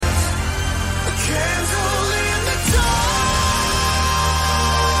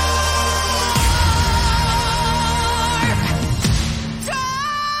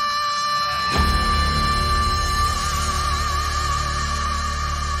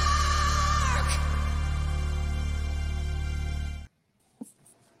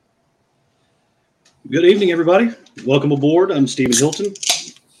Good evening, everybody. Welcome aboard. I'm Stephen Hilton.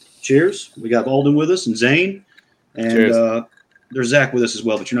 Cheers. We got Alden with us and Zane. And there's Zach with us as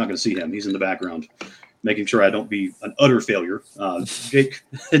well, but you're not going to see him. He's in the background, making sure I don't be an utter failure.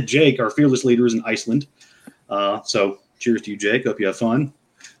 Jake, our fearless leader, is in Iceland. So cheers to you, Jake. Hope you have fun.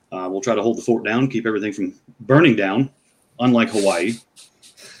 We'll try to hold the fort down, keep everything from burning down, unlike Hawaii.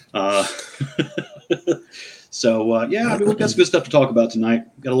 We've got some good stuff to talk about tonight.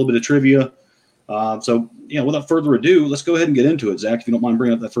 Got a little bit of trivia. Without further ado, let's go ahead and get into it. Zach, if you don't mind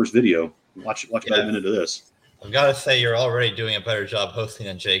bringing up that first video, watch about a minute of this. I've got to say, you're already doing a better job hosting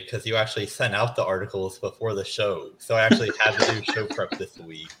than Jake because you actually sent out the articles before the show. So I actually had to do show prep this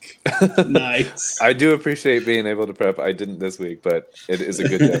week. Nice. I do appreciate being able to prep. I didn't this week, but it is a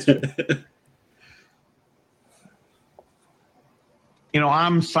good gesture.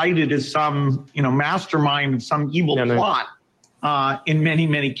 I'm cited as some, mastermind of some evil plot in many,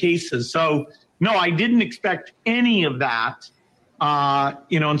 many cases. So, no, I didn't expect any of that.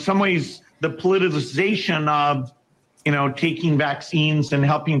 In some ways, the politicization of, taking vaccines and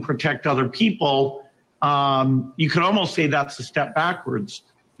helping protect other people, you could almost say that's a step backwards.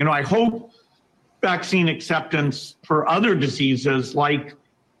 I hope vaccine acceptance for other diseases like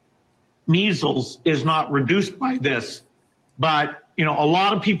measles is not reduced by this. But, a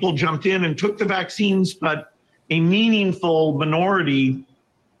lot of people jumped in and took the vaccines, but a meaningful minority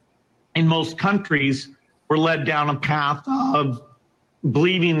in most countries were led down a path of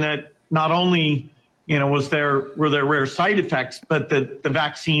believing that not only, were there rare side effects, but that the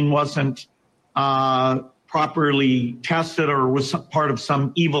vaccine wasn't properly tested or was part of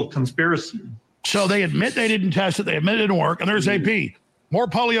some evil conspiracy. So they admit they didn't test it. They admit it didn't work. And there's AP. More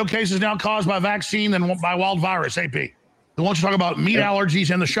polio cases now caused by vaccine than by wild virus, AP. They want you to talk about meat allergies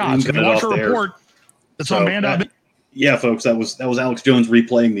and the shots. If you watch a report that's on Band. Yeah, folks, that was Alex Jones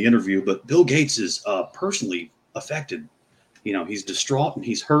replaying the interview. But Bill Gates is personally affected. He's distraught and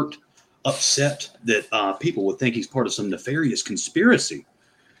he's hurt, upset that people would think he's part of some nefarious conspiracy.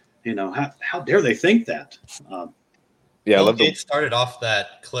 How dare they think that? Bill Gates started off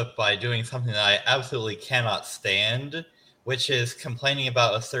that clip by doing something that I absolutely cannot stand, which is complaining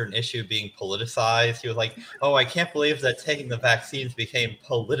about a certain issue being politicized. He was like, oh, I can't believe that taking the vaccines became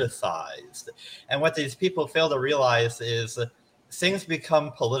politicized. And what these people fail to realize is things become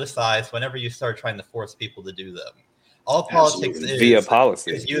politicized whenever you start trying to force people to do them. All politics is via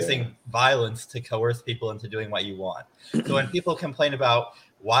policy is using violence to coerce people into doing what you want. So when people complain about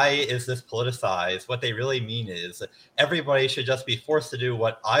why is this politicized, what they really mean is everybody should just be forced to do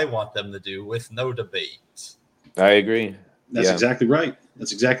what I want them to do with no debate. I agree. That's exactly right.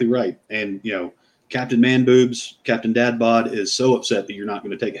 And, Captain Man Boobs, Captain Dad Bod is so upset that you're not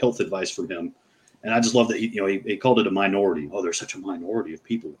going to take health advice from him. And I just love that he called it a minority. Oh, there's such a minority of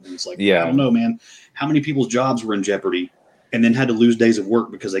people. And it's like, I don't know, man. How many people's jobs were in jeopardy and then had to lose days of work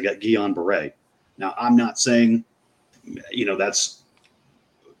because they got Guillain-Barré? Now, I'm not saying, that's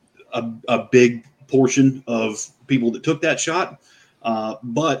a big portion of people that took that shot.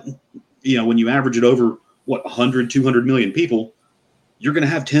 But, when you average it over, 100, 200 million people, you're going to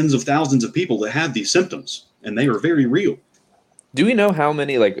have tens of thousands of people that have these symptoms, and they are very real. Do we know how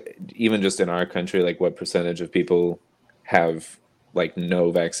many, even just in our country, what percentage of people have,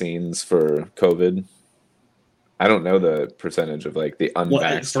 no vaccines for COVID? I don't know the percentage of, the unvaxxed.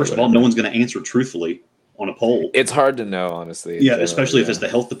 Well, first of all, no one's going to answer truthfully on a poll. It's hard to know, honestly. Yeah, especially if it's the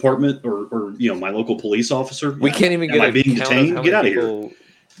health department or my local police officer. We can't even get being detained. Get out of here.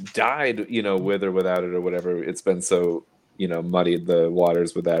 Died, with or without it or whatever. It's been so, muddied the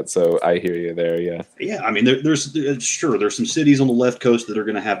waters with that. So I hear you there. Yeah. Yeah. I mean, there's some cities on the left coast that are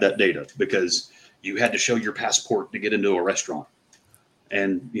going to have that data because you had to show your passport to get into a restaurant.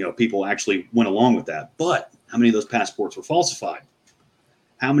 And, people actually went along with that. But how many of those passports were falsified?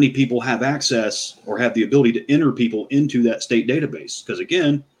 How many people have access or have the ability to enter people into that state database? Because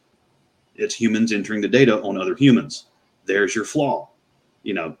again, it's humans entering the data on other humans. There's your flaw.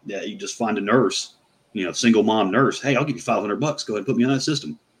 You just find a nurse, single mom nurse. Hey, I'll give you $500. Go ahead and put me on that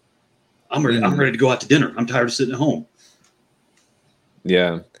system. I'm ready. I'm ready to go out to dinner. I'm tired of sitting at home.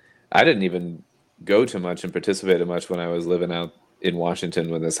 Yeah. I didn't even go to much and participate in much when I was living out in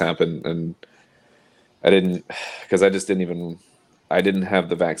Washington when this happened. And I didn't have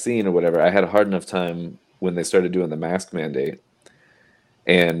the vaccine or whatever. I had a hard enough time when they started doing the mask mandate.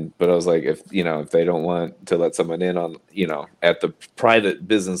 But I was like, if they don't want to let someone in on, at the private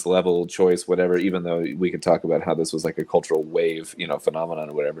business level choice, whatever, even though we could talk about how this was a cultural wave, phenomenon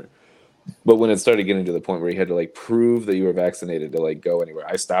or whatever. But when it started getting to the point where you had to prove that you were vaccinated to go anywhere,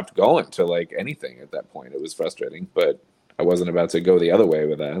 I stopped going to anything at that point. It was frustrating, but I wasn't about to go the other way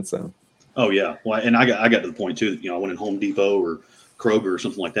with that. So Oh yeah. Well, and I got to the point too. I went in Home Depot or Kroger or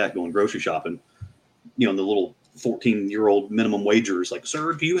something like that, going grocery shopping. The little 14-year-old minimum wager is like,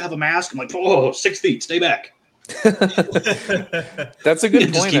 "Sir, do you have a mask?" I'm like, "Oh, 6 feet, stay back." That's a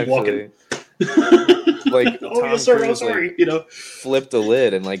good point. Just keep actually. Like, oh yes, sir. I'm sorry. Flipped a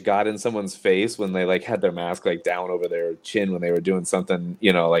lid and like got in someone's face when they like had their mask like down over their chin when they were doing something,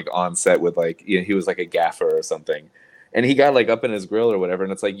 like on set with like he was like a gaffer or something, and he got like up in his grill or whatever,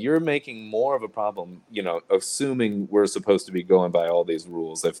 and it's like you're making more of a problem, assuming we're supposed to be going by all these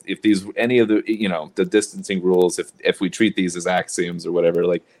rules. If these any of the the distancing rules, if we treat these as axioms or whatever,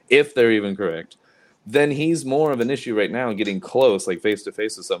 like if they're even correct, then he's more of an issue right now getting close, like face to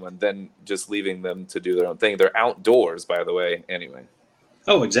face with someone, than just leaving them to do their own thing. They're outdoors, by the way, anyway.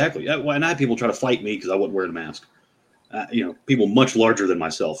 Oh, exactly. And I had people try to fight me because I wasn't wearing a mask. People much larger than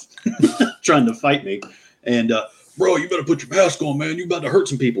myself trying to fight me. And, bro, you better put your mask on, man. You're about to hurt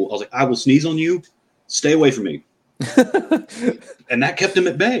some people. I was like, I will sneeze on you. Stay away from me. And that kept him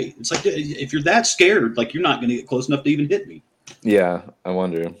at bay. It's like, if you're that scared, like you're not going to get close enough to even hit me. Yeah, I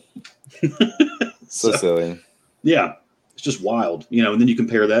wonder. So silly. Yeah, it's just wild, and then you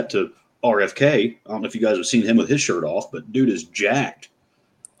compare that to RFK. I don't know if you guys have seen him with his shirt off, but dude is jacked.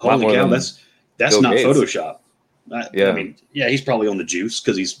 Holy cow, that's Bill not Gates. Photoshop. Yeah. I mean, yeah, he's probably on the juice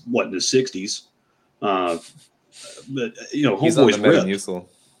because he's in his 60s. But he's on the Metamucil.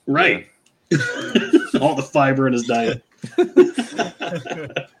 Right. Yeah. All the fiber in his diet.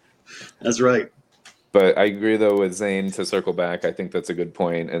 That's right. But I agree though with Zane, to circle back. I think that's a good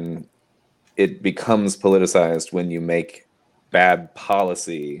point, and it becomes politicized when you make bad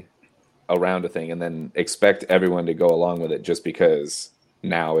policy around a thing and then expect everyone to go along with it just because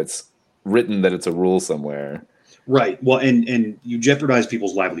now it's written that it's a rule somewhere. Right. Well, and you jeopardize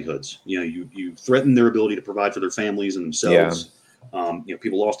people's livelihoods. You threaten their ability to provide for their families and themselves. Yeah.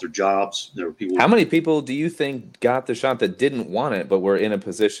 People lost their jobs. There were people. How many people do you think got the shot that didn't want it, but were in a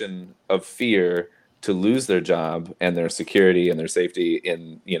position of fear to lose their job and their security and their safety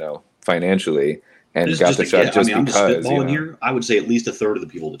in, financially, and got the shot just I'm because? Just spitballing here. I would say at least a third of the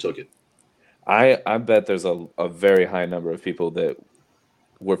people that took it. I bet there's a very high number of people that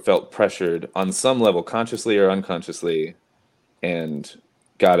felt pressured on some level, consciously or unconsciously, and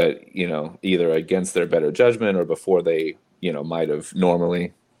got it, either against their better judgment or before they, might have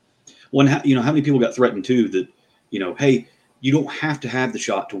normally. Well, how many people got threatened too that, hey, you don't have to have the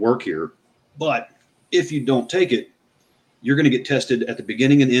shot to work here, but if you don't take it, you're going to get tested at the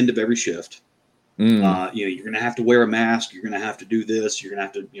beginning and end of every shift. You're going to have to wear a mask. You're going to have to do this. You're going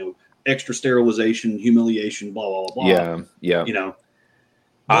to have to, extra sterilization, humiliation, blah, blah, blah. Yeah.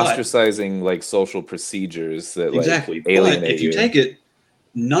 Ostracizing like social procedures that exactly. alienate but if you take it,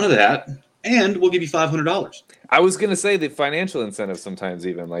 none of that, and we'll give you $500. I was going to say the financial incentive sometimes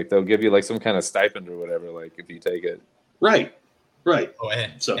even like they'll give you like some kind of stipend or whatever, like if you take it. Right. Oh,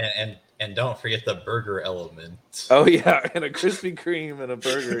 and don't forget the burger element. Oh yeah, and a Krispy Kreme and a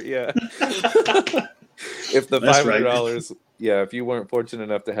burger. Yeah. If the $500, right. Yeah, if you weren't fortunate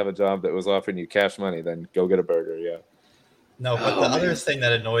enough to have a job that was offering you cash money, then go get a burger. Yeah. No, but the other thing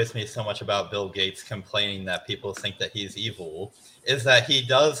that annoys me so much about Bill Gates complaining that people think that he's evil is that he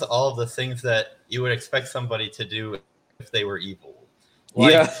does all of the things that you would expect somebody to do if they were evil.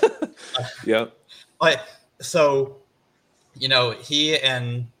 Yeah. So, he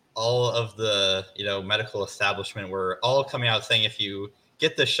and all of the, medical establishment were all coming out saying if you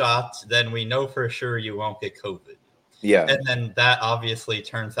get the shot, then we know for sure you won't get COVID. Yeah. And then that obviously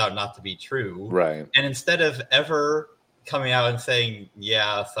turns out not to be true. Right. And instead of ever coming out and saying,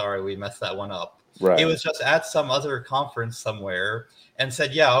 yeah, sorry, we messed that one up. Right. He was just at some other conference somewhere and said,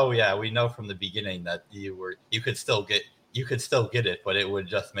 we know from the beginning that you could still get it, but it would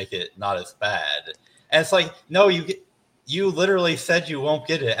just make it not as bad. And it's like, no, you literally said you won't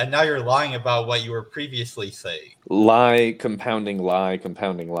get it, and now you're lying about what you were previously saying. Lie, compounding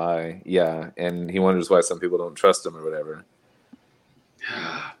lie. Yeah, and he wonders why some people don't trust him or whatever.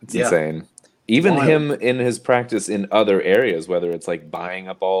 It's insane. Even him in his practice in other areas, whether it's like buying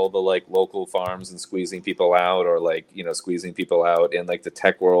up all the like local farms and squeezing people out, or like, squeezing people out in like the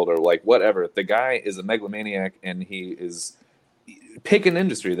tech world or like whatever. The guy is a megalomaniac, and he is pick an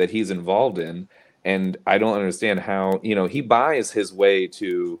industry that he's involved in. And I don't understand how, he buys his way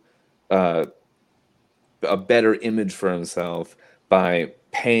to a better image for himself by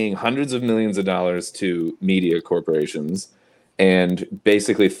paying hundreds of millions of dollars to media corporations and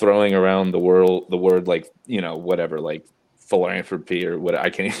basically throwing around the word like, whatever, like philanthropy or what,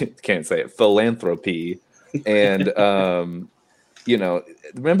 I can't say it, philanthropy. And you know,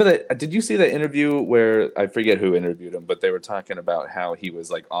 remember that? Did you see that interview where I forget who interviewed him, but they were talking about how he was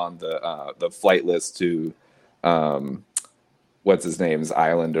like on the flight list to, what's his name's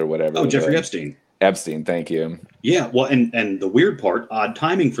island or whatever. Oh, Jeffrey Epstein. Epstein, thank you. Yeah, well, and the weird part, odd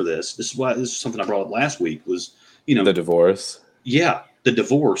timing for this. This is something I brought up last week. Was the divorce? Yeah, the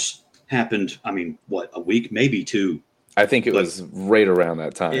divorce happened. I mean, what, a week, maybe two? I think it was right around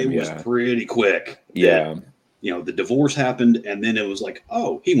that time. It was pretty quick. Yeah. The divorce happened, and then it was like,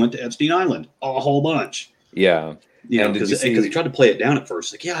 oh, he went to Epstein Island a whole bunch. Yeah. Because he tried to play it down at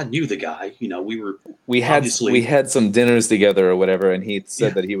first. Like, yeah, I knew the guy. We had some dinners together or whatever, and he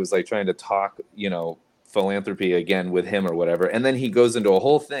said that he was like trying to talk, philanthropy again with him or whatever. And then he goes into a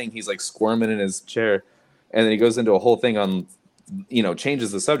whole thing. He's like squirming in his chair, and then he goes into a whole thing on,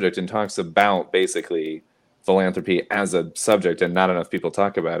 changes the subject and talks about basically philanthropy as a subject, and not enough people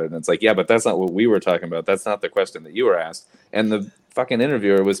talk about it. And it's like, yeah, but that's not what we were talking about. That's not the question that you were asked. And the fucking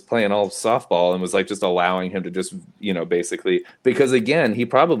interviewer was playing all softball and was like just allowing him to just, basically, because again, he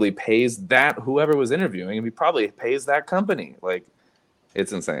probably pays that whoever was interviewing him, he probably pays that company. Like,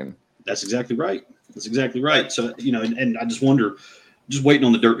 it's insane. That's exactly right. So, and I just wonder, just waiting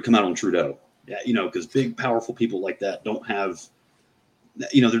on the dirt to come out on Trudeau. Yeah, because big, powerful people like that don't have,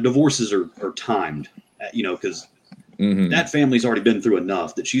 their divorces are timed. Because that family's already been through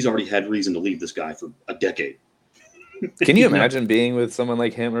enough that she's already had reason to leave this guy for a decade. Can you imagine being with someone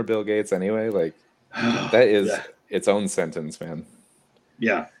like him or Bill Gates anyway? Like, that is its own sentence, man.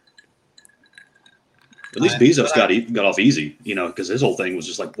 Yeah. At least Bezos got off easy, because his whole thing was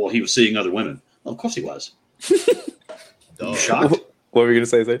just like, well, he was seeing other women. Well, of course he was. You shocked? What were you going to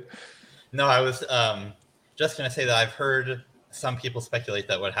say, Zay? No, I was just going to say that I've heard some people speculate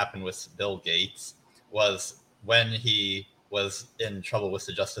that what happened with Bill Gates was when he was in trouble with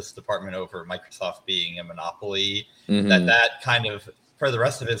the Justice Department over Microsoft being a monopoly, that kind of, for the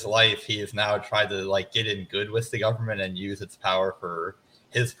rest of his life, he has now tried to get in good with the government and use its power for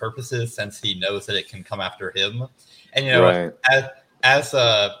his purposes, since he knows that it can come after him. And, right. As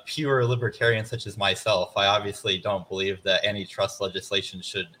a pure libertarian such as myself, I obviously don't believe that antitrust legislation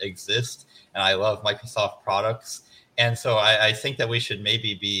should exist. And I love Microsoft products. And so I think that we should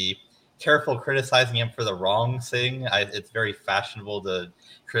maybe be careful criticizing him for the wrong thing. It's very fashionable to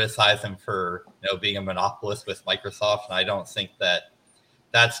criticize him for being a monopolist with Microsoft, and I don't think that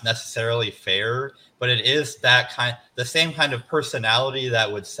that's necessarily fair. But it is the same kind of personality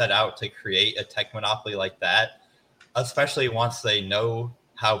that would set out to create a tech monopoly like that, especially once they know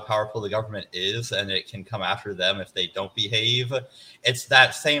how powerful the government is and it can come after them if they don't behave. It's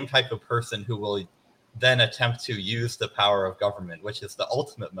that same type of person who will then attempt to use the power of government, which is the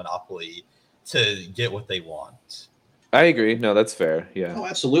ultimate monopoly, to get what they want. I agree. No, that's fair. Yeah. Oh,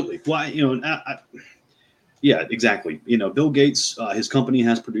 absolutely. Why? Yeah, exactly. Bill Gates, his company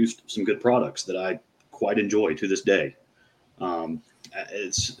has produced some good products that I quite enjoy to this day.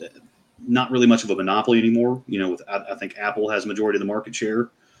 It's not really much of a monopoly anymore. I think Apple has majority of the market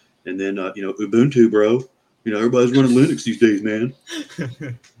share, and then Ubuntu, bro. Everybody's running Linux these days, man.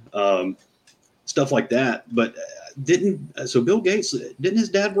 Stuff like that. But so Bill Gates, didn't his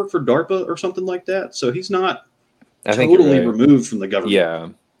dad work for DARPA or something like that? So he's not totally removed from the government. Yeah.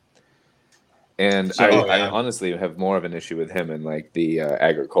 And so, I honestly have more of an issue with him in the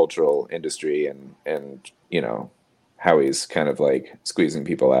agricultural industry and how he's kind of squeezing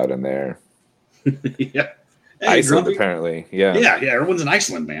people out in there. Yeah. Hey, Iceland, apparently. Yeah. Yeah. Everyone's in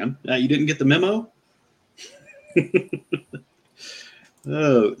Iceland, man. You didn't get the memo?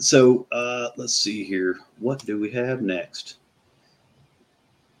 Oh, so let's see here. What do we have next?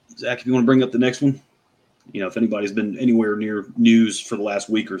 Zach, if you want to bring up the next one. If anybody's been anywhere near news for the last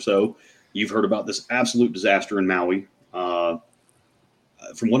week or so, you've heard about this absolute disaster in Maui.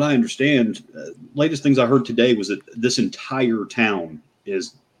 From what I understand, latest things I heard today was that this entire town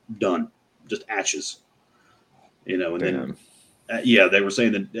is done, just ashes. And then they were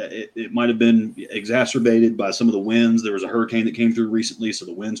saying that it might have been exacerbated by some of the winds. There was a hurricane that came through recently, so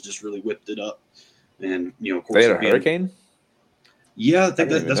the winds just really whipped it up. And of course, they had a hurricane. Yeah, I think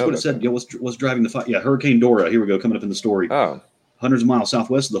that's what it said. Yeah, what's driving the fire? Yeah, Hurricane Dora. Here we go, coming up in the story. Oh, hundreds of miles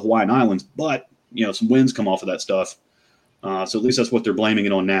southwest of the Hawaiian Islands, but some winds come off of that stuff. So at least that's what they're blaming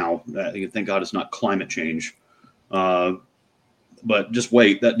it on now. Thank God it's not climate change. But just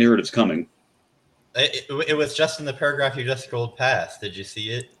wait, that narrative's coming. It was just in the paragraph you just scrolled past. Did you see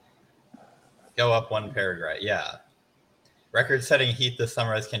it? Go up one paragraph. Yeah. Record-setting heat this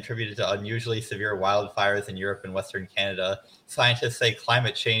summer has contributed to unusually severe wildfires in Europe and Western Canada. Scientists say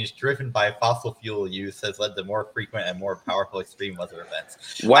climate change driven by fossil fuel use has led to more frequent and more powerful extreme weather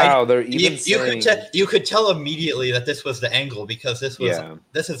events. Wow, they're even saying... You could tell immediately that this was the angle, because this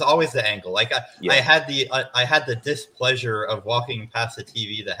is always the angle. Like I had the displeasure of walking past the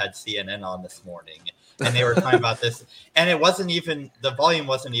TV that had CNN on this morning, and they were talking about this, and it wasn't even, the volume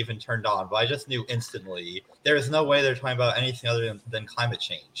wasn't even turned on, but I just knew instantly there is no way they're talking about anything other than climate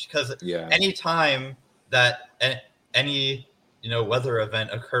change. Because any time that any weather event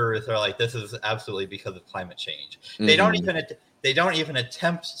occurs, they're like, this is absolutely because of climate change. Mm-hmm. They don't even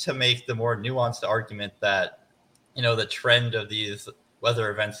attempt to make the more nuanced argument that the trend of these weather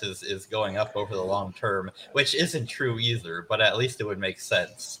events is going up over the long term, which isn't true either, but at least it would make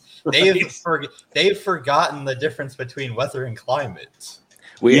sense. Right. They've forgotten the difference between weather and climate.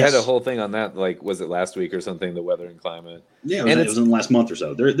 We had a whole thing on that, like, was it last week or something, the weather and climate? Yeah, it was in the last month or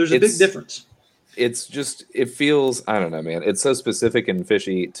so. There's a big difference. It's just, it feels, I don't know, man. It's so specific and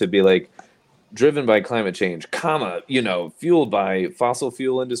fishy to be like, driven by climate change, fueled by fossil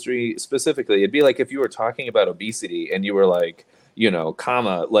fuel industry specifically. It'd be like if you were talking about obesity and you were like,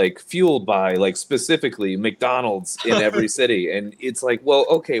 like fueled by like specifically McDonald's in every city. And it's like, well,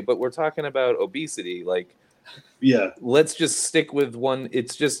 okay, but we're talking about obesity. Like, let's just stick with one.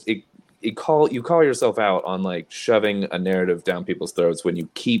 It's just, you call yourself out on like shoving a narrative down people's throats when you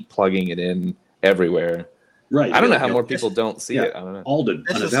keep plugging it in everywhere. Right. I don't know how more people don't see it. I don't know. Alden,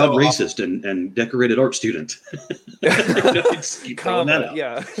 an avowed racist and decorated art student. Keep calling that out.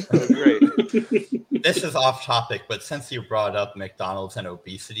 Yeah. Great. This is off topic, but since you brought up McDonald's and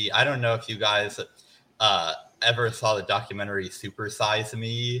obesity, I don't know if you guys ever saw the documentary Super Size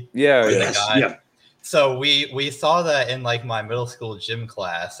Me. Yeah. So we saw that in like my middle school gym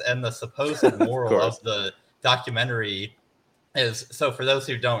class, and the supposed moral of the documentary is, so for those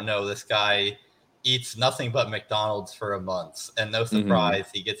who don't know, this guy eats nothing but McDonald's for a month, and no surprise,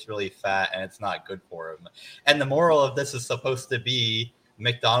 he gets really fat and it's not good for him. And the moral of this is supposed to be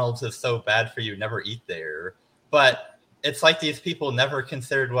McDonald's is so bad for you, never eat there. But it's like these people never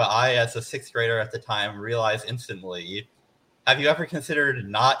considered what I, as a sixth grader at the time, realized instantly. Have you ever considered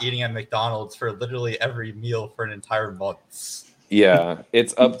not eating at McDonald's for literally every meal for an entire month? Yeah,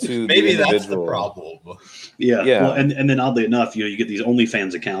 it's up to maybe the individual. That's the problem. Yeah. Well, and then oddly enough, you get these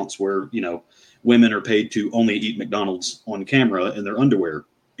OnlyFans accounts where women are paid to only eat McDonald's on camera in their underwear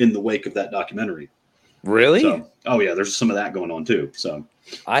in the wake of that documentary. Really? So, there's some of that going on too. So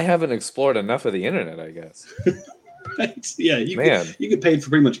I haven't explored enough of the internet, I guess. Right? Yeah, you get paid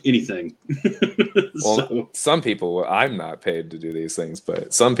for pretty much anything. Well, some people, I'm not paid to do these things,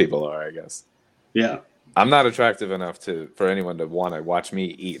 but some people are, I guess. Yeah. I'm not attractive enough for anyone to want to watch me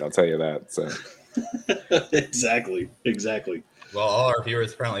eat, I'll tell you that. So Exactly. Well, all our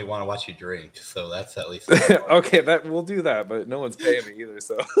viewers apparently want to watch you drink, so that's at least okay. We'll do that, but no one's paying me either.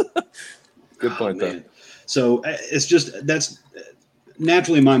 So, good point, though. So it's just that's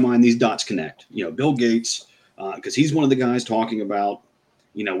naturally in my mind these dots connect. Bill Gates, because he's one of the guys talking about,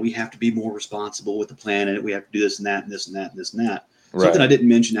 we have to be more responsible with the planet. We have to do this and that and this and that and this and that. Right. Something I didn't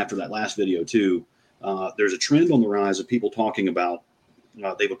mention after that last video too. There's a trend on the rise of people talking about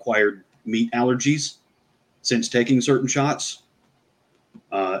they've acquired meat allergies since taking certain shots.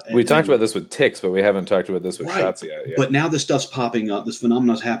 We talked about this with ticks, but we haven't talked about this with shots yet. Yeah. But now this stuff's popping up. This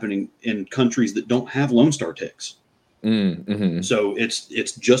phenomenon is happening in countries that don't have Lone Star ticks. Mm-hmm. So it's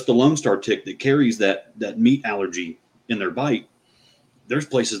just the Lone Star tick that carries that meat allergy in their bite. There's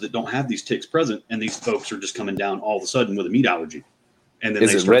places that don't have these ticks present, and these folks are just coming down all of a sudden with a meat allergy. And then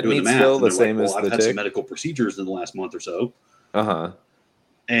they start doing the math. Still the same as I've had some medical procedures in the last month or so. And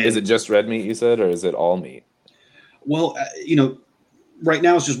is it just red meat, you said, or is it all meat? Well, right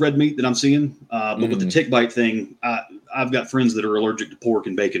now it's just red meat that I'm seeing. But with the tick bite thing, I've got friends that are allergic to pork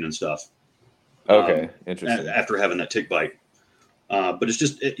and bacon and stuff. Okay, interesting. After having that tick bite. But it's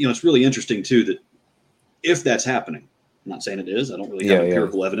just, it's really interesting too that if that's happening, I'm not saying it is. I don't really have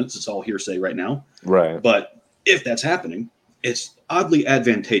empirical evidence. It's all hearsay right now. Right. But if that's happening, it's oddly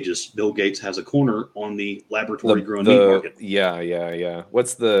advantageous. Bill Gates has a corner on the laboratory grown meat market. Yeah.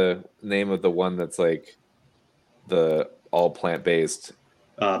 What's the name of the one that's like the all plant based?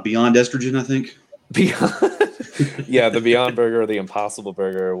 Beyond Estrogen, I think. The Beyond Burger, the Impossible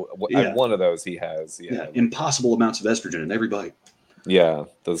Burger. One of those he has. Yeah. Impossible amounts of estrogen in every bite. Yeah.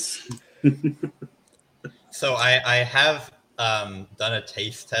 Those. So I have done a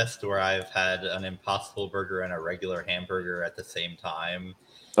taste test where I've had an Impossible Burger and a regular hamburger at the same time.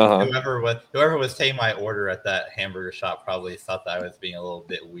 Whoever was taking my order at that hamburger shop probably thought that I was being a little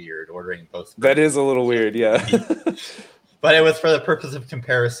bit weird ordering both. That is a little weird, yeah. but it was for the purpose of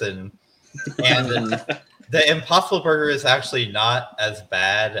comparison. And the Impossible Burger is actually not as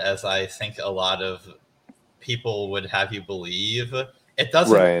bad as I think a lot of people would have you believe. It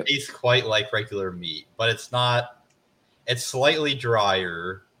doesn't taste quite like regular meat, but it's not. It's slightly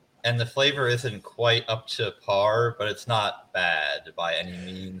drier, and the flavor isn't quite up to par, but it's not bad by any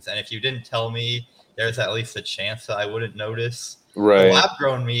means. And if you didn't tell me, there's at least a chance that I wouldn't notice. Right. The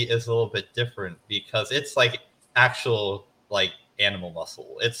lab-grown meat is a little bit different because it's like actual like animal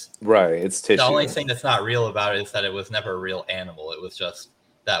muscle. It's tissue. The only thing that's not real about it is that it was never a real animal. It was just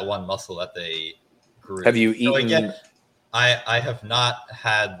that one muscle that they grew. Have you eaten? Again, I have not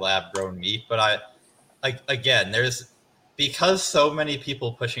had lab-grown meat, but because so many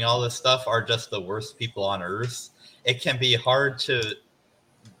people pushing all this stuff are just the worst people on earth. It can be hard to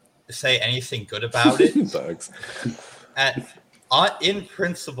say anything good about it. Bugs. In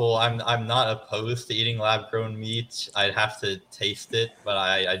principle, I'm not opposed to eating lab-grown meat. I'd have to taste it, but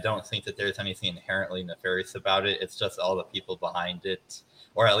I don't think that there's anything inherently nefarious about it. It's just all the people behind it,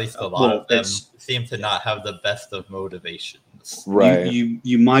 or at least a lot of them, seem to not have the best of motivations. Right.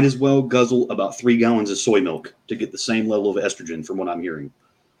 You might as well guzzle about 3 gallons of soy milk to get the same level of estrogen, from what I'm hearing.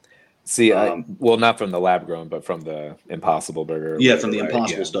 See, not from the lab grown, but from the Impossible Burger. Yeah, from the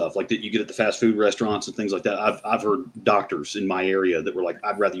Impossible stuff, like that you get at the fast food restaurants and things like that. I've heard doctors in my area that were like,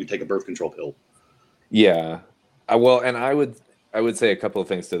 "I'd rather you take a birth control pill." Yeah, and I would say a couple of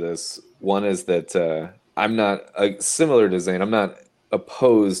things to this. One is that I'm not similar to Zane. I'm not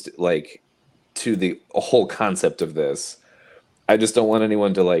opposed to the whole concept of this. I just don't want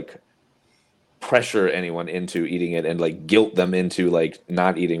anyone to pressure anyone into eating it and guilt them into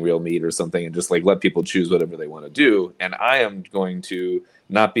not eating real meat or something, and just let people choose whatever they want to do. And I am going to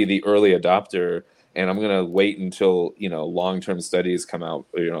not be the early adopter, and I'm going to wait until long-term studies come out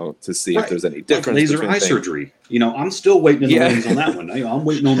to see if there's any difference. Laser eye surgery. I'm still waiting in the wings on that one. I'm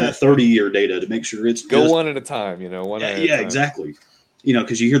waiting on that 30-year data to make sure it's go one at a time. Exactly.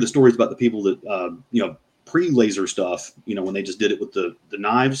 Because you hear the stories about the people that pre-laser stuff. When they just did it with the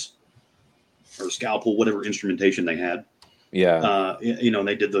knives or scalpel, whatever instrumentation they had. Yeah. And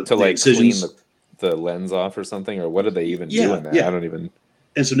they did the incisions. Clean the lens off or something, or what did they even do in that? I don't even.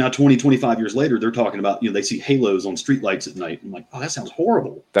 And so now 25 years later, they're talking about, they see halos on streetlights at night. I'm like, oh, that sounds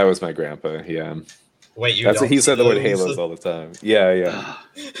horrible. That was my grandpa. Yeah. Wait, that's what he said, the word halos all the time. Yeah.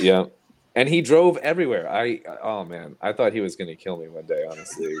 Yeah. And he drove everywhere. Oh man, I thought he was going to kill me one day,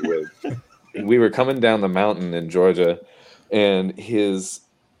 honestly. We were coming down the mountain in Georgia, and his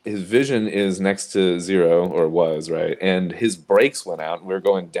vision is next to zero, or was, right? And his brakes went out, and we were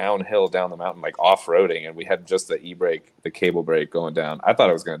going downhill down the mountain, off-roading, and we had just the e-brake, the cable brake going down. I thought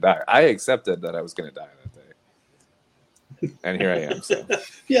I was going to die. I accepted that I was going to die that day. And here I am. So.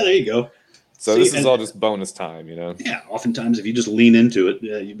 Yeah, there you go. So this is all just bonus time, Yeah, oftentimes if you just lean into it,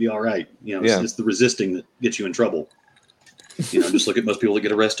 you'd be all right. It's the resisting that gets you in trouble. Just look at most people that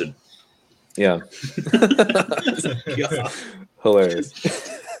get arrested. Yeah.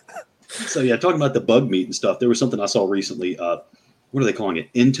 Hilarious. So yeah, talking about the bug meat and stuff, there was something I saw recently. What are they calling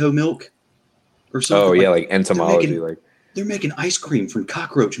it? Ento milk or something? Oh yeah, entomology. They're making ice cream from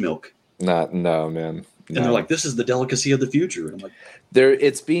cockroach milk. No, man. And they're like, this is the delicacy of the future. And I'm like,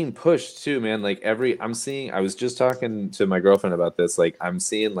 it's being pushed too, man. I was just talking to my girlfriend about this. I'm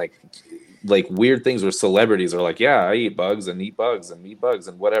seeing weird things where celebrities are like, yeah, I eat bugs and eat bugs and eat bugs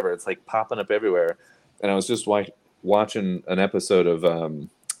and whatever. It's popping up everywhere. And I was just watching an episode of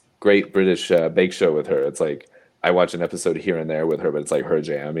Great British Bake Show with her. It's I watch an episode here and there with her, but it's her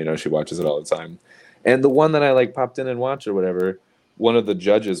jam. She watches it all the time. And the one that I popped in and watched or whatever, one of the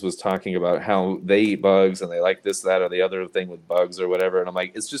judges was talking about how they eat bugs and they like this, that, or the other thing with bugs or whatever. And I'm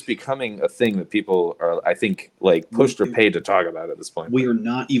like, it's just becoming a thing that people are, I think, pushed or paid to talk about at this point. We are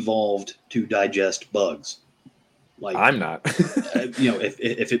not evolved to digest bugs. I'm not.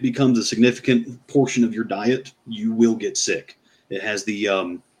 If it becomes a significant portion of your diet, you will get sick. It has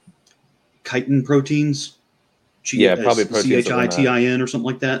the chitin proteins. Probably proteins. CHITIN or something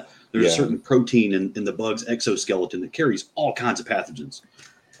like that. There's a certain protein in the bug's exoskeleton that carries all kinds of pathogens.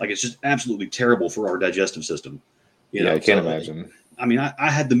 It's just absolutely terrible for our digestive system. I can't imagine. I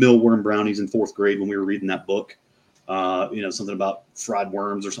had the millworm brownies in 4th grade when we were reading that book. Something about fried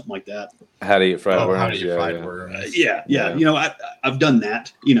worms or something like that. How to eat fried worms. How to eat fried worms. Yeah. I've done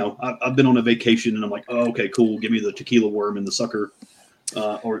that. I've been on a vacation and I'm like, oh, okay, cool. Give me the tequila worm and the sucker.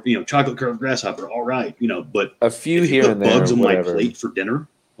 Or chocolate curved grasshopper. All right. But a few here and there. Bugs on my plate for dinner.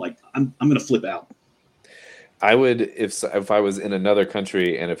 I'm going to flip out. I would, if I was in another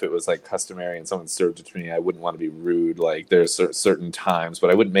country and if it was customary and someone served it to me, I wouldn't want to be rude. There's certain times, but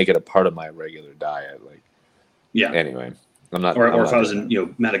I wouldn't make it a part of my regular diet. Anyway, I'm not. Or I'm if not I was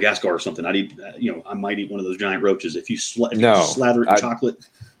in Madagascar or something, I'd eat I might eat one of those giant roaches. If you slather it in chocolate,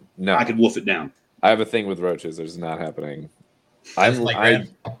 no, I could wolf it down. I have a thing with roaches. It's not happening.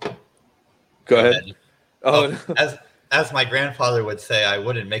 Go ahead. Oh, as my grandfather would say, I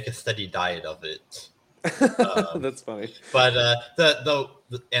wouldn't make a steady diet of it. That's funny. But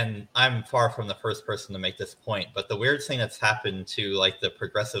and I'm far from the first person to make this point, but the weird thing that's happened to like the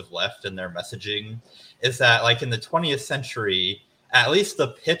progressive left and their messaging is that like in the 20th century, at least the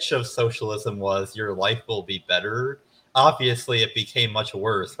pitch of socialism was your life will be better. Obviously, it became much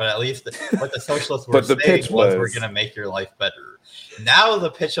worse, but at least what the socialists were saying was we're going to make your life better. Now the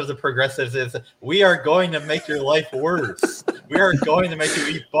pitch of the progressives is we are going to make your life worse. We are going to make you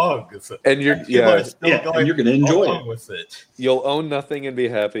eat bugs. And you're and you're going to enjoy it. With it. You'll own nothing and be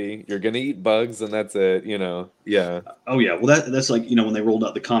happy. You're going to eat bugs and that's it, Yeah. Oh yeah. Well, that's like, when they rolled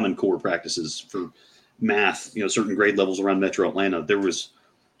out the Common Core practices for math, certain grade levels around Metro Atlanta, there was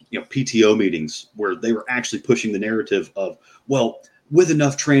PTO meetings where they were actually pushing the narrative of, well, with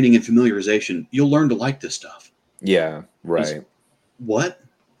enough training and familiarization, you'll learn to like this stuff. Yeah, right. What?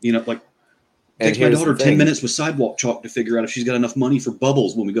 It takes my daughter 10 minutes with sidewalk chalk to figure out if she's got enough money for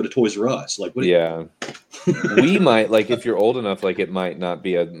bubbles when we go to Toys R Us. Like, what? Yeah. We might, if you're old enough, it might not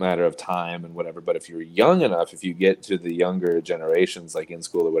be a matter of time and whatever, but if you're young enough, if you get to the younger generations, in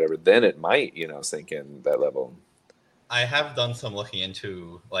school or whatever, then it might, sink in that level. I have done some looking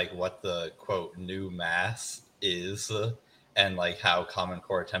into what the quote new math is and how Common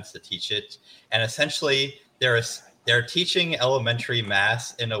Core attempts to teach it. And essentially they're teaching elementary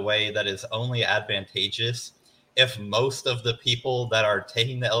math in a way that is only advantageous if most of the people that are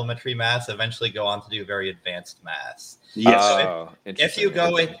taking the elementary math eventually go on to do very advanced math. Yes. So if you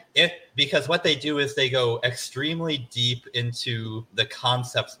go because what they do is they go extremely deep into the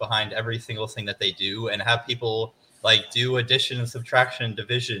concepts behind every single thing that they do and have people do addition and subtraction and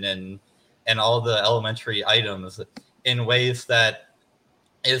division and all the elementary items in ways that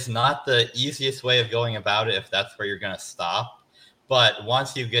is not the easiest way of going about it if that's where you're going to stop. But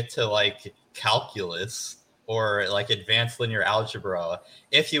once you get to calculus or advanced linear algebra,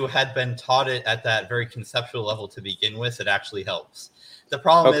 if you had been taught it at that very conceptual level to begin with, it actually helps. The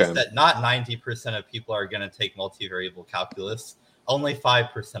problem is that not 90% of people are going to take multivariable calculus. Only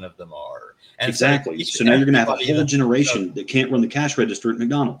 5% of them are. And exactly. So now you're going to have a whole generation that can't run the cash register at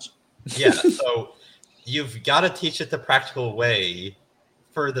McDonald's. Yeah. So you've got to teach it the practical way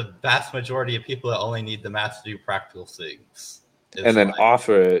for the vast majority of people that only need the math to do practical things. And then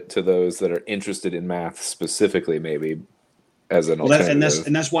offer it to those that are interested in math specifically, maybe as an alternative.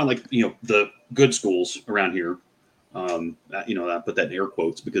 And that's why, the good schools around here, I put that in air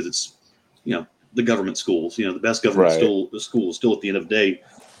quotes because it's, the government schools, the best government school is still at the end of the day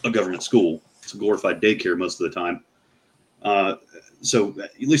a government school. It's a glorified daycare most of the time. So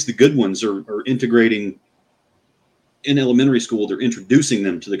at least the good ones are integrating in elementary school. They're introducing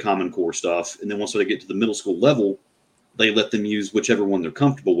them to the Common Core stuff. And then once they get to the middle school level, they let them use whichever one they're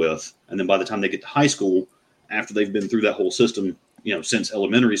comfortable with. And then by the time they get to high school, after they've been through that whole system, since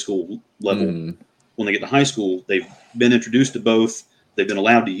elementary school level, when they get to high school, they've been introduced to both. They've been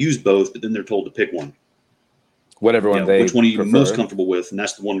allowed to use both, but then they're told to pick one. Whatever one which one are you most comfortable with, and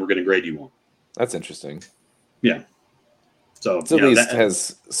that's the one we're going to grade you on. That's interesting. Yeah. So at least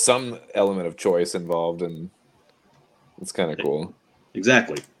has some element of choice involved, and it's kind of cool.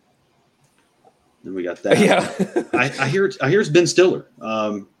 Exactly. Then we got that. Yeah. I hear it's Ben Stiller.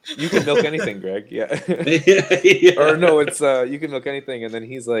 You can milk anything, Greg. Yeah. Yeah. Or no, it's you can milk anything, and then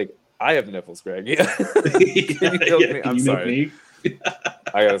he's like, I have nipples, Greg. Yeah. Can you milk me? I'm sorry.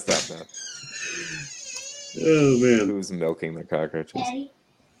 I gotta stop now. Oh man. Who's milking the cockroaches? Daddy.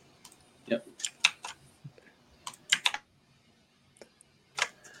 Yep.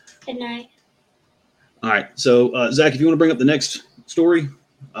 Good night. All right. So Zach, if you want to bring up the next story,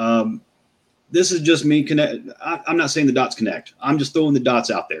 this is just me connect. I'm not saying the dots connect. I'm just throwing the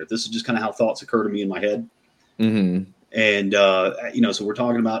dots out there. This is just kind of how thoughts occur to me in my head. Mm-hmm. And, so we're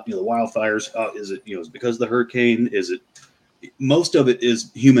talking about, the wildfires. Is it, is it because of the hurricane? Most of it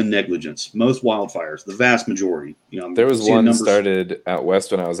is human negligence. Most wildfires, the vast majority. There was one started out west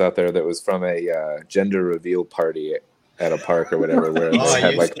when I was out there that was from a gender reveal party at a park or whatever, where it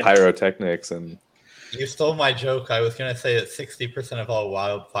had pyrotechnics and. You stole my joke. I was going to say that 60% of all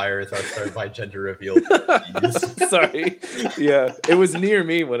wildfires are started by gender reveal parties. Sorry. Yeah. It was near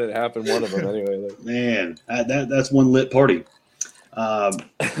me when it happened, one of them anyway. Man, that's one lit party. But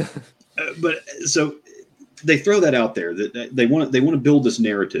so they throw that out there that they want to build this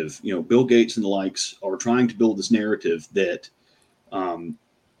narrative. Bill Gates and the likes are trying to build this narrative that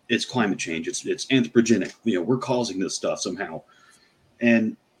it's climate change. It's anthropogenic. We're causing this stuff somehow.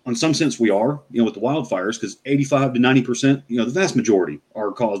 And in some sense we are, with the wildfires, because 85 to 90%, the vast majority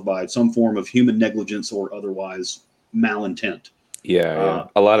are caused by some form of human negligence or otherwise malintent. Yeah.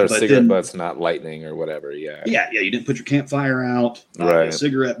 A lot of cigarette butts not lightning or whatever. Yeah. Yeah. You didn't put your campfire out, right. A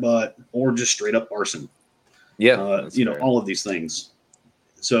cigarette butt, or just straight up arson. Yeah. All of these things.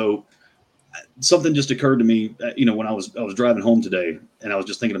 So something just occurred to me, when I was driving home today, and I was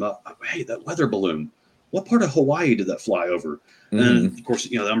just thinking about, hey, that weather balloon, what part of Hawaii did that fly over? Mm-hmm. And of course,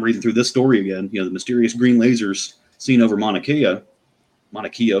 I'm reading through this story again, the mysterious green lasers seen over Mauna Kea,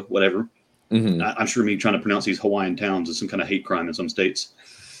 whatever. Mm-hmm. I'm sure me trying to pronounce these Hawaiian towns is some kind of hate crime in some states.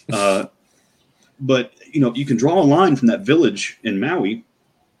 But, you can draw a line from that village in Maui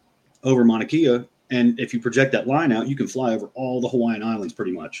over Mauna Kea. And if you project that line out, you can fly over all the Hawaiian Islands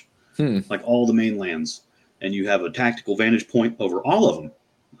pretty much, like all the mainlands. And you have a tactical vantage point over all of them.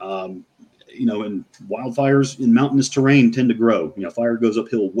 And wildfires in mountainous terrain tend to grow. Fire goes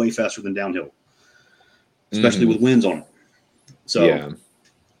uphill way faster than downhill, especially with winds on it. So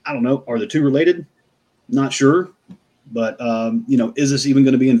I don't know. Are the two related? Not sure. But, is this even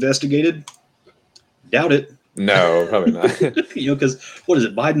going to be investigated? Doubt it. No, probably not. Because what is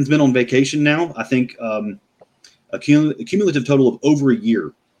it? Biden's been on vacation now. I think a cumulative total of over a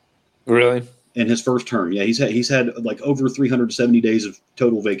year. Really? In his first term, yeah, he's had like over 370 days of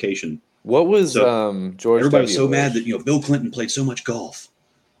total vacation. What was George? Everybody was so mad that Bill Clinton played so much golf,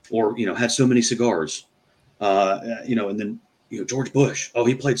 or had so many cigars, and then George Bush,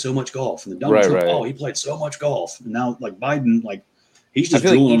 he played so much golf, and then Donald Trump, he played so much golf, and now like Biden, he's just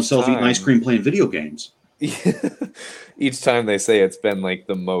drooling on himself, eating ice cream, playing video games. Each time they say it's been like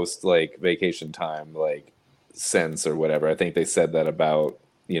the most like vacation time since or whatever. I think they said that about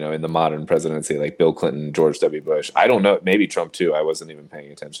in the modern presidency, like Bill Clinton, George W. Bush. I don't know, maybe Trump too. I wasn't even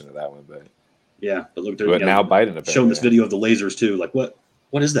paying attention to that one, but yeah. But look, but now Biden showing this video of the lasers too. Like what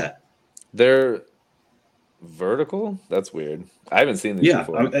is that? They're vertical. That's weird. I haven't seen these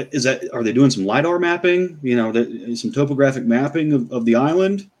before. Are they doing some LiDAR mapping? Some topographic mapping of the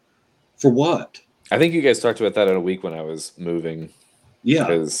island for what? I think you guys talked about that in a week when I was moving. Yeah,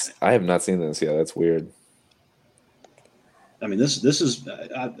 because I have not seen this. Yeah, that's weird. I mean, this is.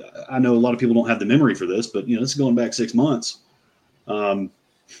 I know a lot of people don't have the memory for this, but this is going back 6 months.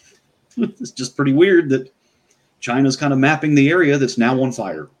 It's just pretty weird that China's kind of mapping the area that's now on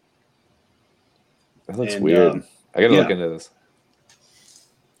fire. That looks weird. I gotta look into this.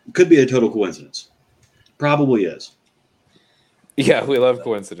 Could be a total coincidence. Probably is. Yeah, we love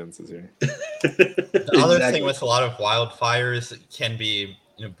coincidences here. The other thing with a lot of wildfires can be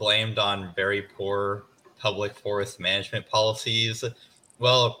blamed on very poor public forest management policies.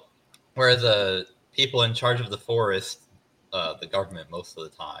 Well, where the people in charge of the forest, the government most of the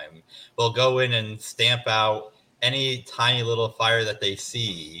time, will go in and stamp out any tiny little fire that they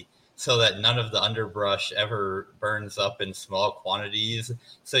see so that none of the underbrush ever burns up in small quantities.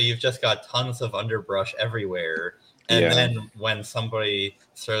 So you've just got tons of underbrush everywhere. And then when somebody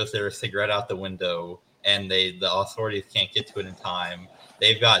throws their cigarette out the window and the authorities can't get to it in time,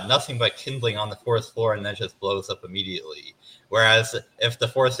 they've got nothing but kindling on the forest floor, and that just blows up immediately. Whereas if the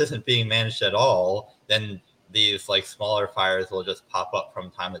forest isn't being managed at all, then these smaller fires will just pop up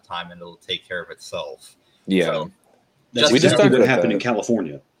from time to time, and it'll take care of itself. Yeah, so, that's exactly what happened in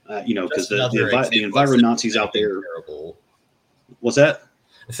California. Because the enviro Nazis out there. Terrible. What's that?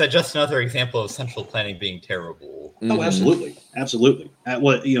 I said just another example of central planning being terrible. Mm-hmm. Oh, absolutely. The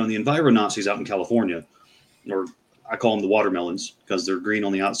enviro Nazis out in California, or I call them the watermelons because they're green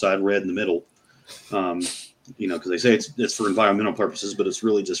on the outside, red in the middle. Because they say it's for environmental purposes, but it's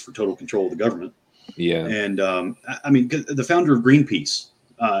really just for total control of the government. Yeah. And the founder of Greenpeace,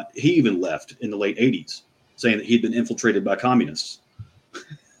 he even left in the late 80s saying that he'd been infiltrated by communists.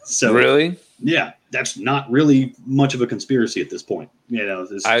 So really? Yeah, that's not really much of a conspiracy at this point.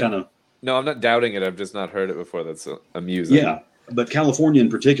 It's kind of. No, I'm not doubting it. I've just not heard it before. That's amusing. Yeah, but California in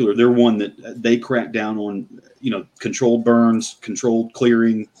particular, they're one that they crack down on. Controlled burns, controlled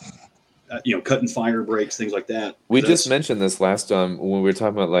clearing, cutting fire breaks, things like that. We just mentioned this last time when we were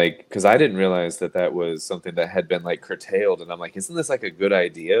talking about because I didn't realize that was something that had been curtailed, and I'm like, isn't this a good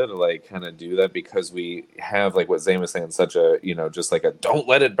idea to kind of do that, because we have what Zane was saying, such a just a don't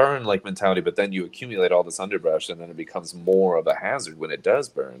let it burn mentality, but then you accumulate all this underbrush and then it becomes more of a hazard when it does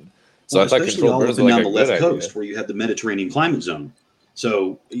burn. So I thought especially all up and down the left coast where you have the Mediterranean climate zone.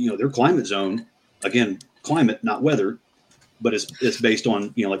 So their climate zone, again, climate, not weather, but it's based on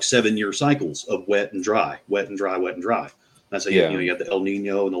 7-year cycles of wet and dry, wet and dry, wet and dry. That's how you got the El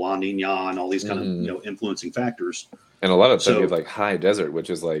Nino and the La Nina and all these kind of influencing factors. And a lot of times you have like high desert, which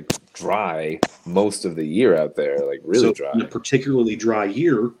is like dry most of the year out there, like really dry. In a particularly dry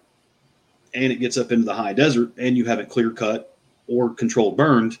year, and it gets up into the high desert, and you haven't clear cut or controlled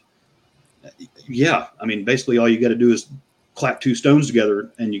burned. Yeah, I mean, basically all you got to do is clap 2 stones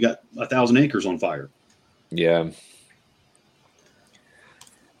together, and you got 1,000 acres on fire. Yeah.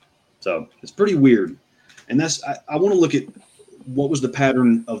 So it's pretty weird, and I want to look at what was the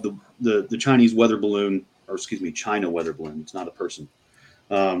pattern of the Chinese weather balloon. Or excuse me, China weather balloon. It's not a person,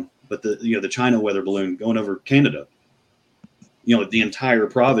 but the China weather balloon going over Canada. The entire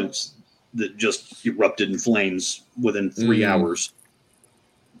province that just erupted in flames within 3 hours.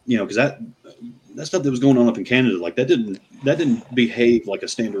 Because that stuff that was going on up in Canada, like that didn't behave like a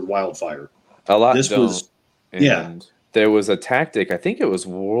standard wildfire. A lot. There was a tactic. I think it was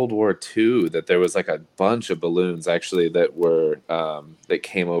World War II that there was like a bunch of balloons actually that were that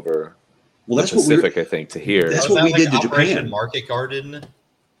came over. Well, that's Pacific, I think, to here. That's what we did to Japan. Market Garden.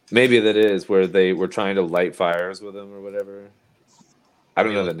 Maybe that is where they were trying to light fires with them or whatever. I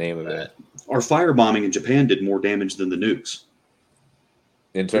don't know the name of it. Our firebombing in Japan did more damage than the nukes.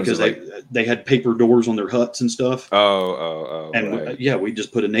 In terms because of they had paper doors on their huts and stuff. And right. We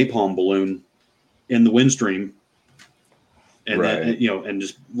just put a napalm balloon in the wind stream, and then, and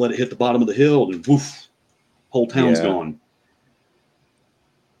just let it hit the bottom of the hill, and woof, whole town's gone.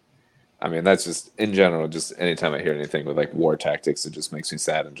 I mean, that's just in general. Just anytime I hear anything with like war tactics, it just makes me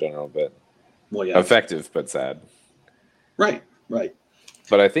sad in general. But effective, but sad. Right.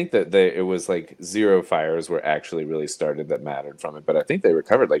 But I think that it was like 0 fires were actually really started that mattered from it. But I think they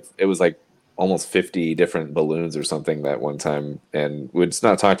recovered it was like almost 50 different balloons or something that one time, and it's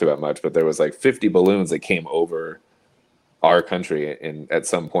not talked about much. But there was like 50 balloons that came over our country at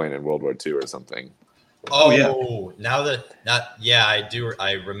some point in World War II or something. I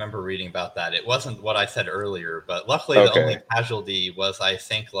remember reading about that. It wasn't what I said earlier, but luckily the only casualty was, I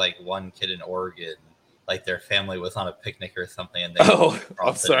think, like one kid in Oregon, like their family was on a picnic or something, and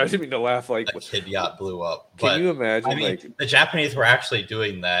I'm sorry, I didn't mean to laugh. Like a kid yacht blew up. Can you imagine? I mean, the Japanese were actually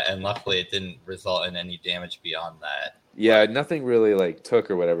doing that, and luckily it didn't result in any damage beyond that. Yeah, nothing really like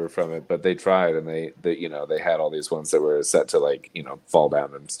took or whatever from it, but they tried, and they had all these ones that were set to fall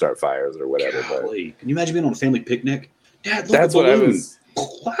down and start fires or whatever. Golly. But can you imagine being on a family picnic? Dad, look, that's what I was.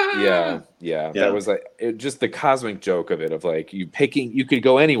 Yeah. That was just the cosmic joke of it, of like you could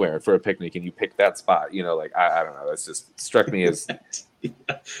go anywhere for a picnic and you pick that spot. I don't know. That's just struck me as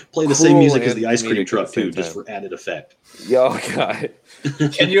play the same music as the ice cream truck too, just for added effect. Oh God!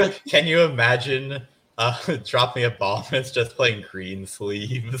 Can you imagine? Drop me a bomb. It's just playing Green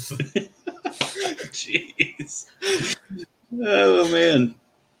Sleeves. Jeez. Oh man.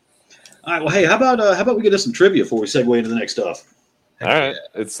 All right. Well, hey, how about we get us some trivia before we segue into the next stuff? All right.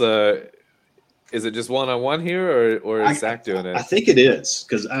 It's is it just 1-on-1 here, or is Zach doing it? I think it is,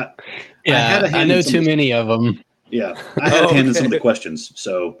 because I know too many of them. Yeah, I had a hand in some of the questions.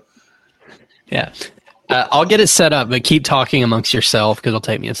 So yeah, I'll get it set up, but keep talking amongst yourself because it'll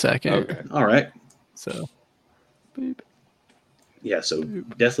take me a second. Okay. All right. So, yeah, so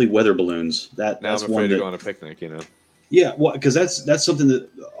definitely weather balloons. That's I'm afraid to go on a picnic, Yeah, well, because that's something that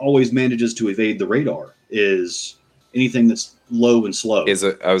always manages to evade the radar, is anything that's low and slow.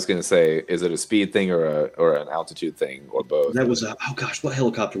 I was going to say, is it a speed thing or an altitude thing, or both? That was what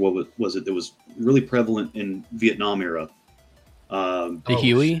helicopter was it that was really prevalent in Vietnam era? The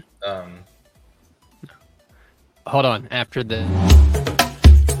Huey. Hold on, after the.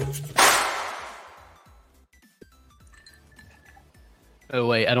 Oh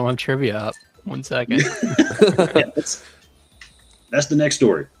wait, I don't have trivia up. 1 second. Yeah, that's the next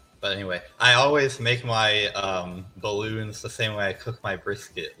story. But anyway, I always make my balloons the same way I cook my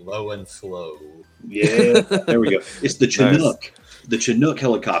brisket, low and slow. Yeah, there we go. It's the Chinook, the Chinook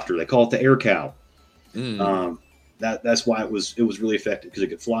helicopter. They call it the Air Cow. That's why it was really effective, because it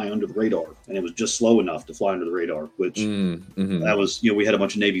could fly under the radar, and it was just slow enough to fly under the radar. Which that was, we had a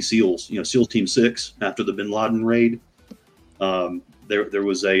bunch of Navy SEALs, SEAL Team 6 after the Bin Laden raid. There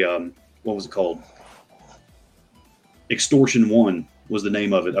was a what was it called? Extortion 1 was the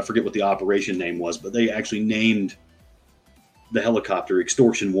name of it. I forget what the operation name was, but they actually named the helicopter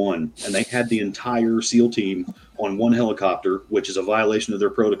Extortion 1, and they had the entire SEAL team on one helicopter, which is a violation of their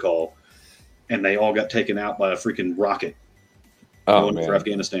protocol, and they all got taken out by a freaking rocket going for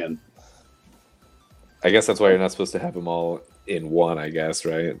Afghanistan. I guess that's why you're not supposed to have them all in one, I guess,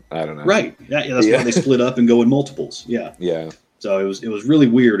 right? I don't know. Right. Yeah, that's why they split up and go in multiples. Yeah. Yeah. So it was really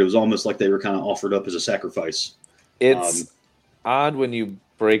weird. It was almost like they were kind of offered up as a sacrifice. It's odd when you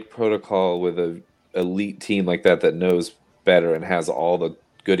break protocol with an elite team like that knows better and has all the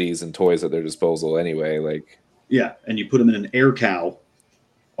goodies and toys at their disposal anyway. Like, yeah, and you put them in an air cow,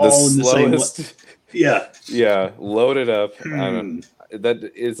 all in the same. Yeah, load it up.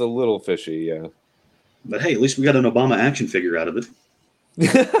 That is a little fishy. Yeah, but hey, at least we got an Obama action figure out of it.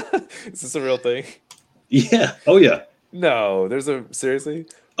 Is this a real thing? Yeah. Oh yeah. No, seriously.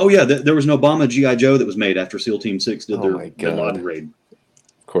 Oh yeah, there was an Obama GI Joe that was made after SEAL Team 6 did their Bin Laden raid.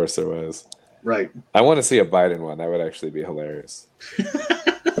 Of course there was. Right. I want to see a Biden one. That would actually be hilarious.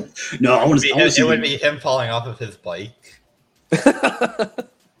 No, I want to. It would be him falling off of his bike. I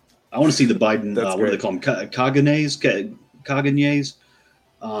want to see the Biden. What do they call them? Caganes.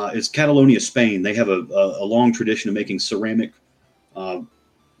 It's Catalonia, Spain. They have a long tradition of making ceramic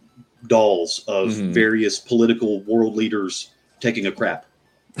dolls of various political world leaders taking a crap.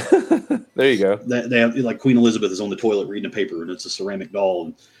 There you go. They have, like, Queen Elizabeth is on the toilet reading a paper, and it's a ceramic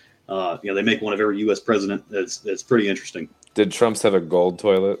doll. And they make one of every U.S. president. It's pretty interesting. Did Trump's have a gold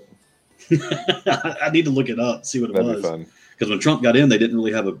toilet? I need to look it up, see what it was. That'd be fun. Because when Trump got in, they didn't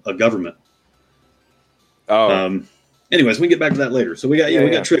really have a government. Oh. Anyways, we can get back to that later. So we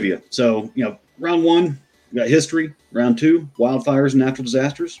got trivia. So, round 1, we got history. Round 2, wildfires and natural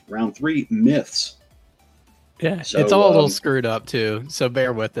disasters. Round 3, myths. Yeah, so, it's all a little screwed up too. So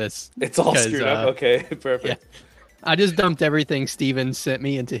bear with us. It's all screwed up. Okay, perfect. Yeah. I just dumped everything Steven sent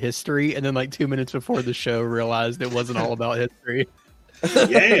me into history, and then like 2 minutes before the show realized it wasn't all about history.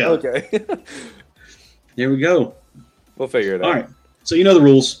 Yeah. Okay. There we go. We'll figure it out. All right. So you know the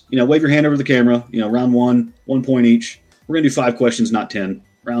rules. Wave your hand over the camera. Round 1, 1 point each. We're going to do 5 questions, not 10.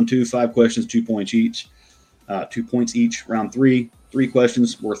 Round 2, 5 questions, 2 points each. 2 points each. Round 3, 3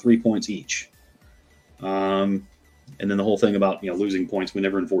 questions, worth 3 points each. And then the whole thing about losing points, we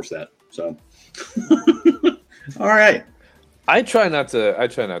never enforce that. So, all right. I try not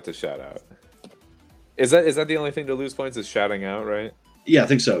to shout out. Is that the only thing to lose points is shouting out, right? Yeah, I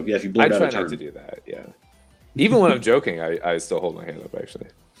think so. Yeah, if you blow out a turn. I try not to do that. Yeah. Even when I'm joking, I still hold my hand up, actually.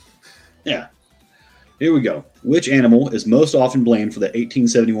 Yeah. Here we go. Which animal is most often blamed for the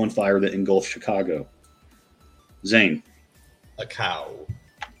 1871 fire that engulfed Chicago? Zane. A cow.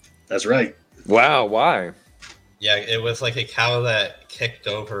 That's right. Wow, why? Yeah, it was like a cow that kicked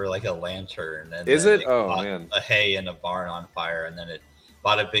over like a lantern. And is it? Oh, caught man. A hay in a barn on fire, and then it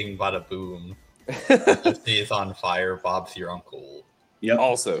bada bing, bada boom. Is on fire. Bob's your uncle. Yep.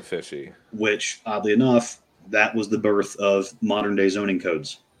 Also fishy. Which, oddly enough, that was the birth of modern day zoning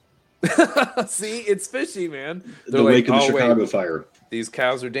codes. See, it's fishy, man. The wake of the Chicago fire. These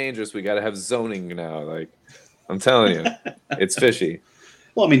cows are dangerous. We got to have zoning now. Like, I'm telling you, it's fishy.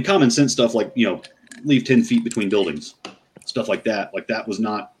 Well, I mean, common sense stuff like, leave 10 feet between buildings, stuff like that. Like, that was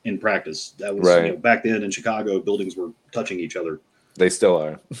not in practice. That was, right. Back then in Chicago, buildings were touching each other. They still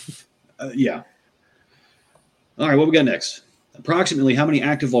are. Yeah. All right, what we got next? Approximately how many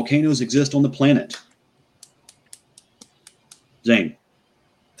active volcanoes exist on the planet? Zane.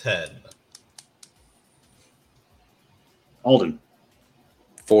 10. Alden.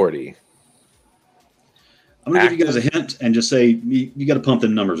 40. I'm going to give you guys a hint and just say you got to pump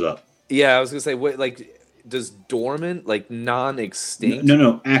them numbers up. Yeah, I was going to say, wait, like, does dormant, like non-extinct,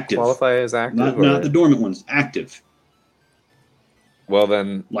 no, active qualify as active? Not the dormant ones, active. Well,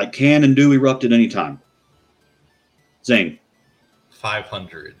 then, like can and do erupt at any time. Zane.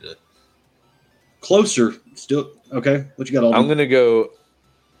 500. Closer, still okay. What you got, Alden? I'm going to go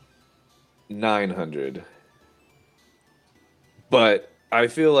 900. But I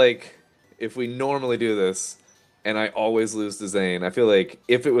feel like if we normally do this, and I always lose to Zane, I feel like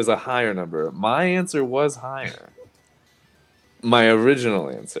if it was a higher number, my answer was higher. My original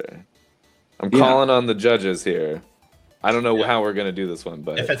answer. I'm calling on the judges here. I don't know how we're going to do this one,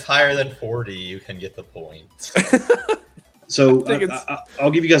 but if it's higher than 40, you can get the point. So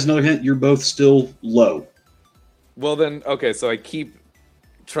I'll give you guys another hint. You're both still low. Well, then, okay, so I keep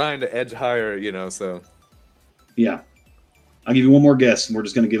trying to edge higher, so. Yeah. I'll give you one more guess, and we're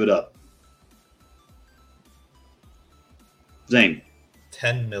just going to give it up. Zane.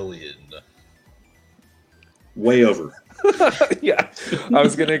 10 million. Way over. Yeah. I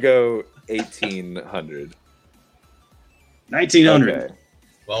was going to go 1,800. 1,900. Okay.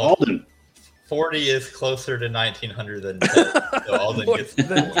 Well, Alden. 40 is closer to 1,900 than 10. So Alden gets the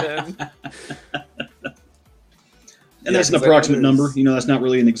point. And that's an approximate number. That's not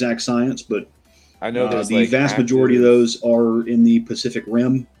really an exact science, but I know there's the vast majority of those are in the Pacific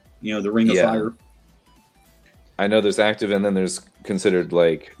Rim, the Ring of Fire. I know there's active, and then there's considered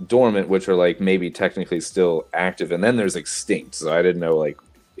like dormant, which are like maybe technically still active, and then there's extinct. So I didn't know like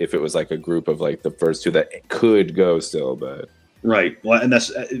if it was like a group of like the first two that could go still, but right. Well, and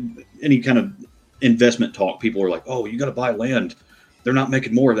that's any kind of investment talk, people are like, "Oh, you got to buy land. They're not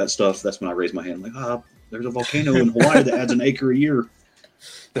making more of that stuff." That's when I raise my hand. I'm like, there's a volcano in Hawaii that adds an acre a year.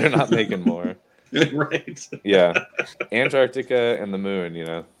 They're not making more. Right. Yeah. Antarctica and the moon,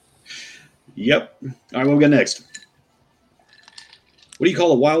 Yep. All right, what we got next? What do you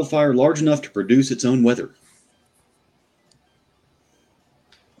call a wildfire large enough to produce its own weather?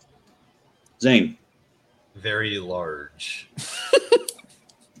 Zane. Very large.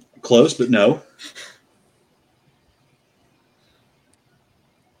 Close, but no.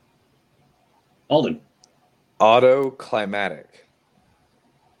 Alden. Autoclimatic.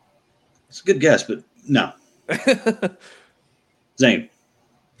 It's a good guess, but no. Zane.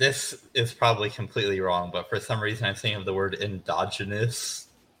 This is probably completely wrong, but for some reason I'm thinking of the word endogenous.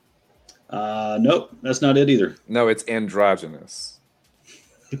 Nope, that's not it either. No, it's androgynous.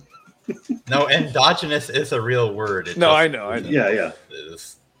 No, endogenous is a real word. I know. Yeah.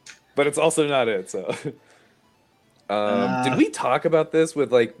 But it's also not it. So, did we talk about this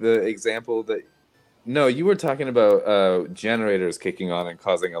with like the example that? No, you were talking about generators kicking on and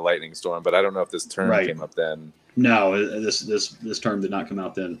causing a lightning storm, but I don't know if this term came up then. No, this term did not come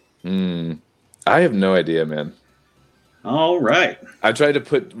out then. I have no idea, man. All right. I tried to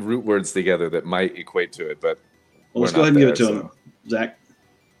put root words together that might equate to it, but let's go ahead and give it to him, Zach.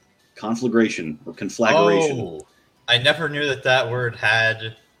 Conflagration or conflagration. Oh, I never knew that word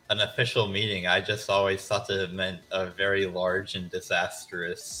had an official meaning. I just always thought that it meant a very large and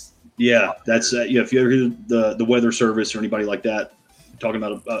disastrous. Yeah, that's if you ever hear the weather service or anybody like that talking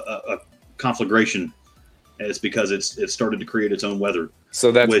about a conflagration, it's because it started to create its own weather.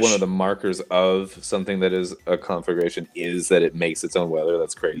 So that's one of the markers of something that is a conflagration is that it makes its own weather.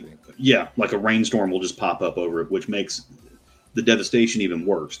 That's crazy. Yeah, like a rainstorm will just pop up over it, which makes the devastation even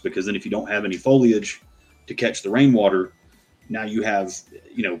worse, because then if you don't have any foliage to catch the rainwater, now you have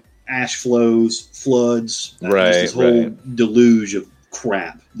ash flows, floods, this whole deluge of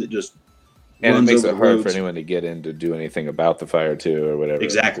crap that just and it makes it hard for anyone to get in to do anything about the fire too or whatever.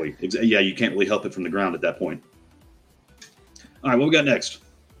 Exactly. Yeah, you can't really help it from the ground at that point. All right, what we got next?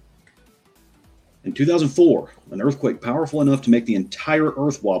 In 2004, an earthquake powerful enough to make the entire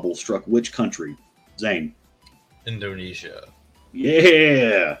earth wobble struck which country? Zane. Indonesia.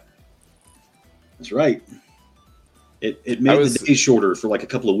 Yeah, that's right. It made the days shorter for like a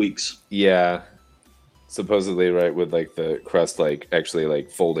couple of weeks. Yeah, supposedly, right, with like the crust like actually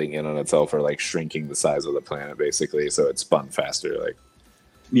like folding in on itself or like shrinking the size of the planet, basically, so it spun faster. Like,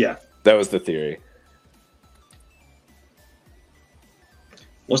 yeah, that was the theory.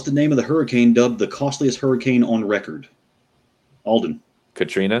 What's the name of the hurricane dubbed the costliest hurricane on record? Alden.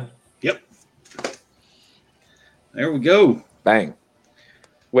 Katrina. Yep. There we go. Bang.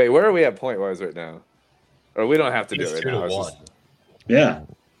 Wait, where are we at point-wise right now? Or we don't have to do it right now. Just... Yeah.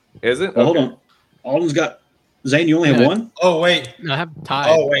 Is it? Well, hold on. Alden's got... Zane, you only have one? Oh, wait. No, I have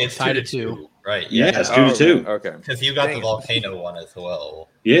tied. Oh, wait. It's tied 2-2. Right. Yeah, it's 2-2. Okay. Because you got the volcano one as well.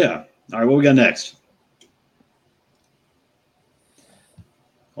 Yeah. All right, what we got next?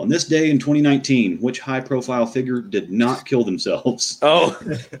 On this day in 2019, which high-profile figure did not kill themselves? Oh.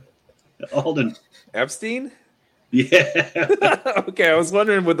 Alden. Epstein? Yeah. Okay, I was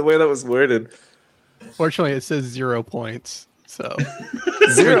wondering with the way that was worded. Fortunately, it says 0 points. So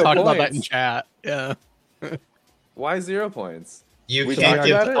 0 we talked points. about that in chat. Yeah. Why 0 points? You can't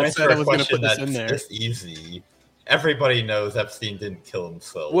give points for a question that's in there. this easy. Everybody knows Epstein didn't kill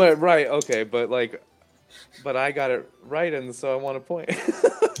himself. Well, right, okay, but I got it right, and so I want a point.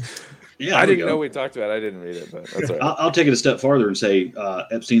 Yeah, I didn't know we talked about it. I didn't read it, but that's all right. I'll take it a step farther and say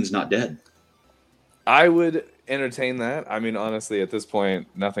Epstein's not dead. I would entertain that. I mean, honestly, at this point,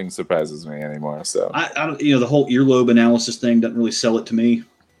 nothing surprises me anymore. So I don't, the whole earlobe analysis thing doesn't really sell it to me.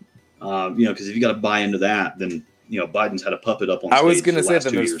 Because if you got to buy into that, then Biden's had a puppet up on stage. I was going to say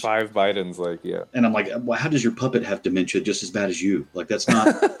that there's there's 5 Bidens, like, yeah. And I'm like, well, how does your puppet have dementia just as bad as you? Like, that's not.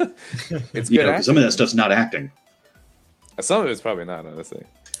 It's good. Because some of that stuff's not acting. Some of it's probably not, honestly.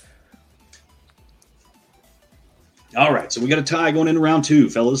 All right, so we got a tie going into round 2,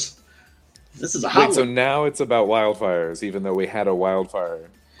 fellas. This is a hot one. So now it's about wildfires, even though we had a wildfire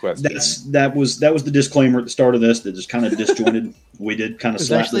question. That was the disclaimer at the start of this that just kind of disjointed. We did kind of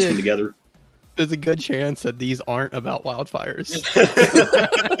slap this one together. There's a good chance that these aren't about wildfires.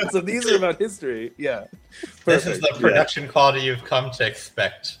 So these are about history. Yeah. Perfect. This is the production quality you've come to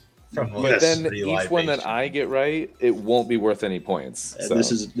expect from But then each one that I get right, it won't be worth any points. So.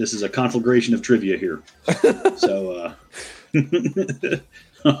 This is a conflagration of trivia here. So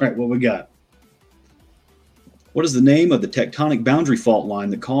all right, what we got? What is the name of the tectonic boundary fault line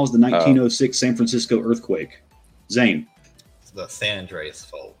that caused the 1906 San Francisco earthquake? Zane. The San Andreas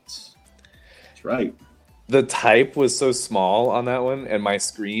fault. That's right. The type was so small on that one, and my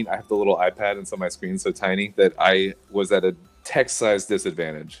screen, I have the little iPad, and so my screen's so tiny that I was at a text-size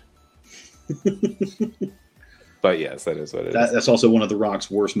disadvantage. But yes, that is what it is. That's also one of The Rock's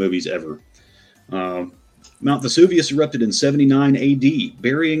worst movies ever. Mount Vesuvius erupted in 79 AD,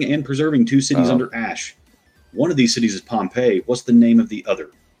 burying and preserving 2 cities under ash. One of these cities is Pompeii. What's the name of the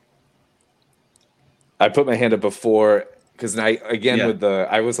other? I put my hand up before... Because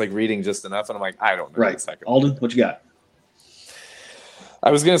I was like reading just enough, and I'm like, I don't know. Right. The second Alden, what you got?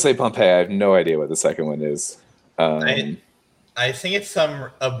 I was going to say Pompeii. I have no idea what the second one is. I think it's some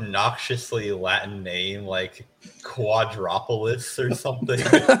obnoxiously Latin name, like Quadropolis or something.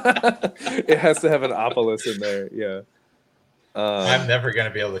 It has to have an opolis in there. Yeah. I'm never going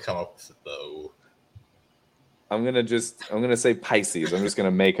to be able to come up with it, though. I'm going to say Pisces. I'm just going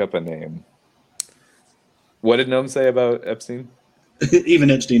to make up a name. What did Gnome say about Epstein? Even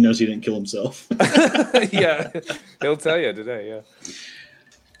Epstein knows he didn't kill himself. Yeah, he'll tell you today, yeah.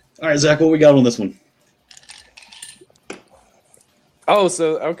 All right, Zach, what we got on this one? Oh,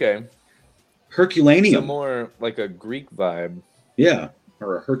 so, okay. Herculaneum. So more like a Greek vibe. Yeah,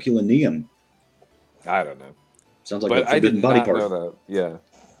 or a Herculaneum. I don't know. Sounds like a forbidden body part. Know that. Yeah.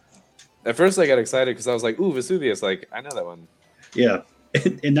 At first I got excited because I was like, ooh, Vesuvius, like, I know that one. Yeah.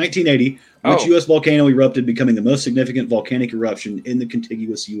 In 1980, which U.S. volcano erupted, becoming the most significant volcanic eruption in the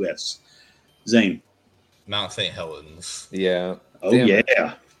contiguous U.S.? Zane. Mount St. Helens. Yeah. Oh, damn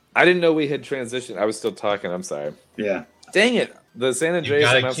yeah. I didn't know we had transitioned. I was still talking. I'm sorry. Yeah. Dang it. The San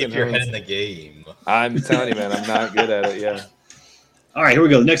Andreas. You gotta keep your head in the game. I'm telling you, man, I'm not good at it. Yeah. All right, here we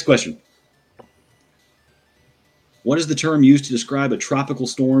go. The next question. What is the term used to describe a tropical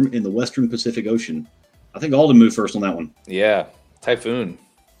storm in the western Pacific Ocean? I think Alden moved first on that one. Yeah. Typhoon.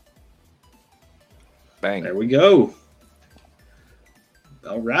 Bang. There we go.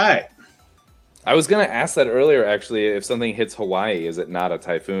 All right. I was going to ask that earlier, actually, if something hits Hawaii, is it not a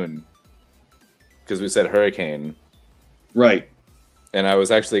typhoon? Because we said hurricane. Right. And I was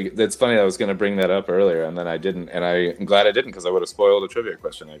actually, it's funny, I was going to bring that up earlier, and then I didn't. And I'm glad I didn't, because I would have spoiled a trivia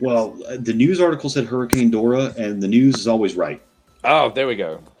question, I guess. Well, the news article said Hurricane Dora, and the news is always right. Oh, there we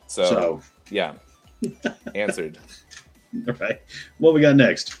go. So. Yeah. Answered. All right. What we got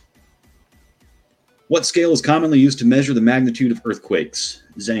next? What scale is commonly used to measure the magnitude of earthquakes?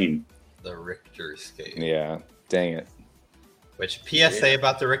 Zane. The Richter scale. Yeah. Dang it. Which PSA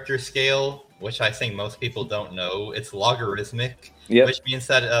about the Richter scale, which I think most people don't know, it's logarithmic, which means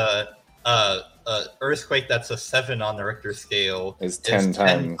that earthquake that's a 7 on the Richter scale is 10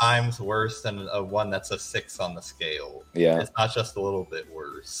 times worse than a 1 that's a 6 on the scale. Yeah. It's not just a little bit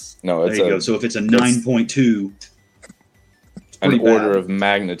worse. No, there you go. So if it's a 9.2, an order of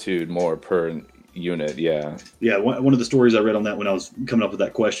magnitude more per unit, yeah. Yeah, one of the stories I read on that when I was coming up with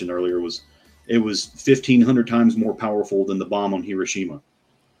that question earlier was it was 1,500 times more powerful than the bomb on Hiroshima.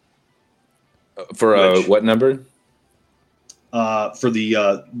 For what number? For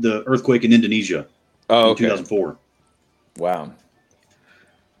the earthquake in Indonesia in 2004. Wow.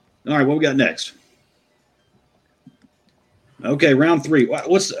 All right, what we got next? Okay, round 3.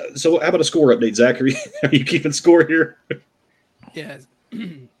 So how about a score update, Zach? Are you keeping score here? Yeah.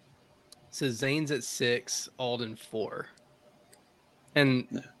 So Zane's at 6, Alden 4.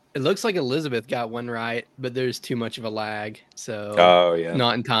 And it looks like Elizabeth got one right, but there's too much of a lag. So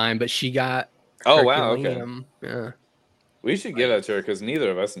not in time. But she got Herculaneum. Wow, okay. Yeah. We should give that to her because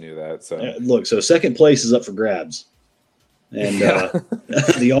neither of us knew that. So look, so second place is up for grabs. And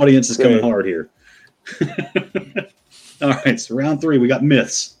the audience is coming hard here. All right, so round 3, we got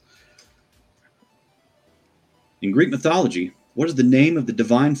myths. In Greek mythology, what is the name of the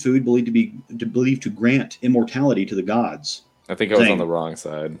divine food believed to grant immortality to the gods? I think I was on the wrong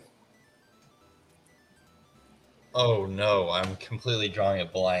side. Oh no, I'm completely drawing a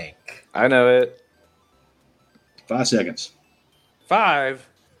blank. I know it. 5 seconds. 5.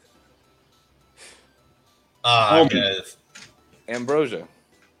 Ambrosia.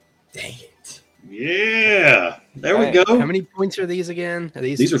 Dang it. Yeah. There we go. How many points are these again?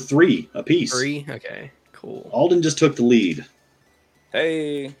 These are 3 apiece. 3? Okay, cool. Alden just took the lead.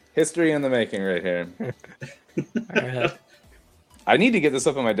 Hey, history in the making right here. I need to get this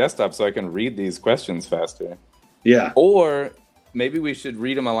up on my desktop so I can read these questions faster. Yeah. Or maybe we should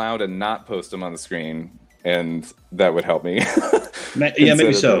read them aloud and not post them on the screen, and that would help me. Yeah,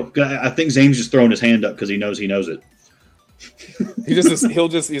 maybe so. I think Zane's just throwing his hand up because he knows it.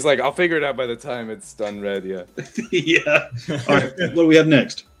 He's like, I'll figure it out by the time it's done read. Yeah. Yeah. All right. What do we have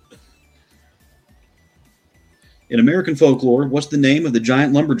next? In American folklore, what's the name of the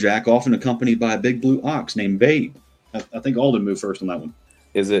giant lumberjack often accompanied by a big blue ox named Babe? I think Alden moved first on that one.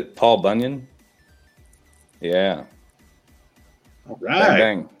 Is it Paul Bunyan? Yeah. All right. Bang,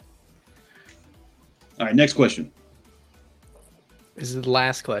 bang. All right, next question. This is the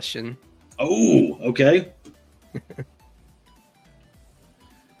last question. Oh, okay.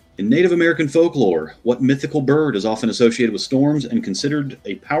 In Native American folklore, what mythical bird is often associated with storms and considered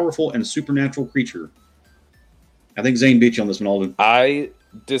a powerful and supernatural creature? I think Zane beat you on this one, Alden. I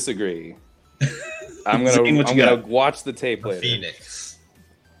disagree. I'm gonna watch the tape later. Phoenix.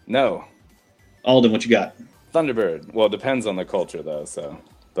 No. Alden, what you got? Thunderbird. Well, it depends on the culture though,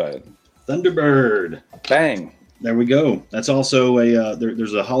 but Thunderbird. Bang. There we go. That's also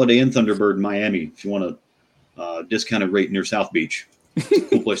there's a Holiday Inn Thunderbird in Miami if you want to discounted rate near South Beach. It's a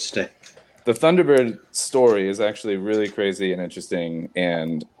cool place to stay. The Thunderbird story is actually really crazy and interesting,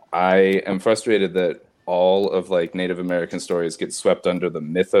 and I am frustrated that all of like Native American stories get swept under the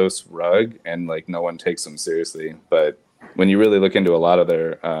mythos rug and like no one takes them seriously. But when you really look into a lot of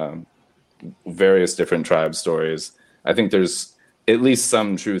their various different tribe stories, I think there's at least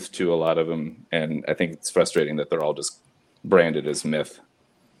some truth to a lot of them, and I think it's frustrating that they're all just branded as myth.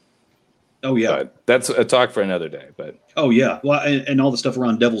 Oh yeah, but that's a talk for another day. But oh yeah, well, and all the stuff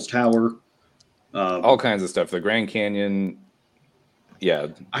around Devil's Tower, all kinds of stuff. The Grand Canyon. Yeah,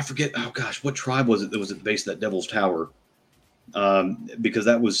 I forget. Oh gosh, what tribe was it that was at the base of that Devil's Tower? Because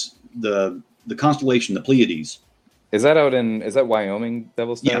that was the constellation, the Pleiades. Is that Wyoming,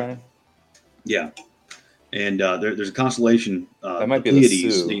 Devil's Tower? Yeah. And there's a constellation. That might be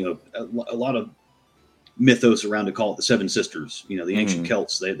Pleiades. the You know, a lot of mythos around to call it the Seven Sisters. You know, the ancient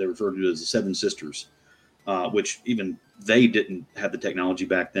Celts they referred to it as the Seven Sisters, which even they didn't have the technology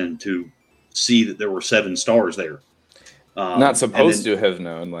back then to see that there were 7 stars there. Not supposed to have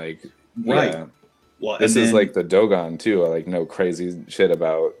known, like right. Yeah. Well, this is like the Dogon too. I like know crazy shit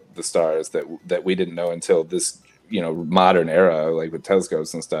about the stars that we didn't know until this modern era, like with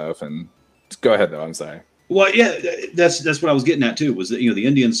telescopes and stuff. And go ahead though. I'm sorry. Well, yeah, that's what I was getting at too. Was that the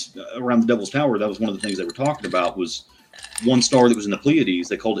Indians around the Devil's Tower? That was one of the things they were talking about. Was one star that was in the Pleiades.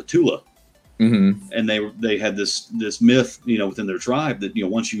 They called it Tula, and they had this myth, within their tribe that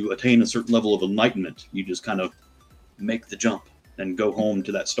once you attain a certain level of enlightenment, you just kind of make the jump and go home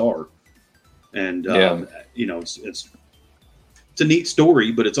to that star. And it's a neat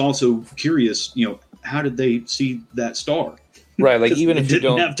story, but it's also curious. How did they see that star? Right, like even if you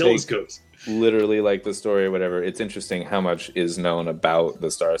don't have telescopes. Literally like the story or whatever, it's interesting how much is known about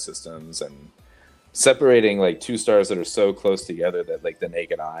the star systems and separating like 2 stars that are so close together that like the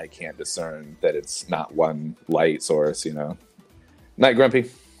naked eye can't discern that it's not one light source. Night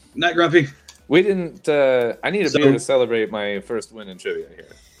Grumpy. We didn't I need a beer to celebrate my first win in trivia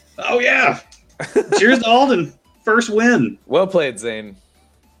here. Oh yeah. Cheers to Alden. First win. Well played, Zane.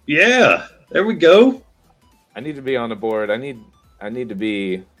 Yeah, there we go. I need to be on the board. I need to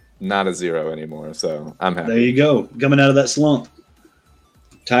be not a 0 anymore, so I'm happy. There you go. Coming out of that slump.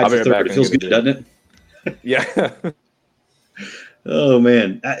 Tied for third. It feels good, doesn't it? Yeah. Oh,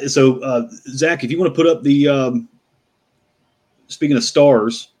 man. So, Zach, if you want to put up the, speaking of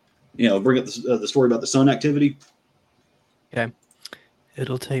stars, bring up the story about the sun activity. Okay.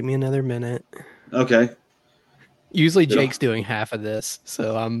 It'll take me another minute. Okay. Usually Jake's doing half of this,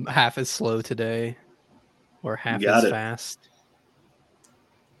 so I'm half as slow today or half as fast.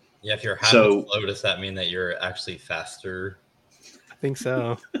 Yeah, if you're half as slow, does that mean that you're actually faster? I think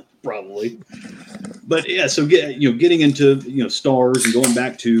so. Probably. But yeah, so getting into stars and going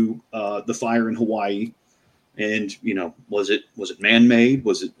back to the fire in Hawaii, and was it man-made?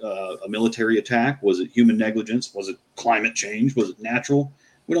 Was it a military attack? Was it human negligence? Was it climate change? Was it natural?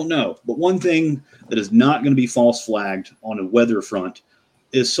 We don't know. But one thing that is not going to be false flagged on a weather front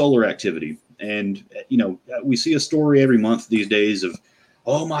is solar activity. And we see a story every month these days of,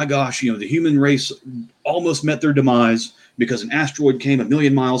 oh my gosh, the human race almost met their demise because an asteroid came 1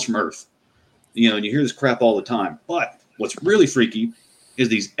 million miles from Earth. And you hear this crap all the time. But what's really freaky is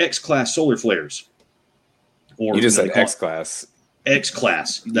these X-class solar flares. Or you just said X-class.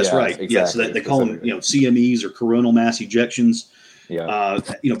 X-class. That's right. Exactly. Yeah, so they call them, CMEs or coronal mass ejections. Yeah.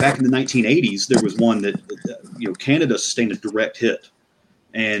 Back in the 1980s, there was one that, Canada sustained a direct hit,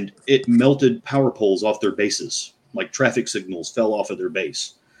 and it melted power poles off their bases. Like traffic signals fell off of their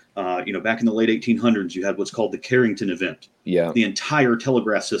base. Back in the late 1800s, you had what's called the Carrington event. Yeah. The entire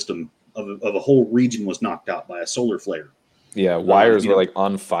telegraph system of a whole region was knocked out by a solar flare. Yeah, wires were like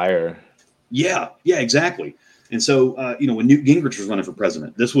on fire. Yeah, exactly. And so, when Newt Gingrich was running for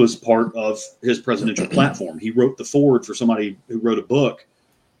president, this was part of his presidential platform. He wrote the foreword for somebody who wrote a book,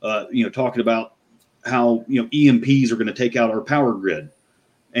 talking about how, EMPs are going to take out our power grid.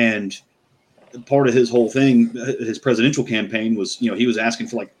 And part of his whole thing, his presidential campaign was, he was asking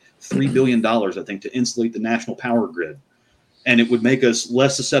for like $3 billion, I think, to insulate the national power grid. And it would make us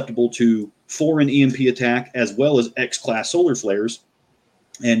less susceptible to foreign EMP attack as well as X-class solar flares.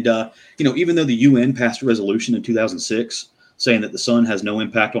 And, even though the UN passed a resolution in 2006 saying that the sun has no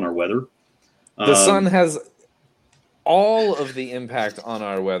impact on our weather. The sun has all of the impact on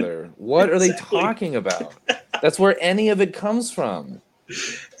our weather. What are they talking about? That's where any of it comes from.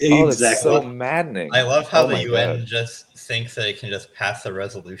 Exactly. Oh, that's so maddening. I love how the UN just thinks that it can just pass a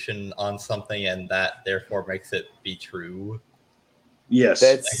resolution on something and that therefore makes it be true. Yes.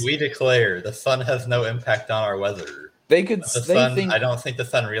 Like we declare the sun has no impact on our weather. They could. I don't think the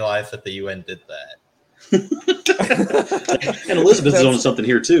sun realized that the UN did that. And Elizabeth is on something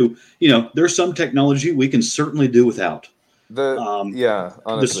here too. There's some technology we can certainly do without. Honestly,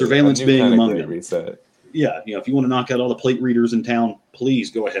 the surveillance being among them. Reset. Yeah, if you want to knock out all the plate readers in town,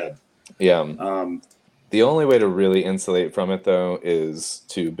 please go ahead. Yeah. The only way to really insulate from it, though, is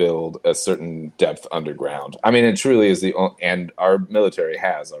to build a certain depth underground. I mean, it truly is and our military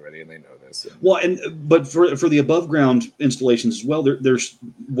has already, and they know this. Well, but for the above ground installations as well, there's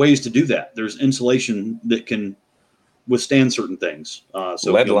ways to do that. There's insulation that can withstand certain things.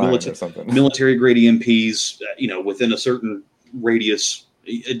 So lead line or something. Military grade EMPs, within a certain radius,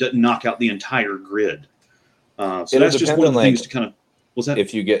 it doesn't knock out the entire grid. So that's just one of the things to kind of. What's that?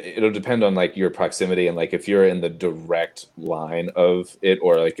 It'll depend on like your proximity and like if you're in the direct line of it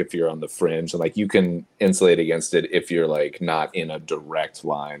or like if you're on the fringe and like you can insulate against it if you're like not in a direct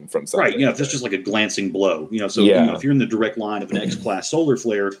line from something. Right. If it's just like a glancing blow, so if you're in the direct line of an X-class solar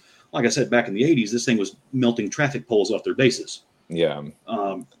flare, like I said, back in the 80s, this thing was melting traffic poles off their bases. Yeah.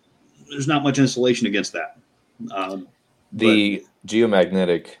 There's not much insulation against that. The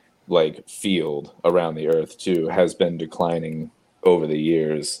geomagnetic field around the Earth too has been declining over the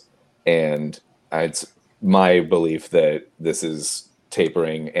years, and it's my belief that this is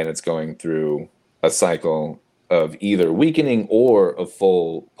tapering and it's going through a cycle of either weakening or a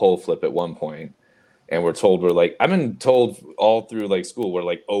full pole flip at one point. And we're told I've been told all through school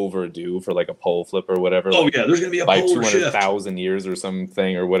we're overdue for a pole flip or whatever. Oh yeah, there's gonna be a by polar shift. 200,000 years or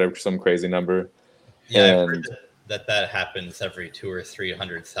something or whatever, some crazy number. Yeah, I've heard that happens every 200,000 or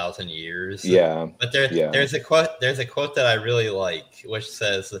 300,000 years. Yeah, but there's a quote that I really like, which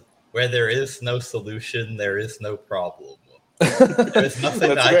says, "Where there is no solution, there is no problem." There's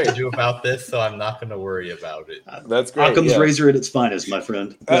nothing I can do about this, so I'm not going to worry about it. That's great. Occam's razor at its finest, my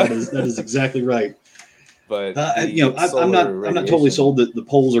friend. That is exactly right. But I'm not totally sold that the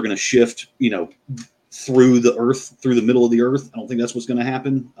poles are going to shift. Through the Earth, through the middle of the Earth. I don't think that's what's going to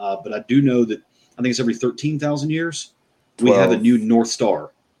happen. But I do know that. I think it's every 13,000 years we have a new North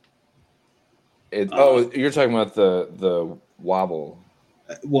Star. You're talking about the wobble.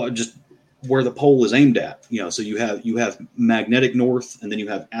 Well, just where the pole is aimed at. So you have magnetic north, and then you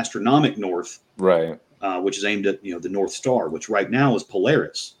have astronomic north, right? Which is aimed at the North Star, which right now is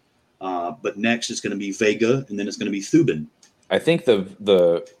Polaris. But next it's going to be Vega, and then it's going to be Thuban. I think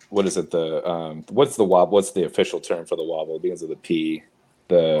the what is it what's the wobble? What's the official term for the wobble? It begins with a P.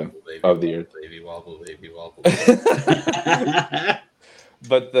 Of the Earth. Baby wobble.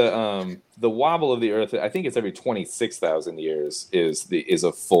 But the wobble of the Earth, I think it's every 26,000 years is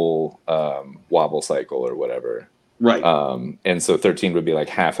a full wobble cycle or whatever. Right. And so 13 would be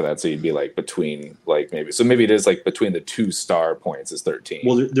half of that. So you'd be between maybe it is between the two star points is 13.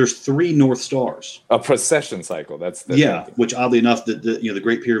 Well, there's 3 North Stars. A precession cycle. That's which oddly enough, the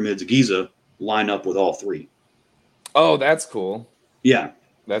Great Pyramids of Giza line up with all 3. Oh, that's cool. Yeah.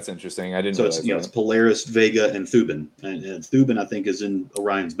 That's interesting. I didn't know. So it's it's Polaris, Vega, and Thuban, and Thuban I think is in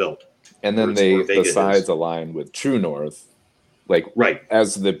Orion's belt. And then the sides align with true north, right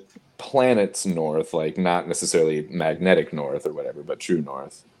as the planet's north, not necessarily magnetic north or whatever, but true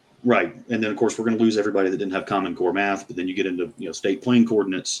north. Right, and then of course we're going to lose everybody that didn't have Common Core math. But then you get into state plane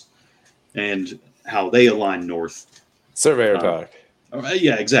coordinates and how they align north. Surveyor talk.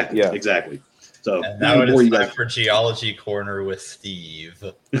 Yeah, exactly. Yeah, exactly. So and now it is time for Geology Corner with Steve.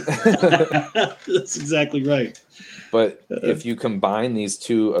 That's exactly right. But if you combine these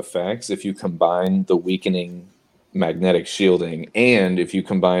two effects, if you combine the weakening magnetic shielding and if you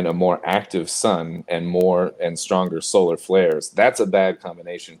combine a more active sun and stronger solar flares, that's a bad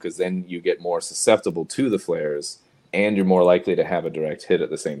combination because then you get more susceptible to the flares and you're more likely to have a direct hit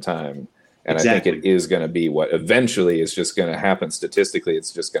at the same time. And exactly. I think it is going to be what eventually is just going to happen. Statistically,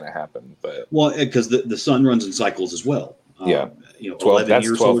 it's just going to happen. But because the sun runs in cycles as well.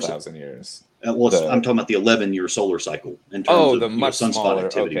 12,000 years. I'm talking about the 11-year solar cycle in terms of the much sunspot smaller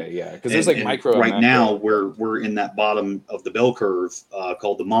activity. Okay, yeah, because there's micro. Right now, we're in that bottom of the bell curve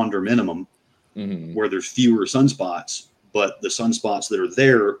called the Maunder minimum, where there's fewer sunspots, but the sunspots that are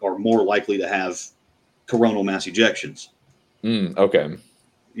there are more likely to have coronal mass ejections. Okay.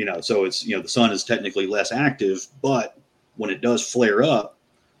 So it's, the sun is technically less active, but when it does flare up,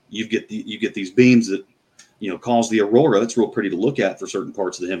 you get these beams that, cause the aurora. It's real pretty to look at for certain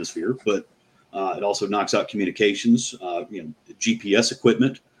parts of the hemisphere, but it also knocks out communications, GPS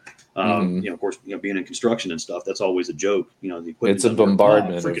equipment. Of course, being in construction and stuff, that's always a joke. The equipment. It's a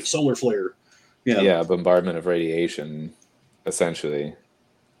bombardment. Freaking solar flare. Yeah, bombardment of radiation, essentially,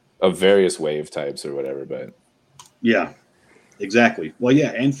 of various wave types or whatever. But yeah, exactly. Well,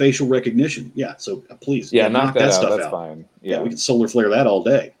 yeah, and facial recognition. Yeah, so please, knock that stuff out. That's fine. Yeah, we can solar flare that all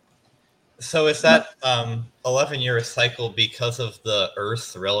day. So is that 11-year cycle because of the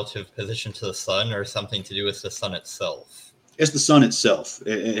Earth's relative position to the sun, or something to do with the sun itself? It's the sun itself.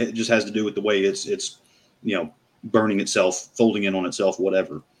 It just has to do with the way it's burning itself, folding in on itself,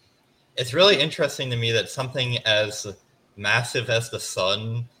 whatever. It's really interesting to me that something as massive as the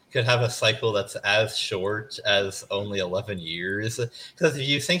sun could have a cycle that's as short as only 11 years. Because if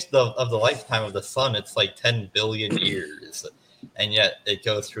you think of the lifetime of the sun, it's like 10 billion years. And yet it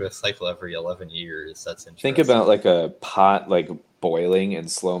goes through a cycle every 11 years. That's interesting. Think about like a pot like boiling in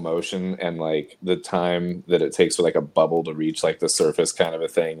slow motion, and like the time that it takes for like a bubble to reach like the surface kind of a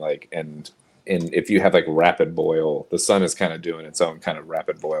thing. Like, and if you have like rapid boil, the sun is kind of doing its own kind of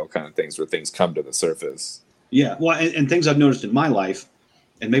rapid boil kind of things where things come to the surface. Yeah. Well, and things I've noticed in my life,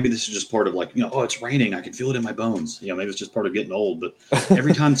 and maybe this is just part of like, oh, it's raining, I can feel it in my bones. Maybe it's just part of getting old, but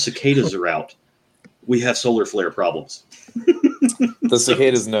every time cicadas are out, we have solar flare problems. The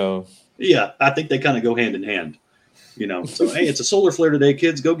cicadas know. Yeah, I think they kind of go hand in hand. So hey, it's a solar flare today,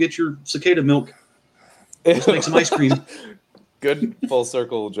 kids. Go get your cicada milk. Let's make some ice cream. Good full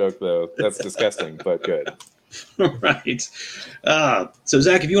circle joke, though. That's disgusting, but good. Right. So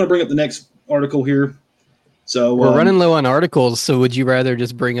Zach, if you want to bring up the next article here. So we're running low on articles. So would you rather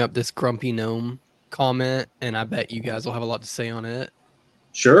just bring up this grumpy gnome comment, and I bet you guys will have a lot to say on it?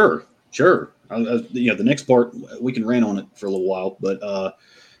 Sure. The next part we can rant on it for a little while, but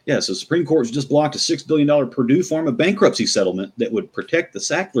so Supreme Court has just blocked a $6 billion Purdue Pharma bankruptcy settlement that would protect the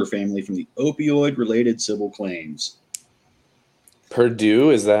Sackler family from the opioid-related civil claims. Purdue,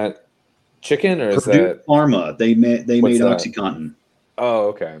 is that chicken or is Purdue that Pharma? They made OxyContin. Oh,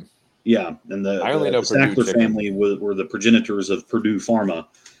 okay. Yeah, and the Sackler chicken family were the progenitors of Purdue Pharma,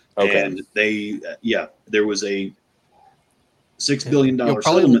 and there was a $6 billion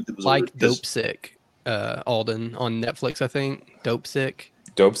settlement that was like Dope Sick, Alden on Netflix, I think. Dope Sick.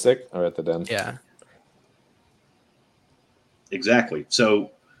 I'll write that down. Yeah. Exactly. So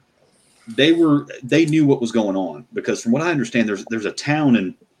they knew what was going on, because from what I understand, there's a town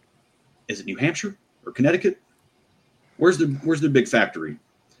in, is it New Hampshire or Connecticut? Where's the big factory?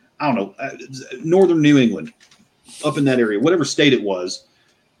 I don't know. Northern New England, up in that area, whatever state it was.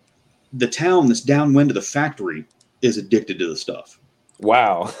 The town that's downwind of the factory is addicted to the stuff.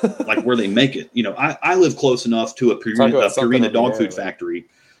 Wow. Like where they make it. I live close enough to a Purina dog food factory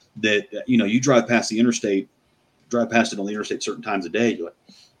that, you drive past it on the interstate certain times a day. You're like,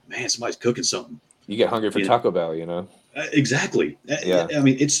 man, somebody's cooking something. You get hungry for Taco Bell, Exactly. Yeah. I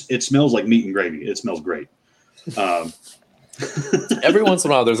mean, it smells like meat and gravy. It smells great. Every once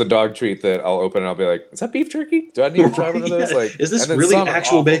in a while, there's a dog treat that I'll open and I'll be like, "Is that beef jerky? Do I need to try one of those? Like, is this really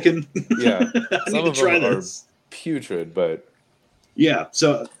actual bacon?" Yeah, I need to try this. Putrid, but yeah.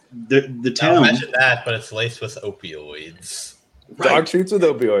 So the town. Imagine that, but it's laced with opioids. Right. Dog treats with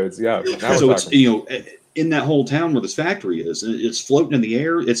opioids. Yeah. So it's in that whole town where this factory is, it's floating in the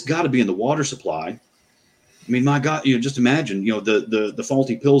air. It's got to be in the water supply. I mean, my God, just imagine, the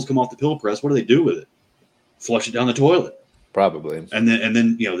faulty pills come off the pill press. What do they do with it? Flush it down the toilet. Probably. And then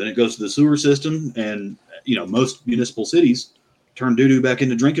then it goes to the sewer system, and most municipal cities turn doo-doo back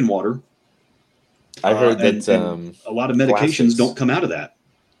into drinking water. I heard that and a lot of medications don't come out of that.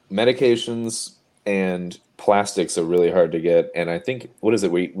 Medications and plastics are really hard to get, and I think what is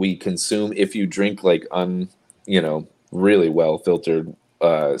it we consume if you drink like really well filtered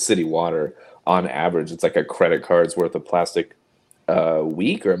city water, on average it's like a credit card's worth of plastic a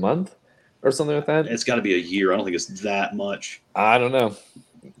week or a month or something like that. It's got to be a year. I don't think it's that much. I don't know,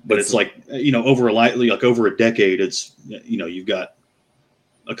 but it's like over a decade. It's you've got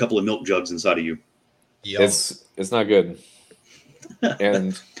a couple of milk jugs inside of you. Yep. It's not good.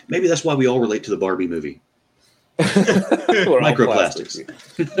 And maybe that's why we all relate to the Barbie movie. Microplastics.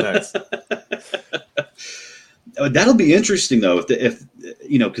 Nice. That'll be interesting though, if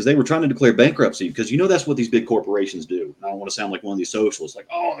because they were trying to declare bankruptcy, because that's what these big corporations do. I don't want to sound like one of these socialists, like,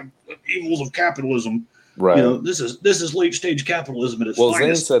 oh, the evils of capitalism. Right. You know, this is late stage capitalism at its Well,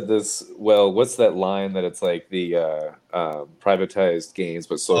 finest. Zane said this. Well, what's that line that it's like the privatized gains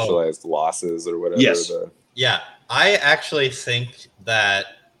but socialized losses or whatever? Yes. Yeah, I actually think that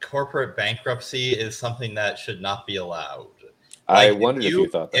corporate bankruptcy is something that should not be allowed. I wondered if you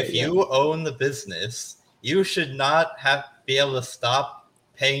thought that. If you own the business, you should not be able to stop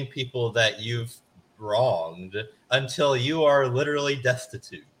paying people that you've wronged until you are literally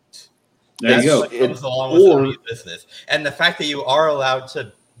destitute. There you go. What comes along with owning a business. And the fact that you are allowed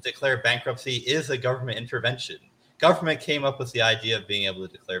to declare bankruptcy is a government intervention. Government came up with the idea of being able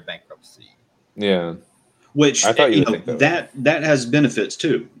to declare bankruptcy. Yeah. Which I thought you would think that has benefits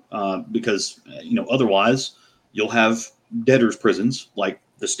too, because otherwise you'll have debtors' prisons like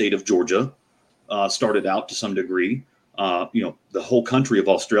the state of Georgia started out to some degree. The whole country of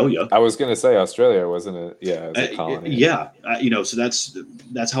Australia. I was going to say Australia, wasn't it? Yeah, as a colony. So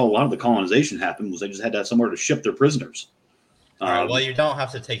that's how a lot of the colonization happened. Was they just had to have somewhere to ship their prisoners. All right, well, you don't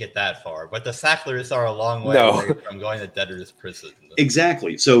have to take it that far, but the Sacklers are a long way away from going to debtors' prison.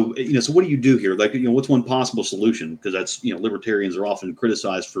 Exactly. So so what do you do here? Like, what's one possible solution? Because that's libertarians are often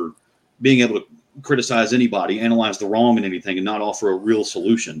criticized for being able to criticize anybody, analyze the wrong in anything, and not offer a real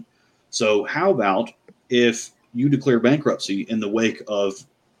solution. So how about if you declare bankruptcy in the wake of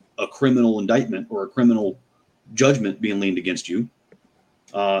a criminal indictment or a criminal judgment being leaned against you?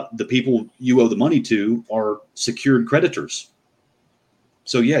 The people you owe the money to are secured creditors.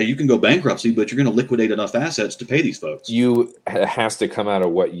 So, you can go bankruptcy, but you're going to liquidate enough assets to pay these folks. It has to come out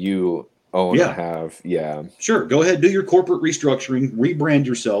of what you own or have. Yeah. Sure. Go ahead. Do your corporate restructuring, rebrand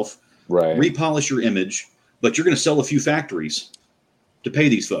yourself, right? Repolish your image, but you're going to sell a few factories to pay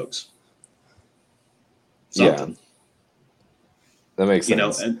these folks. Something. Yeah. That makes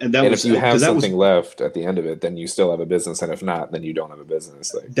sense. And if you have something left at the end of it, then you still have a business. And if not, then you don't have a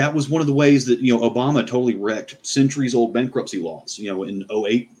business. That was one of the ways that, Obama totally wrecked centuries-old bankruptcy laws, in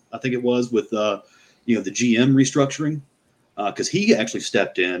 2008, I think it was, with, the GM restructuring, because he actually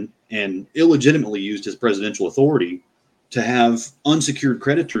stepped in and illegitimately used his presidential authority to have unsecured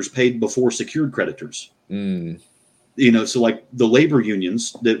creditors paid before secured creditors. So like the labor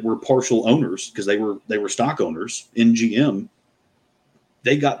unions that were partial owners, because they were stock owners in GM,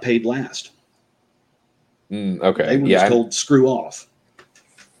 they got paid last. Okay. They were just told screw off.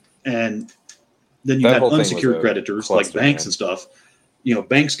 And then you had unsecured creditors like banks and stuff.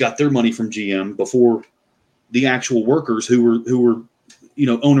 Banks got their money from GM before the actual workers who were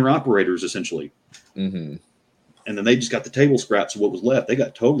owner operators essentially. Mm-hmm. And then they just got the table scraps of what was left. They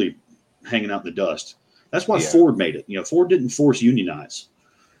got totally hanging out in the dust. That's why Ford made it. Ford didn't force unionize.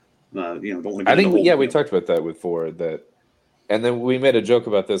 Don't want to. I think we talked about that with Ford. And then we made a joke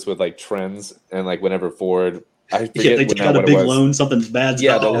about this with like trends and like whenever Ford, I forget they take out a big loan, something bad's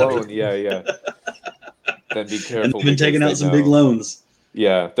the loan, yeah. Then be careful. And they've been taking out some big loans.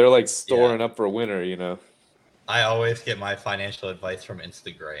 Yeah, they're like storing up for winter, I always get my financial advice from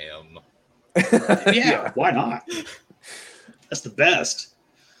Instagram. Yeah, why not? That's the best.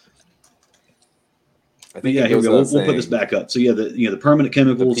 I think here we go. We'll put this back up. So the permanent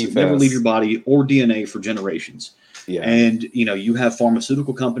chemicals never leave your body or DNA for generations. Yeah. And you have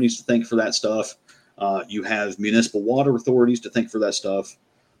pharmaceutical companies to thank for that stuff. You have municipal water authorities to thank for that stuff.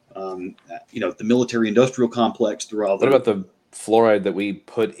 The military industrial complex through all. What about the fluoride that we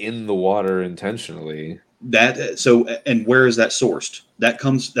put in the water intentionally? And where is that sourced? That's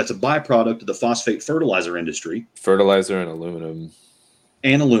a byproduct of the phosphate fertilizer industry. Fertilizer and aluminum.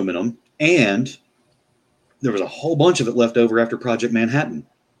 And there was a whole bunch of it left over after Project Manhattan.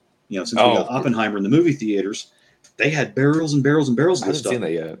 Since we got Oppenheimer in the movie theaters, they had barrels and barrels and barrels of this stuff. I haven't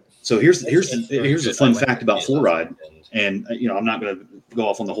seen that yet. So here's a fun fact about fluoride. And I'm not going to go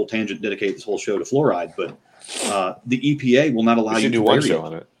off on the whole tangent, dedicate this whole show to fluoride, but the EPA will not allow you to do one show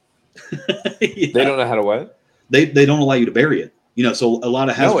on it. Yeah. They don't know how to what? They don't allow you to bury it. So a lot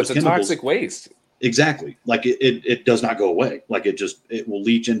of hazardous chemicals. No, it's a toxic waste. Exactly. Like it does not go away. Like it will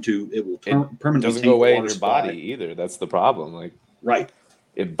leach into, it will permanently. It doesn't go away in your body either. That's the problem. Like, right.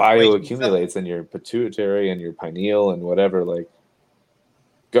 It bioaccumulates in your pituitary and your pineal and whatever. Like,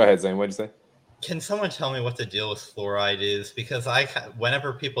 go ahead, Zane. What'd you say? Can someone tell me what the deal with fluoride is? Because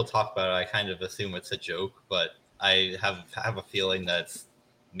whenever people talk about it, I kind of assume it's a joke, but I have a feeling that's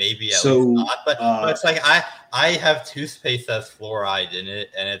maybe at least not. But it's like I have toothpaste that's fluoride in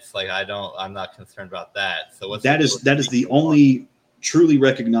it, and it's like I'm not concerned about that. So that is the only truly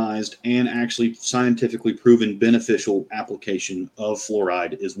recognized and actually scientifically proven beneficial application of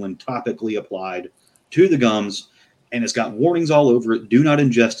fluoride is when topically applied to the gums, and it's got warnings all over it. Do not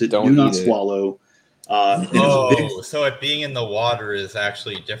ingest it. Do not swallow. So it being in the water is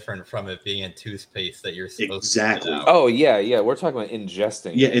actually different from it being in toothpaste that you're supposed to get out. Oh yeah. We're talking about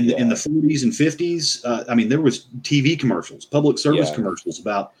ingesting. Yeah, in the 40s and 50s, I mean, there was TV commercials, public service commercials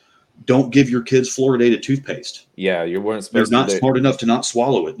about don't give your kids fluoridated toothpaste. Yeah, you weren't supposed. They're not smart enough to not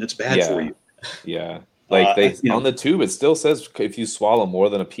swallow it, and it's bad for you. Yeah, like on the tube, it still says if you swallow more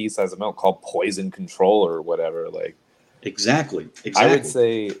than a pea size of milk, called poison control or whatever. Like exactly. I would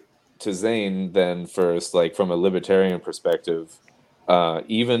say to Zane then first, like from a libertarian perspective,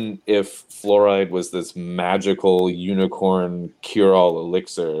 even if fluoride was this magical unicorn cure-all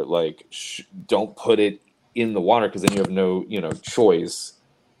elixir, like don't put it in the water because then you have no choice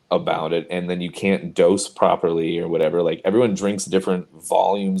about it, and then you can't dose properly or whatever. Like everyone drinks different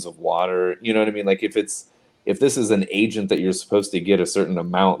volumes of water. You know what I mean? Like if this is an agent that you're supposed to get a certain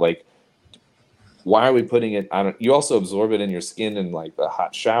amount, like why are we putting it on? You also absorb it in your skin in like the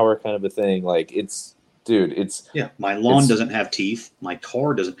hot shower kind of a thing. Like it's my lawn doesn't have teeth. My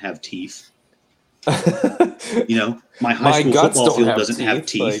car doesn't have teeth. My high school football field doesn't have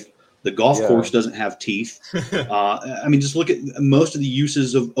teeth. Like, the golf course doesn't have teeth. I mean, just look at most of the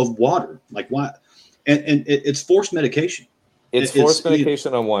uses of water. Like why? And it's forced medication. It's forced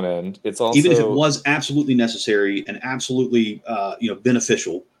medication on one end. It's also, even if it was absolutely necessary and absolutely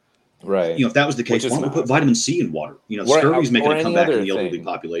beneficial. Right. If that was the case, why don't we put vitamin C in water? Scurvy's making a comeback in the elderly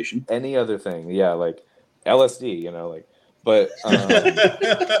population. Any other thing. Yeah, like LSD, but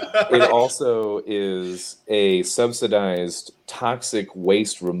it also is a subsidized toxic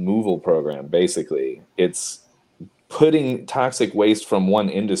waste removal program, basically. It's putting toxic waste from one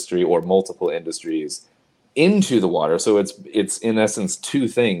industry or multiple industries into the water. So it's in essence two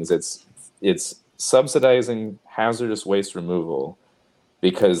things. It's subsidizing hazardous waste removal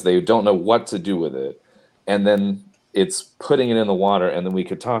because they don't know what to do with it. And then it's putting it in the water, and then we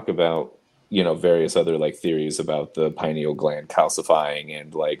could talk about various other like theories about the pineal gland calcifying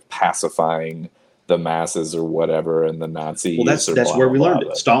and like pacifying the masses or whatever, and the Nazis. Well, that's where we learned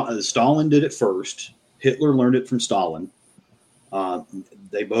it. Stalin did it first. Hitler learned it from Stalin.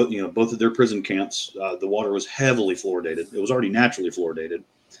 They both of their prison camps, the water was heavily fluoridated. It was already naturally fluoridated.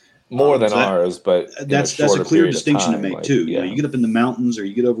 More than ours, but that's a clear distinction to make too. You get up in the mountains or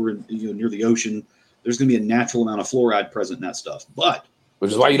you get over near the ocean, there's going to be a natural amount of fluoride present in that stuff. But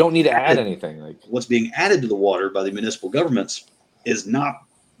which is why you don't need to add anything. Like what's being added to the water by the municipal governments is not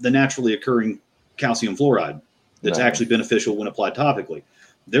the naturally occurring calcium fluoride that's actually beneficial when applied topically.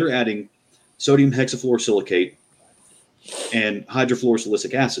 They're adding sodium hexafluorosilicate and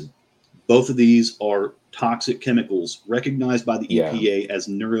hydrofluorosilicic acid. Both of these are toxic chemicals recognized by the EPA as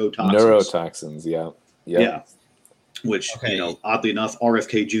neurotoxins. Yeah. Which, oddly enough,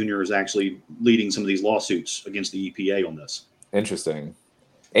 RFK Jr. is actually leading some of these lawsuits against the EPA on this. Interesting.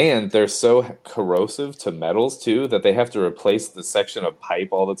 And they're so corrosive to metals, too, that they have to replace the section of pipe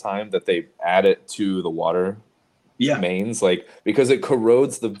all the time that they add it to the water mains, like, because it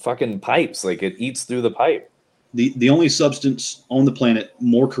corrodes the fucking pipes. Like, it eats through the pipe. The only substance on the planet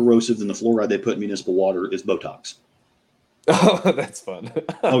more corrosive than the fluoride they put in municipal water is Botox. Oh, that's fun.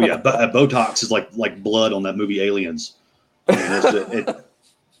 Oh, yeah. But Botox is like blood on that movie Aliens. But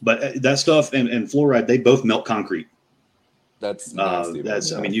that stuff and fluoride, they both melt concrete. That's nasty,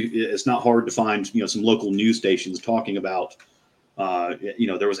 I mean, it's not hard to find, some local news stations talking about,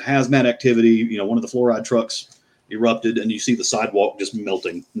 there was a hazmat activity, one of the fluoride trucks erupted and you see the sidewalk just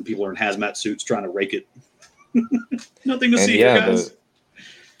melting and people are in hazmat suits trying to rake it. Nothing to see here, guys.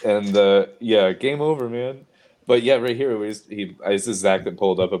 Game over, man. But right here, is this Zach that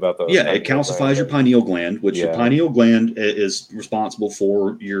pulled up about the... Yeah, it calcifies your pineal gland, which your pineal gland is responsible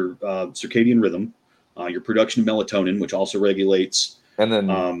for your circadian rhythm, your production of melatonin, which also regulates... And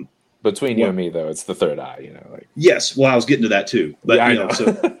then between you and me, though, it's the third eye, Yes, well, I was getting to that, too. But,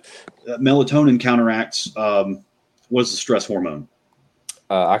 so melatonin counteracts... what's the stress hormone?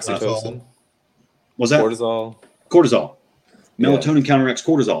 Oxytocin. Was that? Cortisol. Melatonin counteracts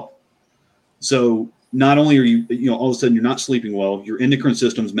cortisol. So not only are you, all of a sudden you're not sleeping well, your endocrine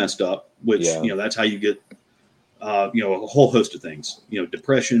system's messed up, which, that's how you get, a whole host of things,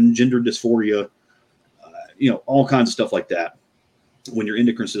 depression, gender dysphoria, all kinds of stuff like that when your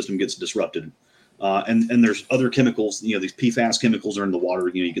endocrine system gets disrupted. And there's other chemicals, these PFAS chemicals are in the water.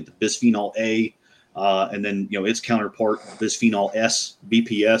 You get the bisphenol A, and then, its counterpart, bisphenol S,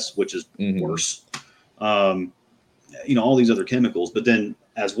 BPS, which is worse. All these other chemicals, but then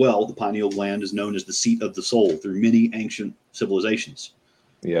as well, the pineal gland is known as the seat of the soul through many ancient civilizations.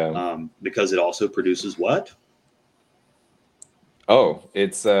 Yeah. Because it also produces what? Oh,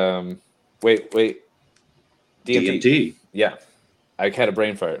 it's wait. DMT. DMT. Yeah. I had a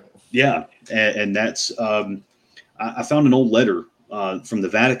brain fart. Yeah, and that's I found an old letter from the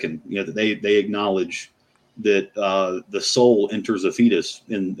Vatican. That they acknowledge that the soul enters a fetus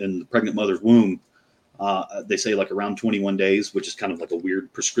in the pregnant mother's womb. They say like around 21 days, which is kind of like a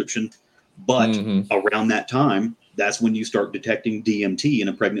weird prescription. But around that time, that's when you start detecting DMT in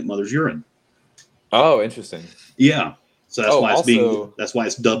a pregnant mother's urine. Oh, interesting. Yeah, so that's why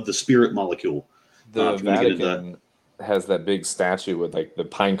it's dubbed the spirit molecule. The Vatican has that big statue with like the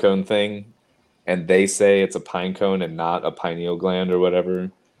pine cone thing, and they say it's a pine cone and not a pineal gland or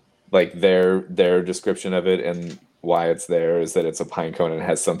whatever. Like their description of it and why it's there is that it's a pine cone and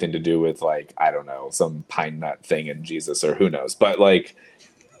has something to do with like, I don't know, some pine nut thing in Jesus or who knows. But like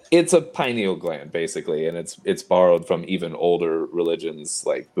it's a pineal gland basically, and it's borrowed from even older religions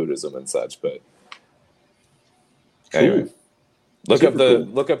like Buddhism and such. But anyway. Look up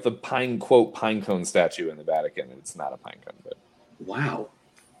the pine cone statue in the Vatican. It's not a pine cone, but wow,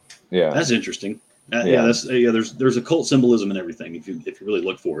 yeah, that's interesting. There's occult symbolism and everything if you really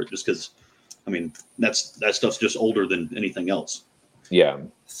look for it. Just because, I mean, that stuff's just older than anything else. Yeah.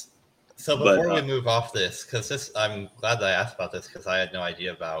 So before we move off this, because I'm glad that I asked about this because I had no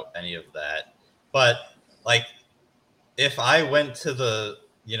idea about any of that. But like, if I went to the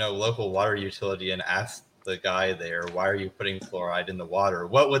local water utility and asked the guy there, why are you putting fluoride in the water?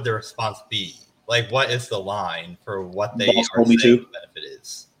 What would the response be? Like, what is the line for what they are saying the benefit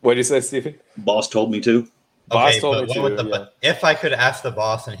is? What did you say, Stephen? Boss told me to. Boss told me to. If I could ask the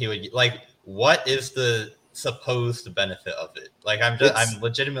boss and he would what is the supposed benefit of it? Like, I'm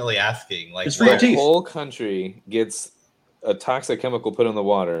legitimately asking. Like, the whole country gets a toxic chemical put in the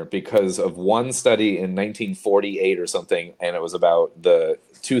water because of one study in 1948 or something, and it was about the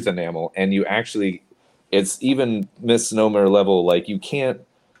tooth enamel, and it's even misnomer level. Like you can't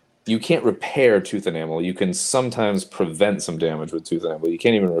repair tooth enamel. You can sometimes prevent some damage with tooth enamel. You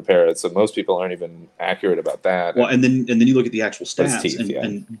can't even repair it. So most people aren't even accurate about that. Well, and then you look at the actual stats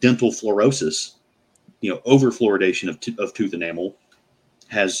and dental fluorosis, over fluoridation of tooth enamel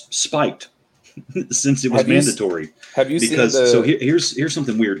has spiked since it was mandatory. Have you seen so here's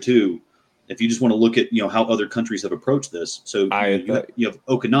something weird too. If you just want to look at how other countries have approached this. So you have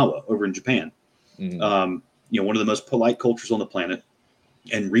Okinawa over in Japan. Mm-hmm. One of the most polite cultures on the planet,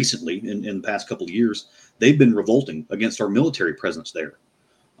 and recently, in the past couple of years, they've been revolting against our military presence there.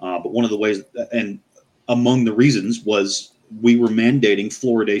 But one of the ways, and among the reasons, was we were mandating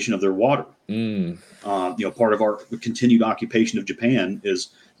fluoridation of their water. Part of our continued occupation of Japan is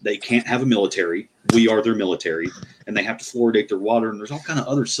they can't have a military. We are their military, and they have to fluoridate their water. And there's all kind of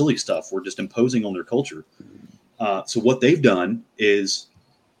other silly stuff we're just imposing on their culture. So what they've done is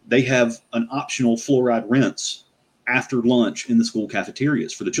they have an optional fluoride rinse after lunch in the school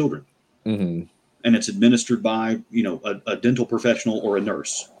cafeterias for the children. Mm-hmm. And it's administered by, a dental professional or a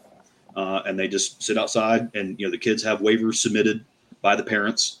nurse. And they just sit outside and, the kids have waivers submitted by the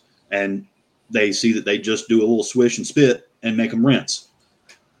parents, and they see that they just do a little swish and spit and make them rinse.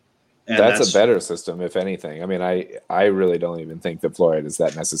 And that's a better system, if anything. I mean, I really don't even think that fluoride is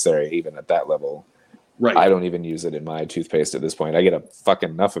that necessary, even at that level. Right. I don't even use it in my toothpaste at this point. I get a fucking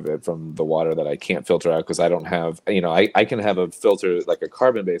enough of it from the water that I can't filter out because I don't have, I can have a filter, like a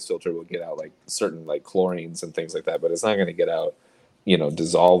carbon-based filter will get out like certain like chlorines and things like that, but it's not going to get out,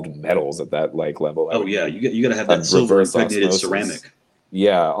 dissolved metals at that like level. Oh yeah. You got to have that silver impregnated ceramic.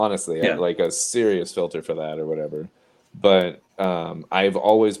 Yeah. Honestly, yeah. Like a serious filter for that or whatever. But I've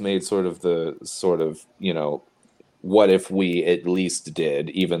always made sort of what if we at least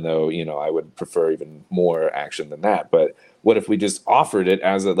did, even though, I would prefer even more action than that. But what if we just offered it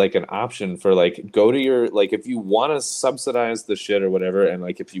as an option for go to your, if you want to subsidize the shit or whatever. And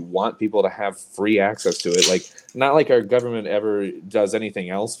if you want people to have free access to it, not like our government ever does anything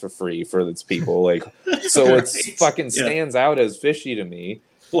else for free for its people. So right. It fucking stands out as fishy to me.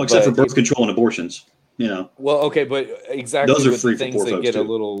 Well, except for birth control and abortions, Well, okay. But exactly those are free things for that get too. A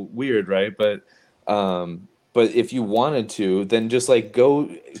little weird. Right. But if you wanted to, then just go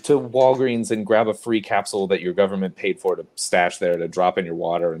to Walgreens and grab a free capsule that your government paid for to stash there to drop in your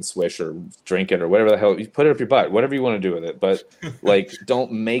water and swish or drink it or whatever the hell. You put it up your butt, whatever you want to do with it. But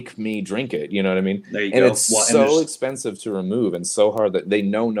don't make me drink it. You know what I mean? There you and go. It's so expensive to remove and so hard that they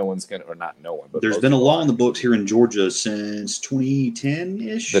know no one's going to, or not no one. But there's been a law in the books here in Georgia since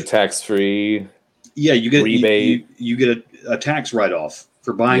 2010-ish. The tax-free. Yeah, you get rebate. You get a tax write-off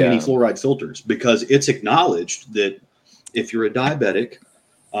for buying any fluoride filters, because it's acknowledged that if you're a diabetic,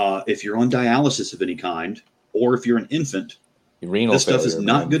 if you're on dialysis of any kind, or if you're an infant, this stuff is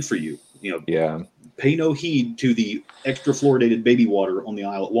not good for you. Pay no heed to the extra fluoridated baby water on the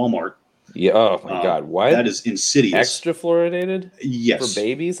aisle at Walmart. Yeah. Oh my God. Why? That is insidious. Extra fluoridated? Yes. For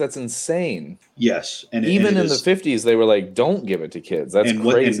babies? That's insane. Yes. And even in the 50s, they were like, don't give it to kids. That's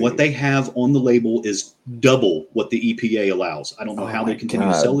crazy. And what they have on the label is double what the EPA allows. I don't know how they continue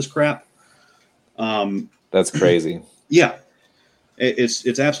to sell this crap. That's crazy. Yeah.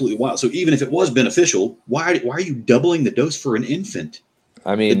 It's absolutely wild. So even if it was beneficial, why are you doubling the dose for an infant?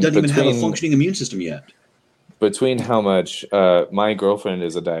 I mean, it doesn't even have a functioning immune system yet. Between how much my girlfriend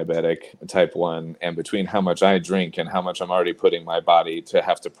is a diabetic type 1, and between how much I drink and how much I'm already putting my body to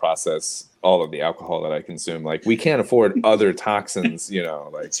have to process all of the alcohol that I consume, like we can't afford other toxins, you know,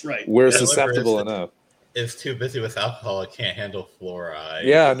 like that's right. We're susceptible enough. It's too busy with alcohol. It can't handle fluoride.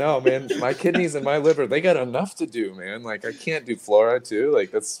 Yeah, no, man. My kidneys and my liver, they got enough to do, man. Like I can't do fluoride too.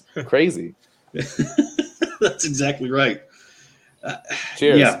 Like that's crazy. That's exactly right.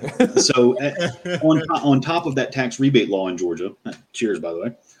 Cheers. Yeah. So on top of that tax rebate law in Georgia, cheers, by the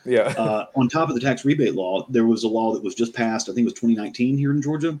way. Yeah. On top of the tax rebate law, there was a law that was just passed, I think it was 2019 here in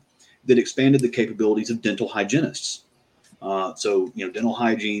Georgia, that expanded the capabilities of dental hygienists. So, you know, dental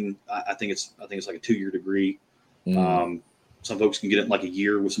hygiene, I think it's like a 2-year degree. Some folks can get it in like a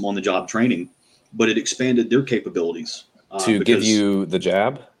year with some on-the-job training, but it expanded their capabilities. To give you the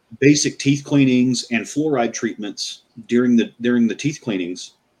jab? Basic teeth cleanings and fluoride treatments during the teeth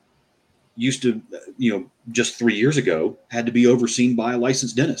cleanings used to, you know, just 3 years ago had to be overseen by a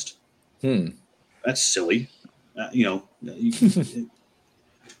licensed dentist. That's silly. You know, a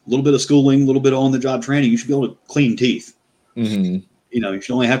little bit of schooling, a little bit of on-the-job training, you should be able to clean teeth. You know, you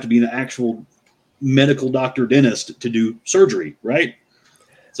should only have to be an actual medical doctor dentist to do surgery, right?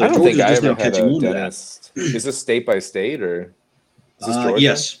 So I don't Georgia's think I just ever now had catching a on to that. dentist. Is this state by state or is this Georgia?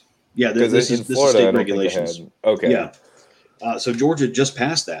 Yes. Yeah, this is Florida, state regulations. Okay. Yeah. So Georgia just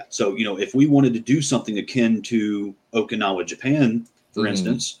passed that. So, you know, if we wanted to do something akin to Okinawa, Japan, for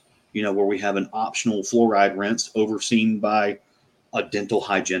instance, you know, where we have an optional fluoride rinse overseen by a dental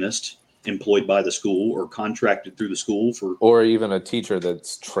hygienist employed by the school or contracted through the school or even a teacher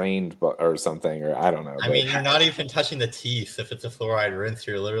that's trained or something, or I don't know. I mean, you're not even touching the teeth. If it's a fluoride rinse,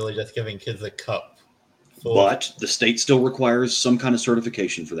 you're literally just giving kids a cup. But the state still requires some kind of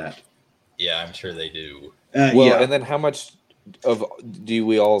certification for that. Yeah, I'm sure they do. And then how much do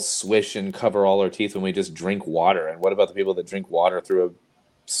we all swish and cover all our teeth when we just drink water? And what about the people that drink water through a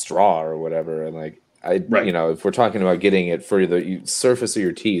straw or whatever? And like, you know, if we're talking about getting it for the surface of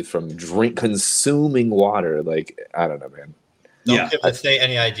your teeth from consuming water, like, I don't know, man. Don't give the state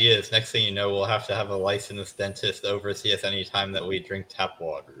any ideas. Next thing you know, we'll have to have a licensed dentist oversee us any time that we drink tap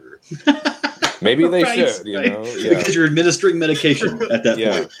water. Maybe they should, you know, because you're administering medication at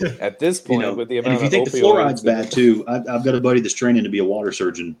that point. At this point, you know, with the amount and if you think the fluoride's bad too, I've got a buddy that's training to be a water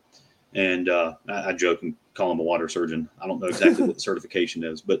surgeon, and I joke and call him a water surgeon. I don't know exactly what the certification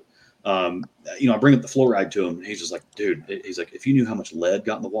is, but you know, I bring up the fluoride to him, and he's just like, dude, he's like, if you knew how much lead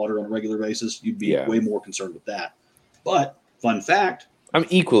got in the water on a regular basis, you'd be way more concerned with that. But fun fact, I'm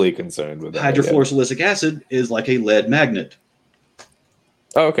equally concerned with that. Hydrofluorosilicic acid is like a lead magnet.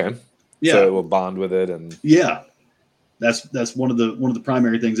 Oh, okay. Yeah. So it will bond with it, and that's one of the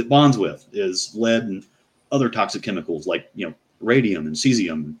primary things it bonds with is lead and other toxic chemicals like, you know, radium and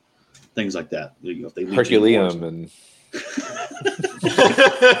cesium and things like that. You know, if they Herculeum and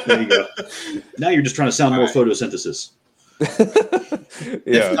there you go. Now you're just trying to sound more photosynthesis.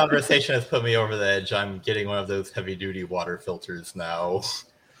 This conversation has put me over the edge. I'm getting one of those heavy duty water filters now.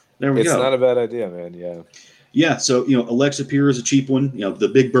 There we go. It's not a bad idea, man. Yeah. Yeah, so, you know, Alexapure is a cheap one. You know, the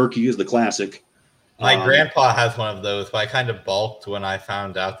Big Berkey is the classic. My grandpa has one of those, but I kind of balked when I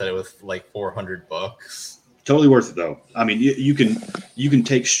found out that it was like $400. Totally worth it, though. I mean, you can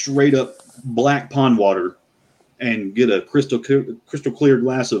take straight up black pond water and get a crystal clear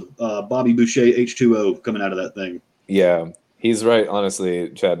glass of Bobby Boucher H2O coming out of that thing. Yeah, he's right. Honestly,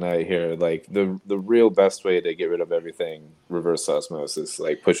 Chad and I here, like the real best way to get rid of everything, reverse osmosis,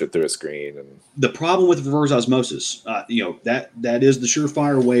 like push it through a screen. And the problem with reverse osmosis, you know, that is the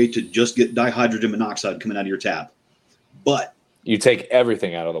surefire way to just get dihydrogen monoxide coming out of your tap. But you take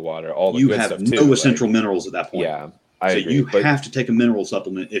everything out of the water, all the you good have stuff no too, essential minerals at that point. Yeah, I agree. You have to take a mineral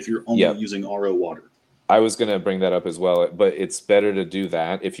supplement if you're only using RO water. I was going to bring that up as well, but it's better to do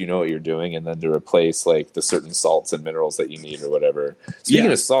that if you know what you're doing, and then to replace like the certain salts and minerals that you need or whatever. Speaking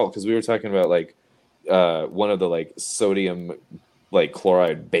of salt, because we were talking about like one of the like sodium, like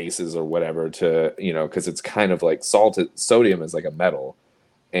chloride bases or whatever to, you know, because it's kind of like sodium is like a metal,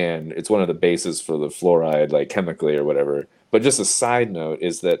 and it's one of the bases for the fluoride, like chemically or whatever. But just a side note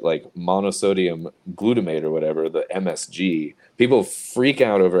is that like monosodium glutamate or whatever, the MSG, people freak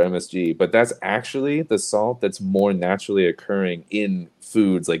out over MSG, but that's actually the salt that's more naturally occurring in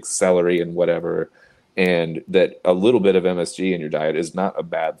foods like celery and whatever. And that a little bit of MSG in your diet is not a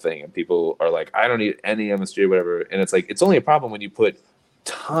bad thing. And people are like, I don't eat any MSG or whatever. And it's like, it's only a problem when you put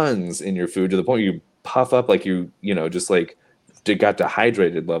tons in your food to the point you puff up like you know, just like got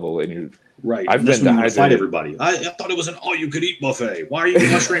dehydrated level and you're right. I've been to fight everybody. I thought it was an all-you-could-eat buffet. Why are you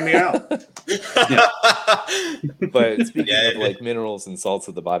mushrooming me out? But speaking of like minerals and salts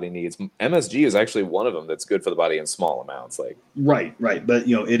that the body needs, MSG is actually one of them that's good for the body in small amounts. Like right. But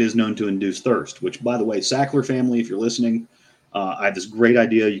you know, it is known to induce thirst. Which, by the way, Sackler family, if you're listening, I have this great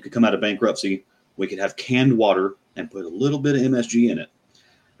idea. You could come out of bankruptcy. We could have canned water and put a little bit of MSG in it.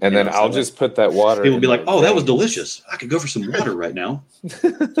 And then I'll just put that water. People will be like, "Oh, that was delicious. I could go for some water right now."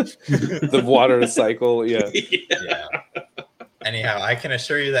 The water cycle, yeah. Anyhow, I can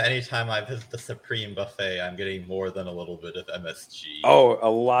assure you that anytime I visit the Supreme Buffet, I'm getting more than a little bit of MSG. Oh,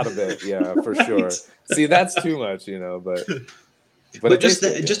 a lot of it, yeah, for sure. See, that's too much, you know, but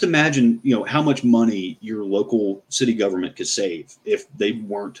just imagine, you know, how much money your local city government could save if they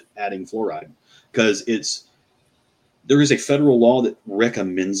weren't adding fluoride, because there is a federal law that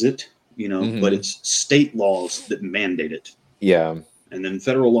recommends it, you know, but it's state laws that mandate it. Yeah. And then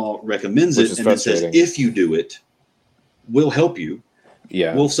federal law recommends it, and it says if you do it, we'll help you.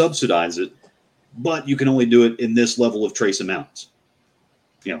 Yeah. We'll subsidize it, but you can only do it in this level of trace amounts.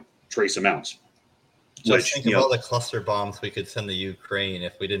 You know, trace amounts. Just think of all the cluster bombs we could send to Ukraine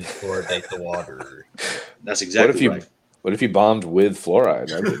if we didn't fluoridate the water. That's exactly right. What if you bombed with fluoride?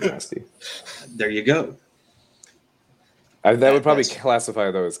 That'd be nasty. There you go. That would probably classify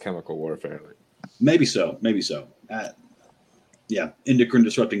though as chemical warfare. Maybe so. Yeah, endocrine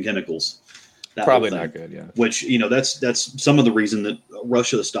disrupting chemicals. Probably not good. Yeah. Which, you know, that's some of the reason that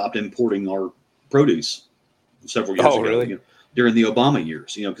Russia stopped importing our produce several years ago. Really? You know, during the Obama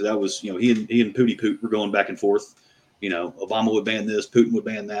years, you know, because that was, you know, he and Pooty Poot were going back and forth. You know, Obama would ban this, Putin would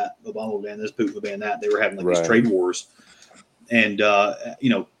ban that. Obama would ban this, Putin would ban that. They were having like these trade wars, and you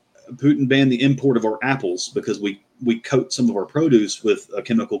know, Putin banned the import of our apples because we coat some of our produce with a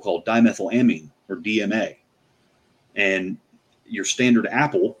chemical called dimethylamine or DMA. And your standard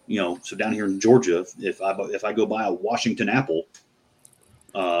apple, you know, so down here in Georgia, if I go buy a Washington apple,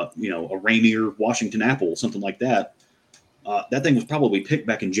 you know, a Rainier Washington apple, something like that, that thing was probably picked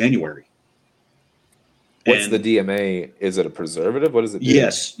back in January. What's the DMA? Is it a preservative? What is it?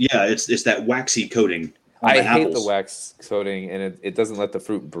 Yes. Yeah. It's that waxy coating. I hate the wax coating, and it doesn't let the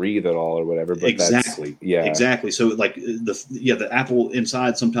fruit breathe at all or whatever. But exactly. Exactly. So like the apple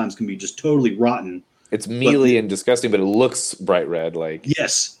inside sometimes can be just totally rotten. It's mealy and disgusting, but it looks bright red. Like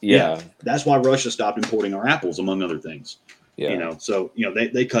yes. Yeah. That's why Russia stopped importing our apples, among other things. Yeah. You know, so you know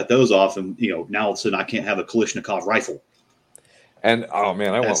they cut those off, and you know now all of a sudden I can't have a Kalashnikov rifle. And oh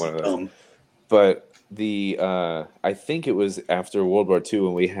man, I want one of those. But I think it was after World War II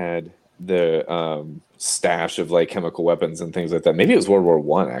when we had the stash of like chemical weapons and things like that. Maybe it was World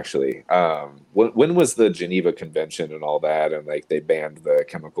War I actually. When was the Geneva Convention and all that, and like they banned the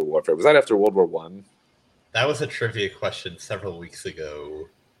chemical warfare? Was that after World War I? That was a trivia question several weeks ago.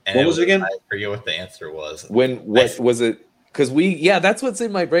 And what was it again? I forget what the answer was. Was it? Because that's what's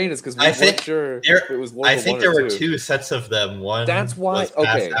in my brain is because we weren't sure if it was World War I. I think there were two sets of them. One that's why was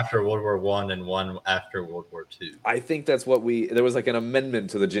passed after World War I and one after World War II. I think that's what there was like an amendment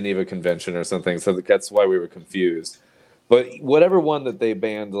to the Geneva Convention or something, so that's why we were confused. But whatever one that they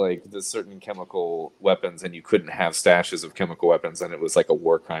banned, like the certain chemical weapons, and you couldn't have stashes of chemical weapons, and it was like a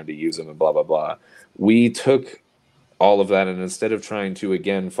war crime to use them, and blah blah blah. We took all of that, and instead of trying to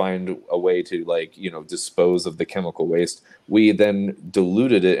again find a way to like dispose of the chemical waste, we then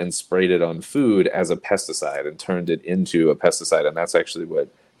diluted it and sprayed it on food as a pesticide and turned it into a pesticide, and that's actually what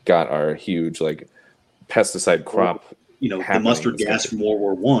got our huge like pesticide crop. The mustard gas from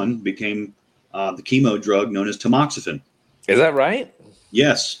World War I became the chemo drug known as tamoxifen. Is that right?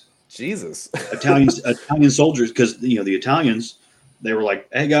 Yes. Jesus. Italian soldiers, because the Italians, they were like,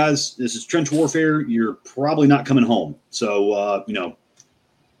 "Hey guys, this is trench warfare. You're probably not coming home. So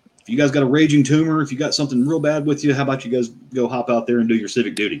if you guys got a raging tumor, if you got something real bad with you, how about you guys go hop out there and do your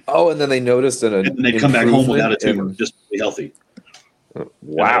civic duty?" Oh, and then they noticed and they come back home without a tumor, just to be healthy.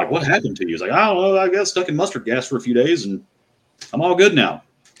 Wow. Like, what happened to you? It's like, I don't know. I got stuck in mustard gas for a few days, and I'm all good now.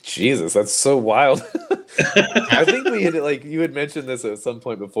 Jesus, that's so wild. I think we had you had mentioned this at some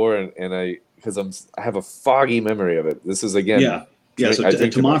point before, and I have a foggy memory of it. This is again, yeah. So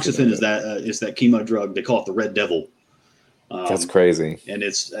tamoxifen is that chemo drug. They call it the Red Devil. That's crazy. And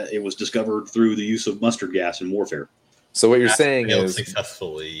it was discovered through the use of mustard gas in warfare. So what you're saying failed is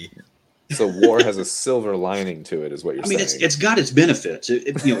successfully. So war has a silver lining to it, is what you're saying. It's got its benefits.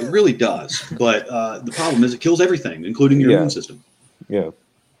 It really does. But the problem is it kills everything, including your immune system. Yeah.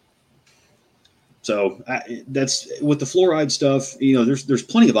 So that's with the fluoride stuff. There's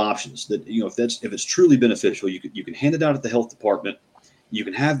plenty of options that if it's truly beneficial, you can hand it out at the health department. You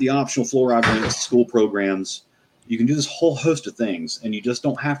can have the optional fluoride links to school programs. You can do this whole host of things, and you just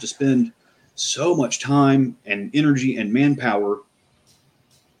don't have to spend so much time and energy and manpower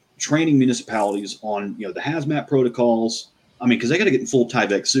training municipalities on the hazmat protocols. I mean, because they got to get in full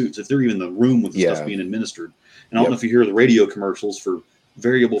Tyvek suits if they're even in the room with the stuff being administered. And I don't know if you hear the radio commercials for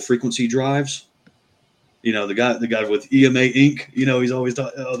variable frequency drives. The guy with EMA Inc. He's always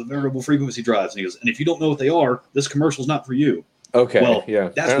talking the variable frequency drives, and he goes, and if you don't know what they are, this commercial's not for you. Okay, well,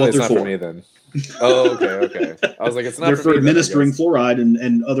 that's what they're for me then. Oh, okay. I was like, it's not. They're for administering fluoride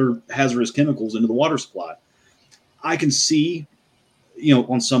and other hazardous chemicals into the water supply. I can see,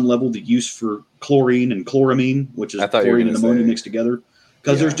 on some level, the use for chlorine and chloramine, which is chlorine and ammonia mixed together,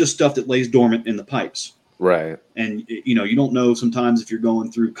 because there's just stuff that lays dormant in the pipes. Right. And you don't know sometimes if you're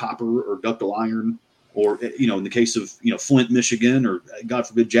going through copper or ductile iron, or in the case of Flint, Michigan, or God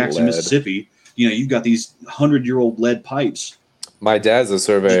forbid Jackson, Mississippi, you've got these 100-year-old lead pipes. My dad's a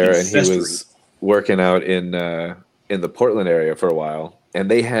surveyor, and he was working out in the Portland area for a while, and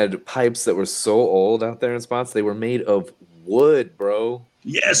they had pipes that were so old out there in spots. They were made of wood, bro.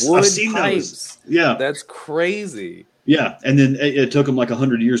 Yes, wood I've seen pipes. Those. Yeah, that's crazy. Yeah, and then it took them like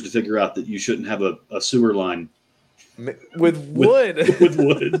 100 years to figure out that you shouldn't have a sewer line with wood. With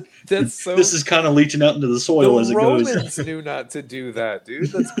wood. That's so. This is kind of leaching out into the soil as it goes. The Romans knew not to do that,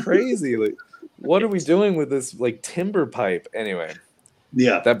 dude. That's crazy. Like, what are we doing with this timber pipe? Anyway.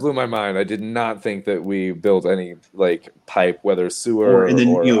 Yeah, that blew my mind. I did not think that we built any pipe, whether sewer and then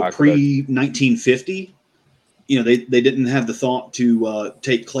or pre 1950. They didn't have the thought to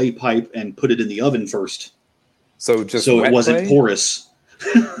take clay pipe and put it in the oven first. So it wasn't clay? Porous.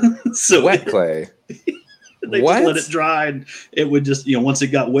 So wet clay. They just let it dry, and it would just once it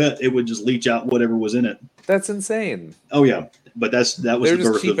got wet, it would just leach out whatever was in it. That's insane. Oh yeah. But that was they're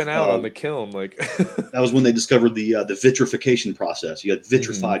just keeping out on the kiln. That was when they discovered the vitrification process. You had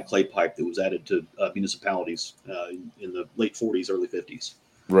vitrified clay pipe that was added to municipalities in the late 40s, early 50s.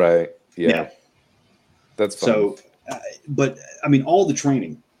 Right. Yeah. That's fun. So, but I mean, all the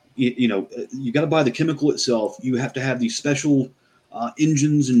training. You got to buy the chemical itself. You have to have these special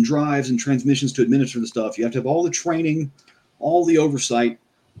engines and drives and transmissions to administer the stuff. You have to have all the training, all the oversight.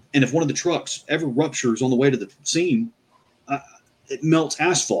 And if one of the trucks ever ruptures on the way to the scene, it melts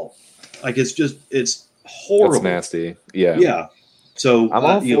asphalt. It's horrible. It's nasty. Yeah. Yeah. So I'm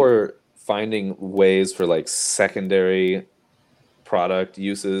all for finding ways for secondary product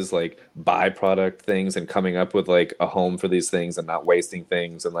uses, byproduct things, and coming up with a home for these things and not wasting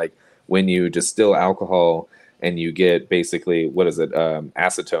things. And when you distill alcohol and you get basically,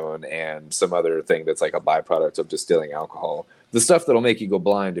 acetone and some other thing that's a byproduct of distilling alcohol. The stuff that'll make you go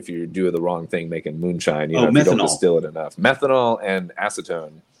blind if you do the wrong thing making moonshine, if you don't distill it enough. Methanol and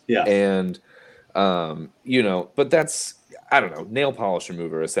acetone. Yeah. And, but that's, I don't know, nail polish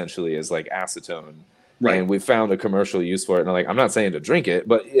remover essentially is acetone. Right. And we found a commercial use for it. And I'm not saying to drink it,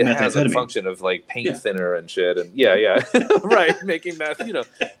 but it has a function of paint thinner and shit. And right. Making meth,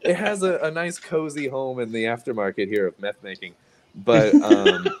 it has a nice cozy home in the aftermarket here of meth making. But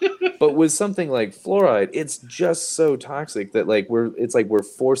but with something like fluoride, it's just so toxic that we're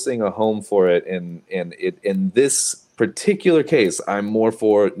forcing a home for it, and it in this particular case, I'm more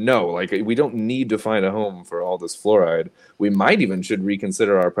for no. We don't need to find a home for all this fluoride. We might even should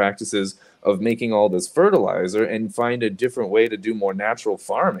reconsider our practices of making all this fertilizer and find a different way to do more natural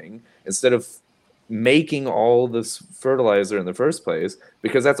farming instead of making all this fertilizer in the first place,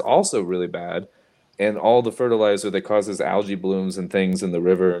 because that's also really bad. And all the fertilizer that causes algae blooms and things in the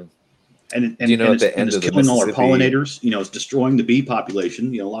river. And it's killing all our pollinators. It's destroying the bee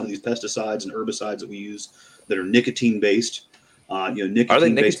population. A lot of these pesticides and herbicides that we use that are nicotine based.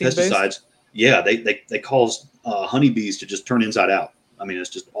 Nicotine based pesticides. Yeah, they cause honeybees to just turn inside out. I mean, it's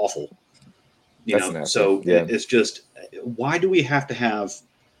just awful. So it's just, why do we have to have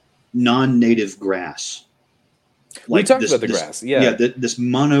non-native grass? We talked about the grass. Yeah. This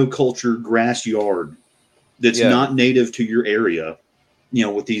monoculture grass yard that's not native to your area.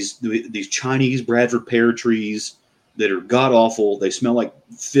 With these Chinese Bradford pear trees that are god awful. They smell like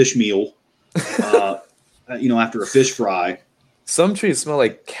fish meal. After a fish fry. Some trees smell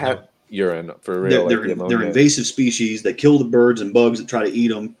like cat urine for real. They're invasive species. They kill the birds and bugs that try to eat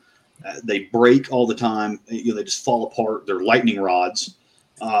them. They break all the time. They just fall apart. They're lightning rods.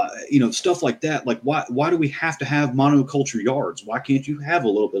 Stuff like that. Like, why do we have to have monoculture yards? Why can't you have a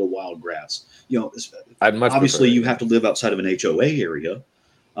little bit of wild grass? Obviously you have to live outside of an HOA area.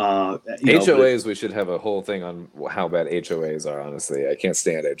 HOAs, we should have a whole thing on how bad HOAs are. Honestly, I can't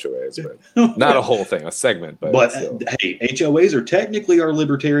stand HOAs, but not a whole thing, a segment. But hey, HOAs are technically our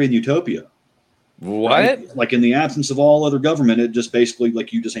libertarian utopia. What? Right? Like, in the absence of all other government, it just basically,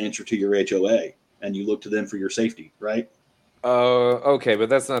 like, you just answer to your HOA and you look to them for your safety, right? Okay, but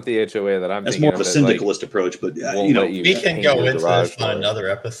that's not the HOA that I'm. That's more of a syndicalist approach, but we can go into this on another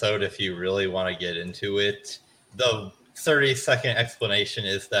episode if you really want to get into it. The 30-second explanation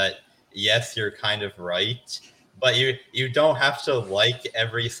is that yes, you're kind of right, but you don't have to like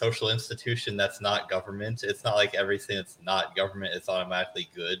every social institution that's not government. It's not like everything that's not government is automatically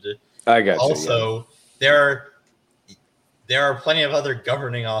good. I got you. Also, there are plenty of other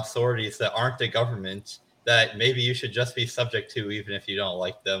governing authorities that aren't the government that maybe you should just be subject to, even if you don't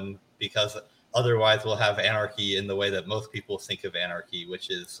like them, because otherwise we'll have anarchy in the way that most people think of anarchy, which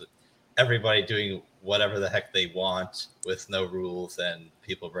is everybody doing whatever the heck they want with no rules and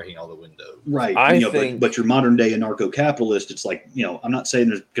people breaking all the windows. Right. But your modern day anarcho-capitalist, it's like, I'm not saying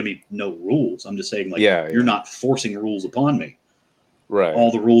there's going to be no rules. I'm just saying, like, you're not forcing rules upon me. Right.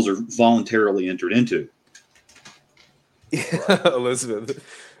 All the rules are voluntarily entered into. Elizabeth.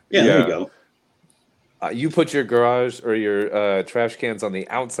 Yeah, there you go. You put your garage or your trash cans on the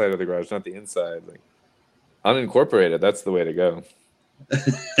outside of the garage, not the inside. Like, unincorporated, that's the way to go.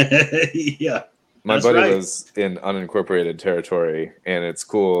 Yeah. My buddy was in unincorporated territory, and it's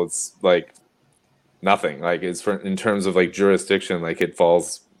cool. It's like nothing. Like, it's in terms of like jurisdiction, like it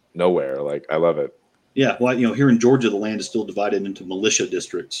falls nowhere. Like, I love it. Yeah. Well, here in Georgia, the land is still divided into militia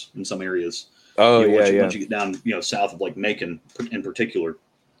districts in some areas. Oh, once you get down, south of like Macon in particular.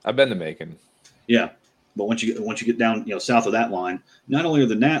 I've been to Macon. Yeah. But once you get down, south of that line, not only are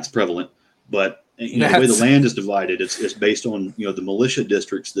the gnats prevalent, but the way the land is divided, it's based on the militia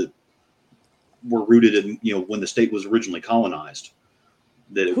districts that were rooted in when the state was originally colonized.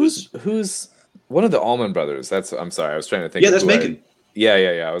 Who's one of the Allman Brothers? I'm sorry, I was trying to think. Yeah, that's Macon. Yeah.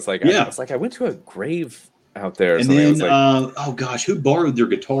 I was like, I went to a grave out there. And then, oh gosh, who borrowed their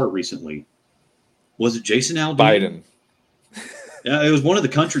guitar recently? Was it Jason Aldean? Biden. Yeah, it was one of the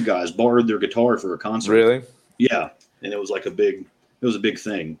country guys borrowed their guitar for a concert. Really? Yeah, and it was a big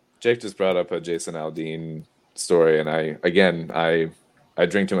thing. Jake just brought up a Jason Aldean story, and I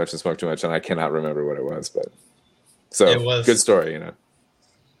drink too much and smoke too much, and I cannot remember what it was, but it was good story, I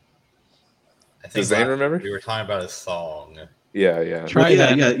think. Does Zane remember? We were talking about a song. Yeah.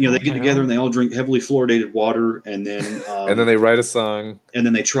 They get together and they all drink heavily fluoridated water, and then and then they write a song, and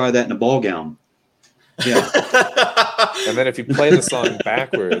then they try that in a ball gown. Yeah. And then if you play the song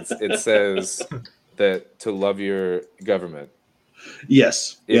backwards, it says that to love your government.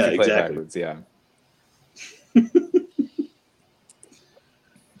 Yes. If you play exactly. Backwards, yeah.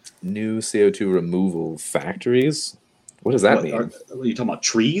 New CO2 removal factories? What does that mean? Are you talking about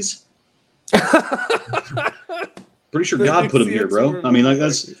trees? Pretty sure God put them here, bro. I mean, like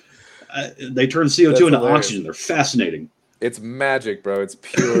that's they turn CO2 into oxygen. They're fascinating. It's magic, bro. It's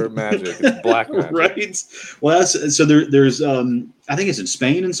pure magic. It's black magic. Right. Well, there's I think it's in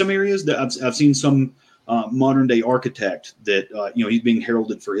Spain in some areas that I've seen some modern day architect that he's being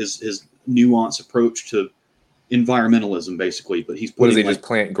heralded for his nuanced approach to environmentalism, basically. But he's putting, what does he just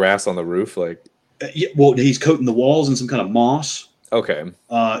plant grass on the roof, like? He's coating the walls in some kind of moss. Okay.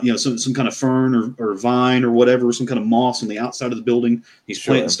 Some kind of fern or vine or whatever, some kind of moss on the outside of the building. He's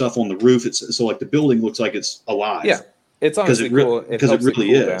planting stuff on the roof. It's so like the building looks like it's alive. Yeah. It's honestly cool. Because it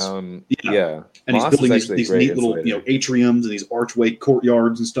really is. Yeah. And he's building these neat little, atriums and these archway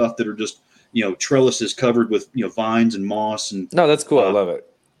courtyards and stuff that are just, trellises covered with, vines and moss. And no, that's cool. I love it.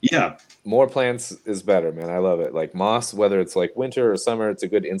 Yeah. More plants is better, man. I love it. Like moss, whether it's like winter or summer, it's a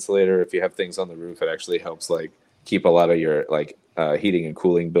good insulator. If you have things on the roof, it actually helps like keep a lot of your like heating and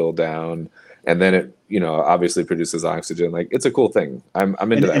cooling bill down. And then it, obviously produces oxygen. Like it's a cool thing. I'm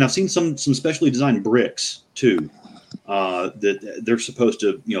into that. And I've seen some specially designed bricks too. That they're supposed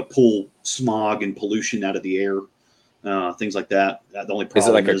to, pull smog and pollution out of the air, things like that. The only problem is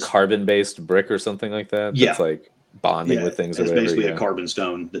it like a carbon-based brick or something like that? Yeah, that's like bonding with things. It's basically a carbon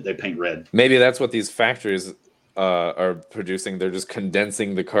stone that they paint red. Maybe that's what these factories are producing. They're just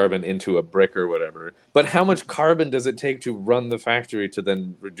condensing the carbon into a brick or whatever. But how much carbon does it take to run the factory to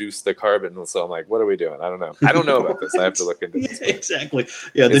then reduce the carbon? So I'm like, what are we doing? I don't know. I don't know about this. I have to look into this. Exactly.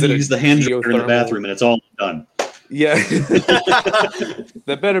 Yeah. Then you use the hand dryer in the bathroom, and it's all done. Yeah.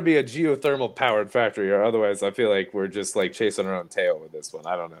 That better be a geothermal powered factory, or otherwise I feel like we're just like chasing our own tail with this one.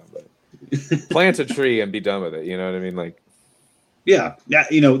 I don't know, but plant a tree and be done with it. You know what I mean? Like, Yeah.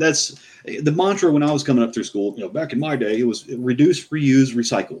 That's the mantra when I was coming up through school. Back in my day, it was reduce, reuse,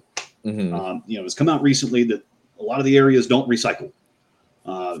 recycle. Mm-hmm. It's come out recently that a lot of the areas don't recycle.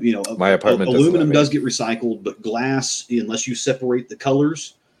 My apartment aluminum does get recycled, but glass, unless you separate the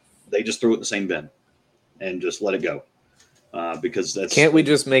colors, they just throw it in the same bin and just let it go. Because that's can't we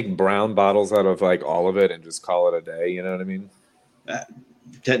just make brown bottles out of like all of it and just call it a day? You know what I mean?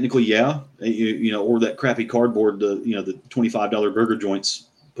 Technically, yeah. Or that crappy cardboard, the $25 burger joints,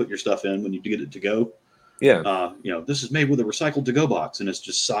 put your stuff in when you get it to go. Yeah. This is made with a recycled to go box, and it's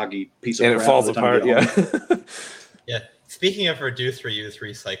just soggy piece of crap. And it falls apart. Yeah. Yeah. Speaking of reduce, reuse,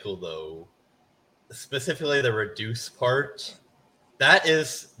 recycle, though, specifically the reduce part, that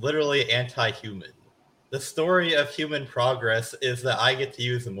is literally anti-human. The story of human progress is that I get to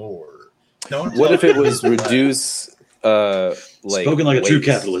use more. What if it was reduce? Spoken like a true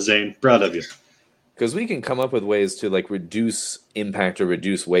capitalist, Zane. Proud of you. Because we can come up with ways to like reduce impact or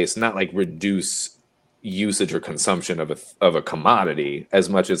reduce waste, not like reduce usage or consumption of a commodity as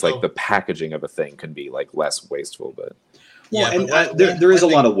much as like the packaging of a thing can be like less wasteful. But there is a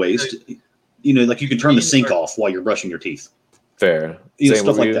lot of waste. Like you can turn the sink off while you're brushing your teeth. Fair.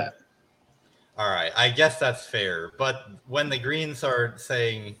 Stuff like that. All right, I guess that's fair. But when the Greens are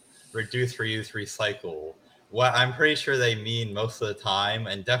saying reduce, reuse, recycle, what I'm pretty sure they mean most of the time,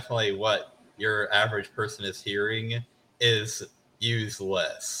 and definitely what your average person is hearing, is use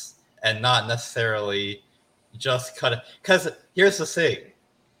less and not necessarily just cut it. Because here's the thing.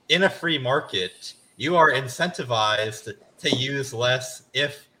 In a free market, you are incentivized to use less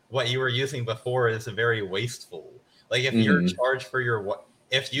if what you were using before is very wasteful. Like if you're charged for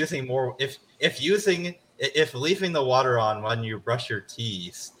if leaving the water on when you brush your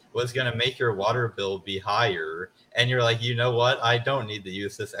teeth was going to make your water bill be higher, and you're like, you know what, I don't need to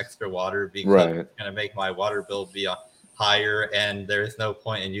use this extra water because it's going to make my water bill be higher, and there's no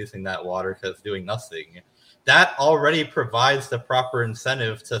point in using that water because it's doing nothing. That already provides the proper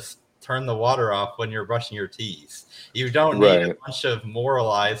incentive to turn the water off when you're brushing your teeth. You don't need a bunch of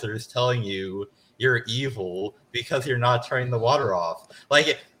moralizers telling you you're evil because you're not turning the water off.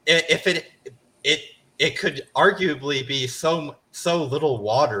 Like if it could arguably be so little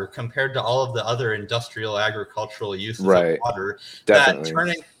water compared to all of the other industrial agricultural uses of water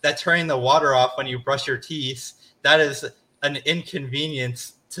that turning the water off when you brush your teeth, that is an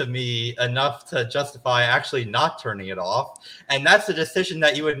inconvenience to me enough to justify actually not turning it off. And that's a decision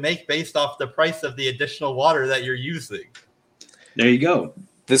that you would make based off the price of the additional water that you're using. There you go.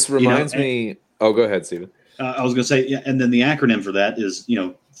 This reminds me. Oh, go ahead, Steven. I was going to say, yeah, and then the acronym for that is,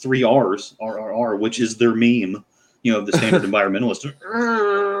 3 R's, RRR, which is their meme, the standard environmentalist.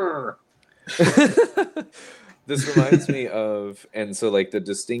 This reminds me of, and so like the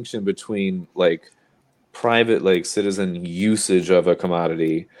distinction between like private, like citizen usage of a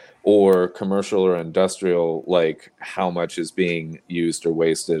commodity or commercial or industrial, like how much is being used or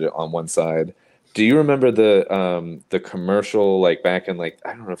wasted on one side. Do you remember the commercial, like back in like,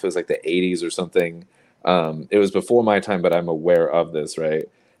 I don't know if it was like the 80s or something. It was before my time, but I'm aware of this, right?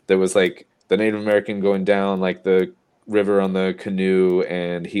 There was like the Native American going down like the river on the canoe,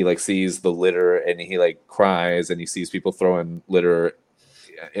 and he like sees the litter and he like cries, and he sees people throwing litter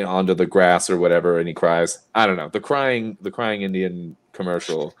onto the grass or whatever, and he cries. I don't know. The crying Indian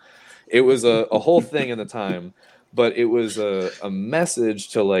commercial. It was a whole thing in the time, but it was a message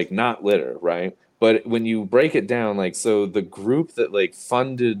to like not litter, right? But when you break it down, like, so the group that like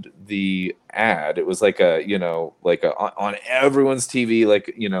funded the ad, it was like on everyone's TV,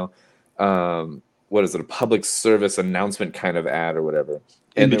 like, what is it? A public service announcement kind of ad or whatever.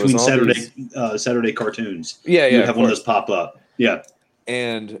 And between Saturday cartoons. Yeah. You have one of those pop up. Yeah.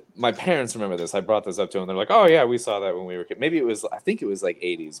 And my parents remember this. I brought this up to them. They're like, "Oh yeah, we saw that when we were kids." I think it was like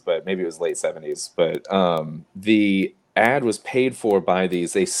 80s, but maybe it was late 70s. But the ad was paid for by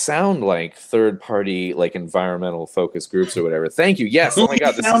these. They sound like third-party, like environmental focus groups or whatever. Thank you. Yes. Oh my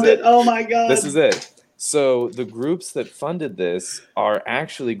God. This is it. Oh my God. This is it. So the groups that funded this are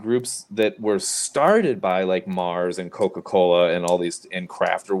actually groups that were started by like Mars and Coca-Cola and all these, and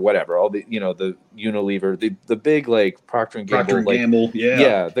Kraft or whatever, all the, the Unilever, the big like Procter & Gamble,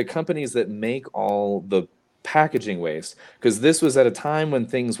 yeah, the companies that make all the packaging waste. Because this was at a time when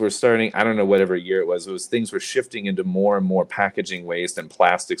things were starting, I don't know, whatever year it was things were shifting into more and more packaging waste and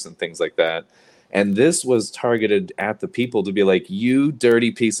plastics and things like that. And this was targeted at the people to be like, you dirty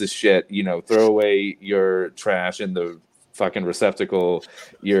piece of shit, throw away your trash in the fucking receptacle.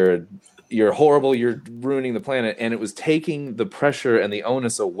 You're horrible. You're ruining the planet. And it was taking the pressure and the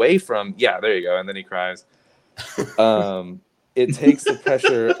onus away from, there you go. And then he cries. It takes the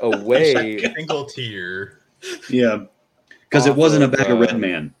pressure away. Single tear. Yeah. Because it wasn't a bag of Red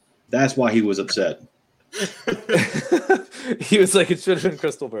Man. That's why he was upset. He was like, it should have been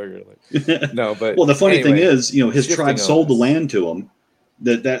Crystal Burger. Like, no, but well, the funny thing is, his tribe sold the land to him.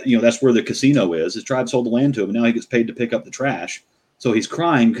 That's where the casino is. His tribe sold the land to him, and now he gets paid to pick up the trash. So he's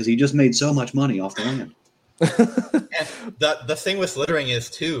crying because he just made so much money off the land. And the thing with littering is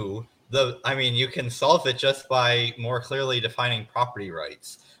too, you can solve it just by more clearly defining property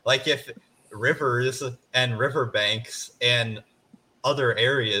rights. Like if rivers and riverbanks and other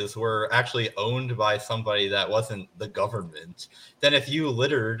areas were actually owned by somebody that wasn't the government, then if you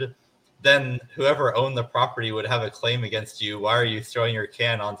littered, then whoever owned the property would have a claim against you. Why are you throwing your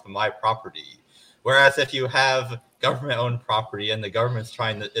can onto my property? Whereas if you have government-owned property and the government's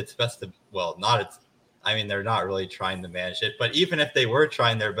trying its best to, they're not really trying to manage it, but even if they were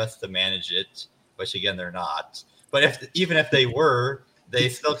trying their best to manage it, which again, they're not, but even if they were, they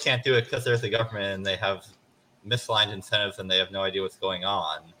still can't do it because there's a government and they have misaligned incentives and they have no idea what's going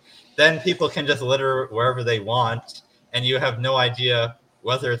on. Then people can just litter wherever they want, and you have no idea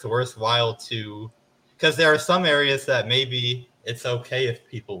whether it's worthwhile because there are some areas that maybe it's okay if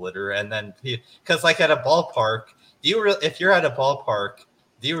people litter, and then because like at a ballpark, if you're at a ballpark,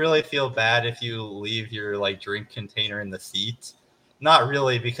 do you really feel bad if you leave your drink container in the seat? Not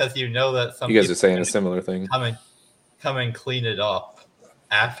really, because you know that some you guys are saying a similar thing. Come and clean it up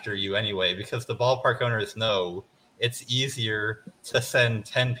after you anyway, because the ballpark owners know it's easier to send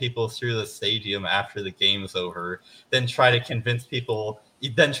 10 people through the stadium after the game's over than try to convince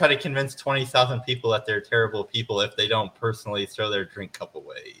 20,000 people that they're terrible people if they don't personally throw their drink cup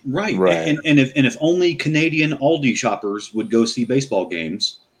away. Right. And if only Canadian Aldi shoppers would go see baseball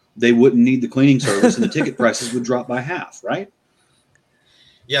games, they wouldn't need the cleaning service and the ticket prices would drop by half, right?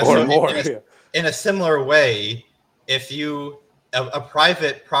 Yeah. Or so more. In a similar way, if a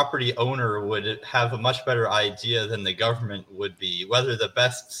private property owner would have a much better idea than the government would be whether the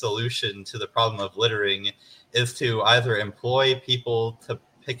best solution to the problem of littering is to either employ people to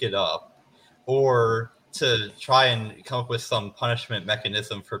pick it up or to try and come up with some punishment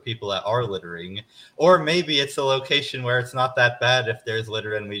mechanism for people that are littering. Or maybe it's a location where it's not that bad if there's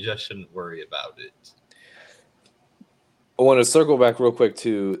litter and we just shouldn't worry about it. I want to circle back real quick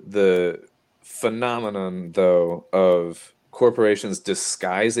to the phenomenon, though, of corporations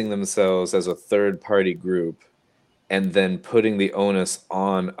disguising themselves as a third-party group and then putting the onus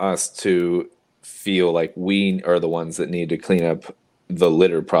on us to feel like we are the ones that need to clean up the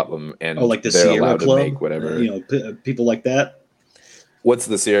litter problem, and like the they're Sierra allowed Club, to make whatever. People like that. What's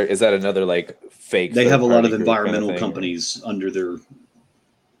the Sierra? Is that another fake? They have a lot of environmental companies under their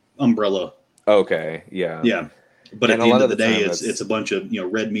umbrella. Okay, yeah, yeah. But at the end of the day, it's a bunch of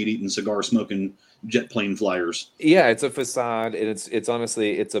red meat eating, cigar smoking, jet plane flyers. Yeah, it's a facade, and it's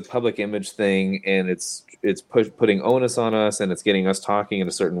honestly it's a public image thing, and it's putting onus on us, and it's getting us talking in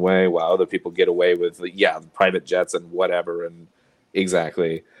a certain way while other people get away with private jets and whatever, and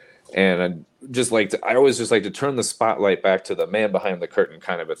exactly. And I always just like to turn the spotlight back to the man behind the curtain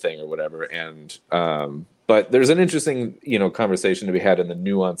kind of a thing or whatever. And but there's an interesting conversation to be had in the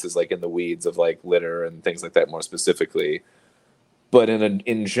nuances, like in the weeds of litter and things like that more specifically. But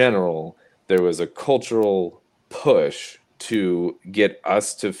in general, there was a cultural push to get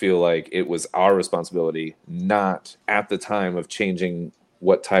us to feel like it was our responsibility, not at the time of changing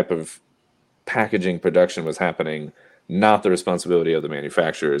what type of packaging production was happening, not the responsibility of the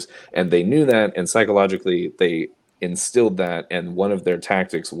manufacturers. And they knew that, and psychologically they instilled that, and one of their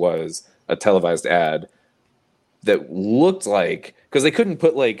tactics was a televised ad that looked like, because they couldn't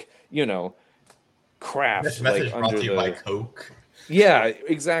put Kraft this message brought to you by Coke. Yeah,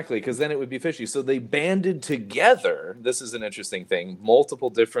 exactly, because then it would be fishy. So they banded together. This is an interesting thing. Multiple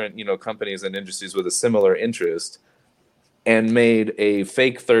different, companies and industries with a similar interest, and made a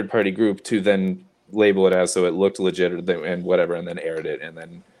fake third-party group to then label it as so it looked legit and whatever, and then aired it, and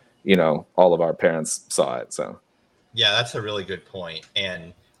then all of our parents saw it. So yeah, that's a really good point.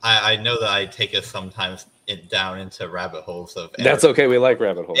 And I know that I take us sometimes down into rabbit holes of that's okay, we like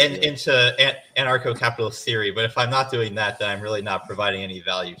rabbit holes and into anarcho-capitalist theory, but if I'm not doing that, then I'm really not providing any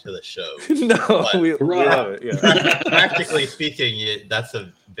value to the show. No, we love it. Yeah. Practically speaking, that's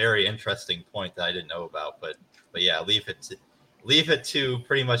a very interesting point that I didn't know about, but yeah, leave it to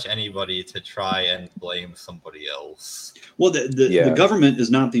pretty much anybody to try and blame somebody else. Well, the government is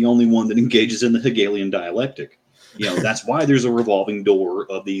not the only one that engages in the Hegelian dialectic. That's why there's a revolving door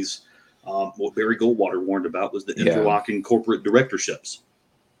of these. What Barry Goldwater warned about was the interlocking corporate directorships.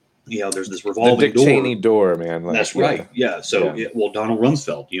 There's this revolving the Dick door. Cheney door, man. That's right. Yeah. So, Donald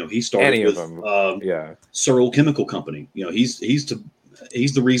Rumsfeld. He started with Searle Chemical Company. He's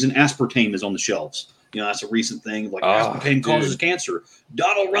the reason aspartame is on the shelves. You know, that's a recent thing. Like aspartame causes cancer.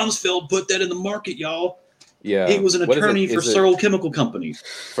 Donald Rumsfeld put that in the market, y'all. Yeah, he was an attorney for several chemical companies.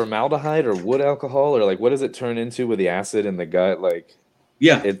 Formaldehyde or wood alcohol, or like what does it turn into with the acid in the gut? Like,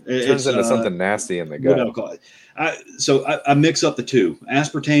 it turns into something nasty in the gut. Wood alcohol. I mix up the two.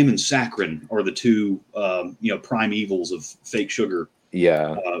 Aspartame and saccharin are the two, prime evils of fake sugar.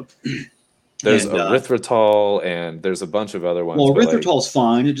 Yeah. There's erythritol, and there's a bunch of other ones. Well, erythritol's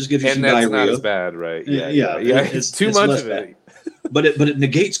fine. It just gives you some diarrhea. And that's not as bad, right? Yeah. It's too much of it. But it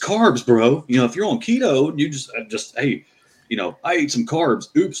negates carbs, bro. You know, if you're on keto, you just hey, I ate some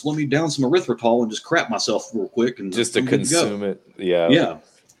carbs. Oops, let me down some erythritol and just crap myself real quick and just to consume it. Yeah. Yeah.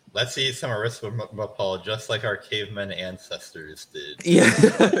 Let's eat some erythritol, just like our caveman ancestors did. Yeah.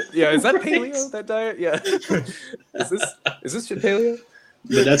 Yeah. Is that paleo? That diet? Yeah. Is this paleo?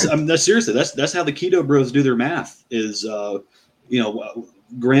 But that's seriously. That's how the keto bros do their math. Is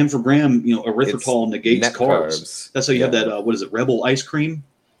gram for gram, erythritol negates carbs. That's how you have that. What is it? Rebel ice cream.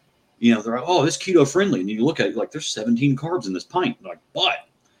 They're like, oh, it's keto friendly, and you look at it like there's 17 carbs in this pint. Like, but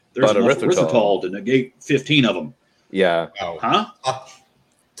there's enough erythritol to negate 15 of them. Yeah. Wow. Huh?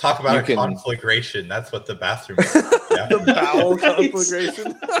 Talk about a conflagration. That's what the bathroom is. Yeah. The bowel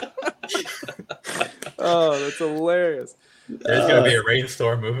conflagration. Oh, that's hilarious. There's going to be a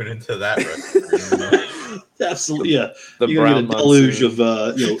rainstorm moving into that restroom. Absolutely, yeah. You're going to get a deluge of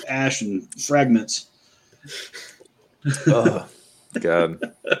ash and fragments. Oh,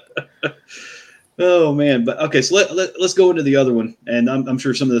 God. Oh, man. But okay, so let's go into the other one. And I'm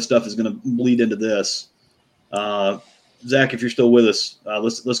sure some of this stuff is going to bleed into this. Zach, if you're still with us,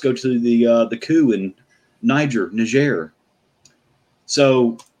 let's go to the coup in Niger.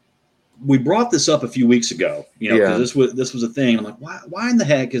 So we brought this up a few weeks ago, because this was a thing. I'm like, why in the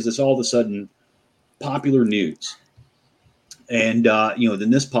heck is this all of a sudden popular news? And then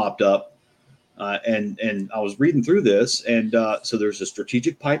this popped up, and I was reading through this, and so there's a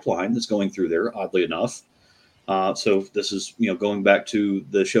strategic pipeline that's going through there, oddly enough. So this is going back to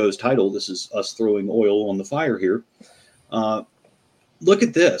the show's title. This is us throwing oil on the fire here. Look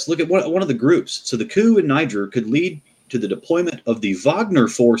at this. Look at one of the groups. So the coup in Niger could lead to the deployment of the Wagner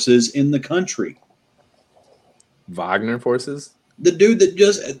forces in the country. Wagner forces? The dude that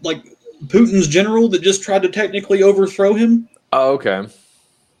just, like, Putin's general that just tried to technically overthrow him? Oh, okay.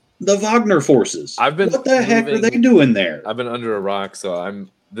 The Wagner forces. What the heck are they doing there? I've been under a rock, so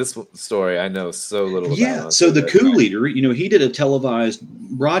this story I know so little about. Yeah, so the coup leader, he did a televised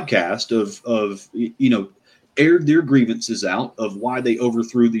broadcast of aired their grievances out of why they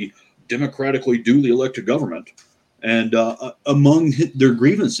overthrew the democratically duly elected government. And among their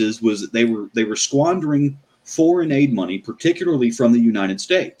grievances was that they were squandering foreign aid money, particularly from the United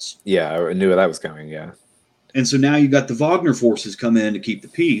States. Yeah, I knew that was coming. Yeah, and so now you got the Wagner forces come in to keep the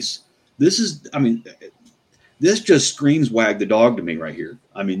peace. This just screams wag the dog to me right here.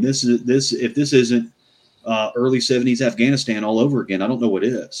 I mean, this if this isn't early 70s Afghanistan all over again, I don't know what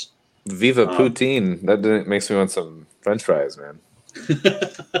is. Viva Poutine! That makes me want some French fries, man.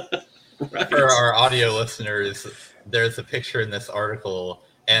 Right. For our audio listeners, there's a picture in this article,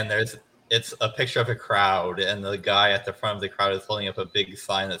 and it's a picture of a crowd, and the guy at the front of the crowd is holding up a big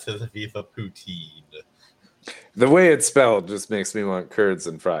sign that says Viva Poutine. The way it's spelled just makes me want curds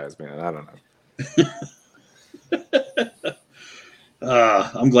and fries, man. I don't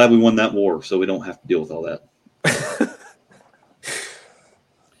know. I'm glad we won that war, so we don't have to deal with all that.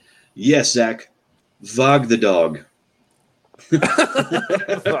 Yes, Zach. Vog the dog.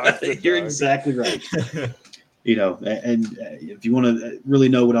 You're exactly right. And if you want to really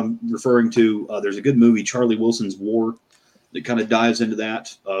know what I'm referring to, there's a good movie, Charlie Wilson's War, that kind of dives into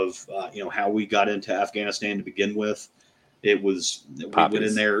that of how we got into Afghanistan to begin with. We went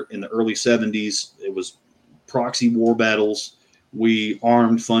in there in the early 70s. It was proxy war battles. We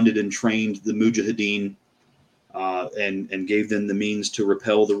armed, funded, and trained the Mujahideen, and gave them the means to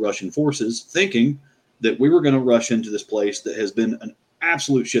repel the Russian forces, thinking that we were going to rush into this place that has been an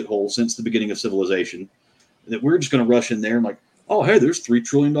absolute shithole since the beginning of civilization, that we're just going to rush in there and like, oh, hey, there's $3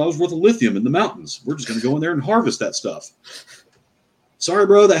 trillion worth of lithium in the mountains. We're just going to go in there and harvest that stuff. Sorry,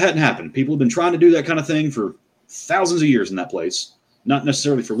 bro, that hadn't happened. People have been trying to do that kind of thing for thousands of years in that place. Not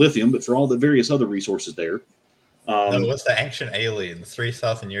necessarily for lithium, but for all the various other resources there. No, what's the ancient aliens?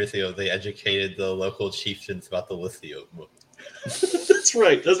 3,000 years ago, they educated the local chieftains about the lithium. That's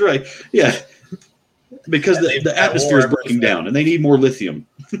right. Yeah. Because the atmosphere is breaking down, and they need more lithium.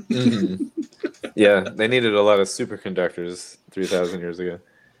 Mm-hmm. Yeah, they needed a lot of superconductors 3,000 years ago.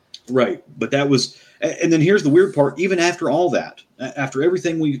 Right, but that was, and then here's the weird part. Even after all that, after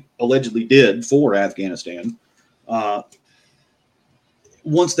everything we allegedly did for Afghanistan,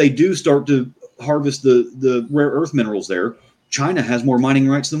 once they do start to harvest the rare earth minerals there, China has more mining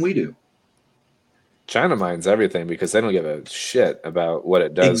rights than we do. China mines everything because they don't give a shit about what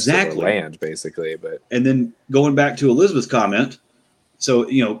it does to the land, basically. And then going back to Elizabeth's comment, so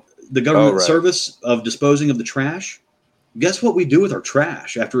the government service of disposing of the trash. Guess what we do with our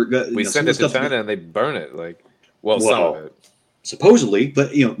trash after we send it to China and they burn it? Some of it. Supposedly,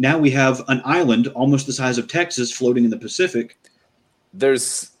 but now we have an island almost the size of Texas floating in the Pacific.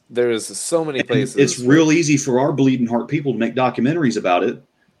 There's so many places. It's real easy for our bleeding heart people to make documentaries about it.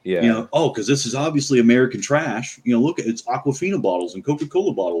 Yeah. Because this is obviously American trash. Look, it's Aquafina bottles and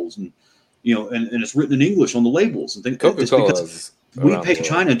Coca-Cola bottles, and and it's written in English on the labels and things. Coca-Cola. We pay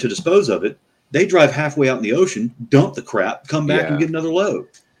China to dispose of it. They drive halfway out in the ocean, dump the crap, come back and get another load.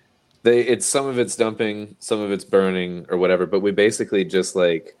 It's some of it's dumping, some of it's burning or whatever, but we basically just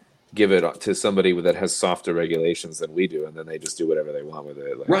give it to somebody that has softer regulations than we do, and then they just do whatever they want with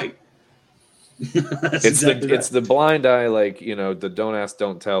it. Right. It's the blind eye, the don't ask,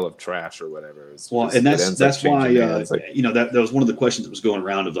 don't tell of trash or whatever. That's why that was one of the questions that was going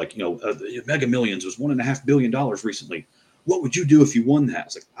around of Mega Millions was $1.5 billion recently. What would you do if you won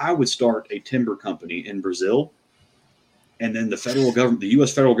that? It's I would start a timber company in Brazil, and then the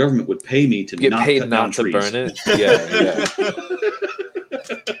U.S. federal government would pay me to get not paid cut not down to trees. burn it.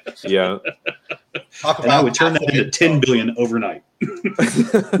 Yeah. And I would turn that into $10 billion overnight.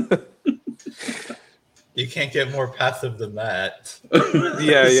 You can't get more passive than that. That's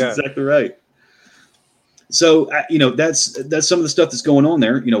exactly right. So that's some of the stuff that's going on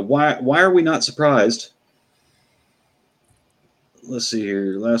there. Why are we not surprised? Let's see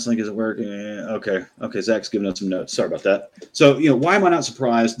here. Last link isn't working. Okay. Zach's giving us some notes. Sorry about that. So why am I not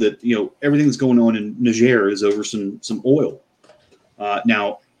surprised that everything that's going on in Niger is over some oil?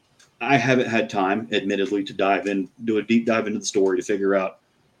 Now, I haven't had time, admittedly, to do a deep dive into the story to figure out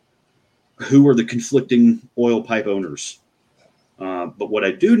who are the conflicting oil pipe owners. But what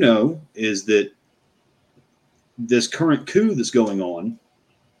I do know is that this current coup that's going on,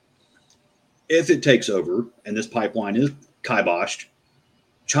 if it takes over and this pipeline is kiboshed,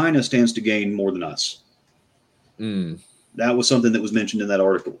 China stands to gain more than us. That was something that was mentioned in that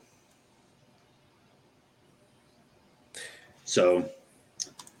article. So,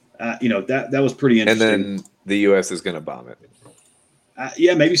 that was pretty interesting. And then the U.S. is going to bomb it.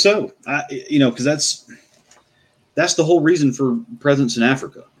 Yeah, maybe so. Because that's the whole reason for presence in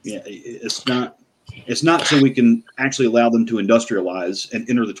Africa. Yeah, it's not so we can actually allow them to industrialize and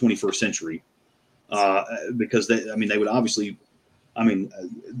enter the 21st century. Because they would obviously,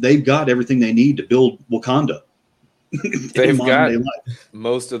 they've got everything they need to build Wakanda. They've got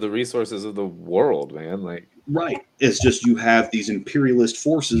most of the resources of the world, man. Right. It's just you have these imperialist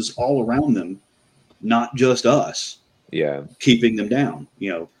forces all around them, not just us. Yeah. Keeping them down,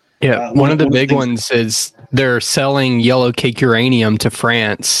 one of the big ones is they're selling yellow cake uranium to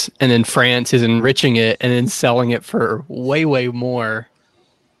France, and then France is enriching it and then selling it for way, way more.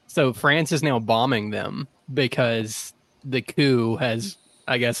 So France is now bombing them because the coup has,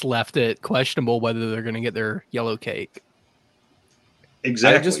 I guess, left it questionable whether they're going to get their yellow cake.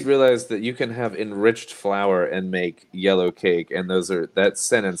 Exactly. I just realized that you can have enriched flour and make yellow cake, and that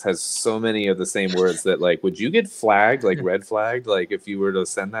sentence has so many of the same words that would you get flagged, red flagged, if you were to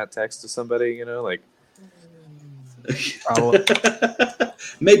send that text to somebody,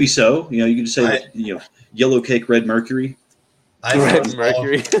 Maybe so. You can just say yellow cake, red mercury.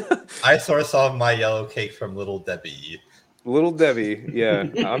 I source all my yellow cake from Little Debbie. Little Debbie, yeah.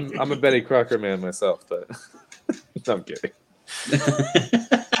 I'm a Betty Crocker man myself, but I'm kidding.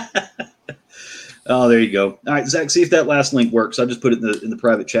 Oh, there you go. All right, Zach, see if that last link works. I just put it in the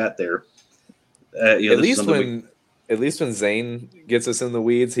private chat there. At least when Zane gets us in the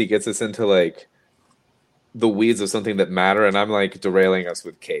weeds, he gets us into the weeds of something that matter, and I'm derailing us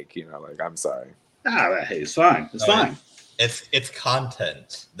with cake. I'm sorry. Hey, it's fine. It's fine. It's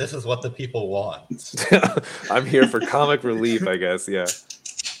content. This is what the people want. I'm here for comic relief, I guess. Yeah.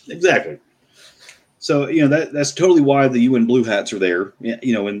 Exactly. So, that's totally why the UN Blue Hats are there,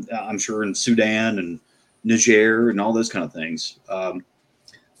 and I'm sure in Sudan and Niger and all those kind of things.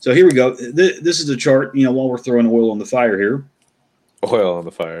 So here we go. This is a chart, while we're throwing oil on the fire here. Oil on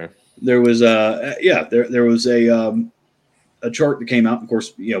the fire. There was there was a chart that came out. Of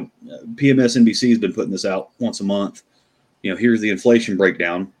course, PMS NBC has been putting this out once a month. Here's the inflation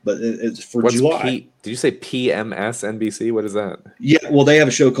breakdown, but it's for July. Did you say PMS NBC? What is that? Yeah, well, they have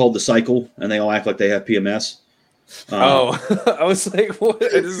a show called The Cycle, and they all act like they have PMS. I was like, what?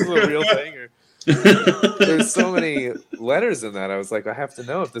 This is a real thing? There's so many letters in that. I was like, I have to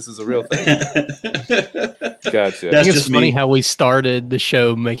know if this is a real thing. Gotcha. I think it's funny how we started the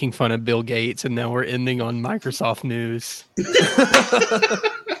show making fun of Bill Gates, and now we're ending on Microsoft news.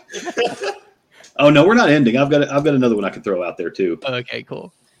 Oh no, we're not ending. I've got another one I can throw out there too. Okay,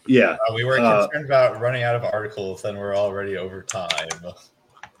 cool. Yeah, we were concerned about running out of articles, and we're already over time.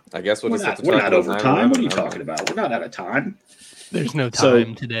 I guess we're not over time. What are you talking about? We're not out of time. There's no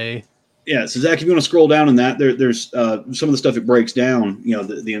time today. Yeah, so Zach, if you want to scroll down on that, there's some of the stuff it breaks down. You know,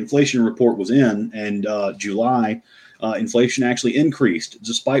 the inflation report was in, and July inflation actually increased,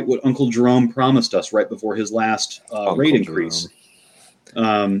 despite what Uncle Jerome promised us right before his last rate increase.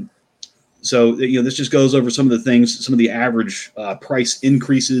 So, you know, this just goes over some of the things, some of the average price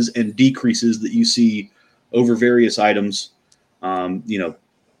increases and decreases that you see over various items. You know,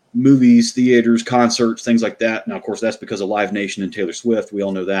 movies, theaters, concerts, things like that. Now, of course, that's because of Live Nation and Taylor Swift. We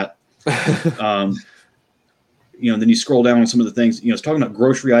all know that. You know, then you scroll down on some of the things. You know, it's talking about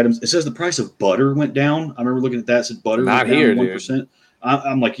grocery items. It says the price of butter went down. I remember looking at that. It said butter not went here, down 1%.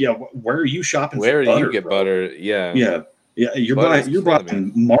 I'm like, yeah, where are you shopping? Where for butter, do you get butter? Yeah. You're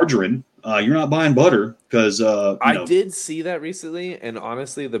buying margarine. You're not buying butter because I did see that recently, and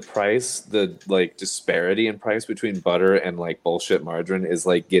honestly, the like disparity in price between butter and like bullshit margarine is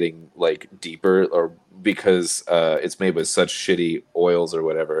like getting like deeper, or because it's made with such shitty oils or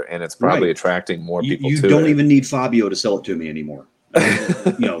whatever, and it's probably attracting more people. You don't even need Fabio to sell it to me anymore.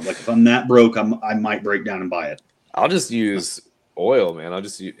 You know, like if I'm that broke, I might break down and buy it. I'll just use oil, man. I'll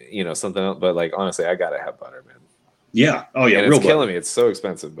just something else, but like honestly, I gotta have butter, man. Yeah. Oh yeah. And it's killing me. It's so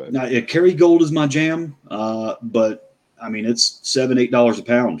expensive, but now, Kerrygold is my jam. But I mean, it's $7-8 a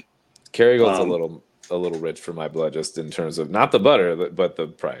pound. Kerrygold's a little rich for my blood, just in terms of not the butter, but the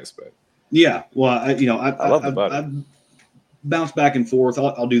price. But yeah, well, I love the butter. I bounce back and forth.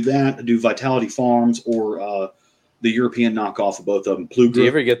 I'll do that. I do Vitality Farms or the European knockoff of both of them. Plugra. Do you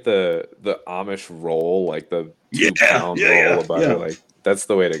ever get the Amish roll, like the 2-pound roll of butter? Like that's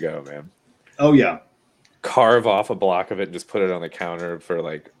the way to go, man. Oh yeah. Carve off a block of it and just put it on the counter for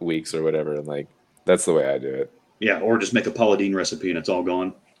like weeks or whatever, and like that's the way I do it. Yeah, or just make a Paula Deen recipe and it's all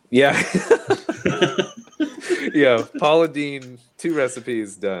gone. Yeah. Yeah, Paula Deen, 2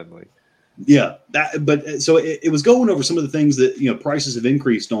 recipes done. Like yeah, but so it was going over some of the things that prices have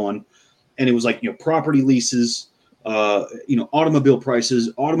increased on, and it was like property leases, automobile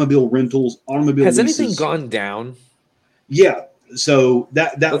prices, automobile rentals, automobile has leases. Anything gone down? Yeah. So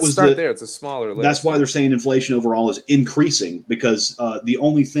that Let's was start there. It's a smaller list. That's why they're saying inflation overall is increasing, because the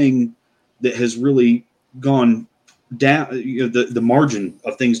only thing that has really gone down, the margin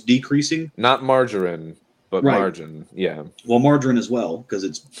of things decreasing. Not margarine, but margin. Yeah. Well, margarine as well, because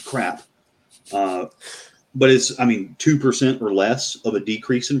it's crap. But it's 2% or less of a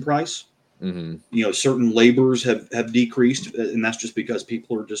decrease in price. Mm-hmm. Certain labors have decreased, and that's just because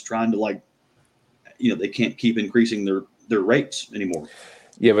people are just trying to they can't keep increasing their rates anymore.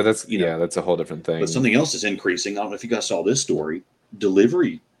 Yeah, but that's that's a whole different thing. But something else is increasing. I don't know if you guys saw this story.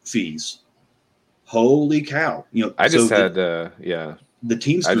 Delivery fees. Holy cow. I just had the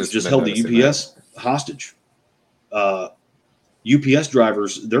Teamsters just held the UPS hostage. UPS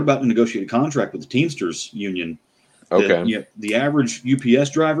drivers, they're about to negotiate a contract with the Teamsters union. Okay. The average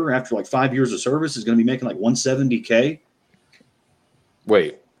UPS driver after like 5 years of service is going to be making like $170K.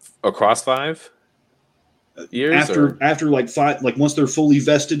 Wait, across 5 years? After like 5, like once they're fully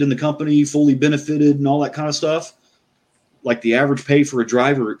vested in the company, fully benefited and all that kind of stuff, like the average pay for a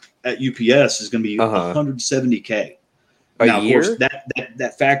driver at UPS is going to be $170K. Now, of course,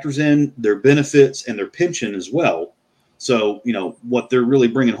 that factors in their benefits and their pension as well. So, what they're really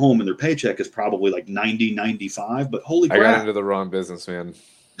bringing home in their paycheck is probably like 90, 95, but holy crap. I got into the wrong business, man.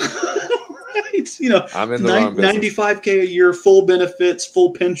 Right. I'm in the wrong business. $95K a year, full benefits,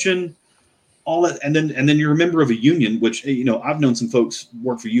 full pension, all that. And then you're a member of a union, which, I've known some folks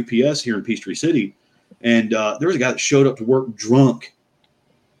work for UPS here in Peachtree City. And there was a guy that showed up to work drunk,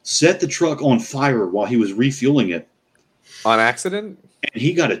 set the truck on fire while he was refueling it. On accident? And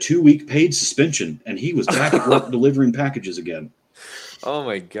he got a 2-week paid suspension, and he was back at work delivering packages again. Oh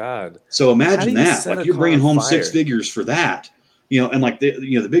my God! So imagine that, like you're bringing home 6 figures for that, and like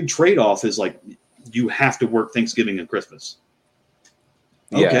the big trade-off is like you have to work Thanksgiving and Christmas.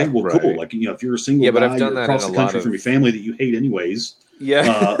 Okay, cool. Like if you're a single guy, you're across the country from your family that you hate anyways.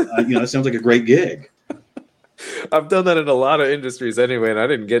 Yeah, it sounds like a great gig. I've done that in a lot of industries anyway, and I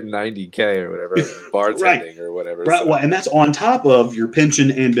didn't get $90K or whatever, bartending or whatever. Right. Well, and that's on top of your pension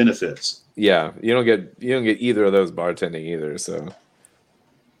and benefits. Yeah, you don't get either of those bartending either. So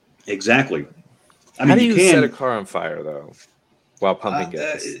exactly. How do you set a car on fire though? while pumping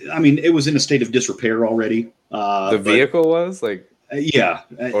gas. I mean, it was in a state of disrepair already. The vehicle was like, yeah.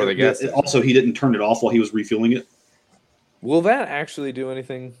 Or the gas station. Also, he didn't turn it off while he was refueling it. Will that actually do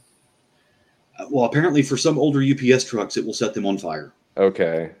anything? Well, apparently for some older UPS trucks, it will set them on fire.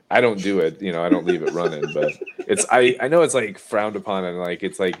 Okay. I don't do it. I don't leave it running, but I know it's like frowned upon and like,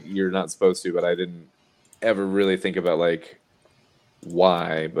 it's like, you're not supposed to, but I didn't ever really think about like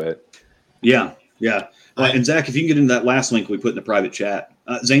why, but. Yeah. And Zach, if you can get into that last link we put in the private chat.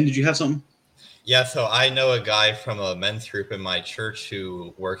 Zane, did you have something? Yeah, so I know a guy from a men's group in my church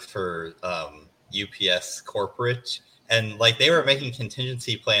who works for UPS corporate, and like they were making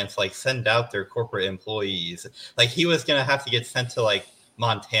contingency plans, like send out their corporate employees. Like he was gonna have to get sent to like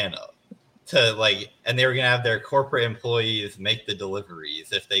Montana to like, and they were gonna have their corporate employees make the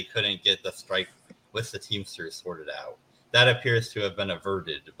deliveries if they couldn't get the strike with the Teamsters sorted out. That appears to have been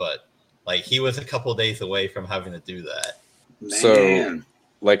averted, but like he was a couple days away from having to do that. Man. So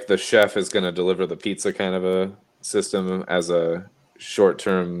like the chef is going to deliver the pizza kind of a system as a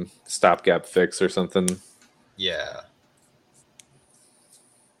short-term stopgap fix or something. Yeah.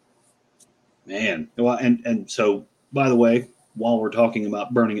 Man. Well, and so, by the way, while we're talking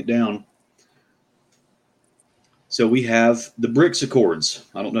about burning it down, so we have the BRICS Accords.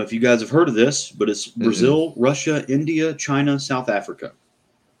 I don't know if you guys have heard of this, but it's Brazil, Russia, India, China, South Africa.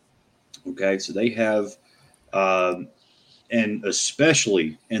 Okay, so they have... and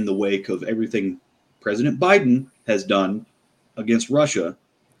especially in the wake of everything President Biden has done against Russia.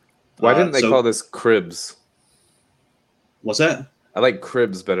 Why didn't they call this cribs? What's that? I like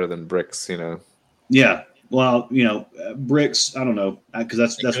cribs better than bricks, Yeah. Well, bricks, I don't know, because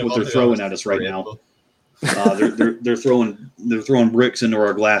that's what they're throwing at us right now. They're throwing bricks into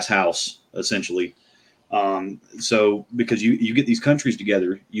our glass house, essentially. So because you get these countries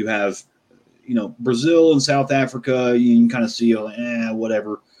together, you have Brazil and South Africa, you can kind of see,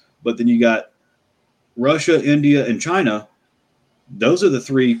 whatever. But then you got Russia, India, and China. Those are the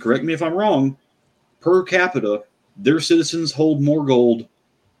three, correct me if I'm wrong, per capita, their citizens hold more gold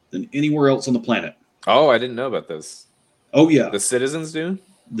than anywhere else on the planet. Oh, I didn't know about this. Oh, yeah. The citizens do?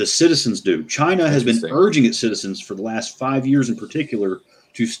 The citizens do. China has been urging its citizens for the last 5 years in particular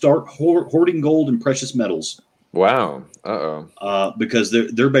to start hoarding gold and precious metals. Wow. Uh-oh. Because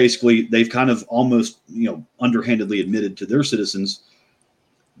they're basically, they've kind of almost, underhandedly admitted to their citizens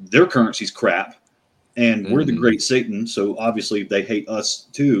their currency's crap and we're the great Satan. So obviously they hate us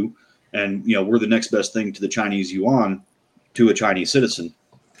too. And, we're the next best thing to the Chinese yuan to a Chinese citizen.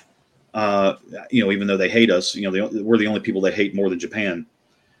 Even though they hate us, we're the only people they hate more than Japan.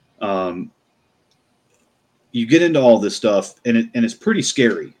 You get into all this stuff and it's pretty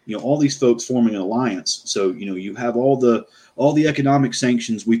scary. All these folks forming an alliance. So, you have all the economic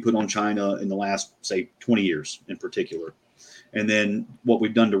sanctions we put on China in the last, say, 20 years in particular. And then what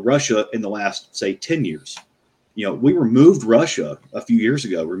we've done to Russia in the last, say, 10 years. We removed Russia a few years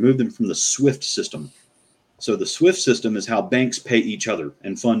ago, removed them from the SWIFT system. So the SWIFT system is how banks pay each other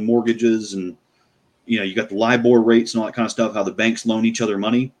and fund mortgages. And, you got the LIBOR rates and all that kind of stuff, how the banks loan each other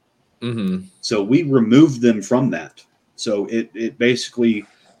money. Mm-hmm. So we removed them from that. So it basically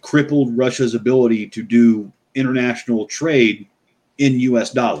crippled Russia's ability to do international trade in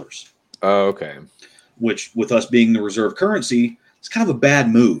U.S. dollars. Oh, okay. Which, with us being the reserve currency, it's kind of a bad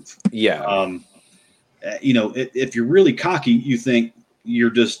move. Yeah. If you're really cocky, you think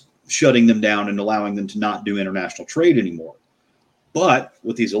you're just shutting them down and allowing them to not do international trade anymore. But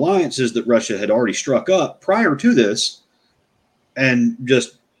with these alliances that Russia had already struck up prior to this, and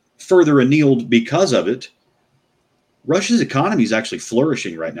just further annealed because of it, Russia's economy is actually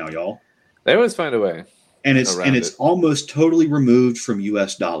flourishing right now, y'all. They always find a way. And it's almost totally removed from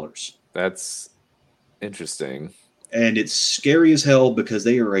US dollars. That's interesting. And it's scary as hell because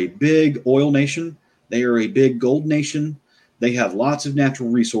they are a big oil nation. They are a big gold nation. They have lots of natural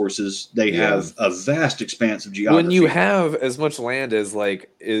resources. They have a vast expanse of geography. When you have as much land as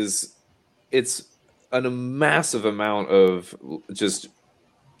it's a massive amount of just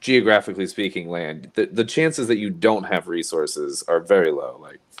geographically speaking land, the chances that you don't have resources are very low.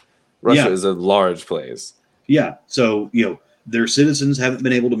 Like Russia is a large place. Yeah. So, their citizens haven't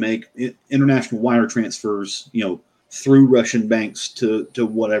been able to make international wire transfers, through Russian banks to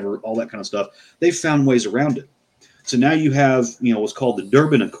whatever, all that kind of stuff. They've found ways around it. So now you have, what's called the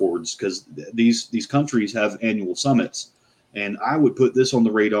Durban Accords, because these countries have annual summits. And I would put this on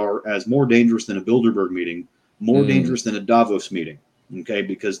the radar as more dangerous than a Bilderberg meeting, more dangerous than a Davos meeting. Okay,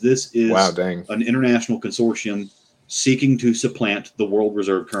 because this is an international consortium seeking to supplant the world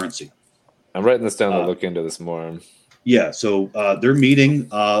reserve currency. I'm writing this down to look into this more. Yeah, so they're meeting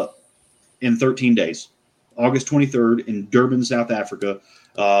in 13 days. August 23rd in Durban, South Africa.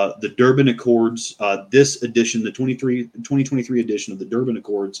 The Durban Accords, this edition, the 2023 edition of the Durban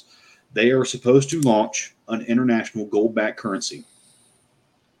Accords, they are supposed to launch an international gold-backed currency.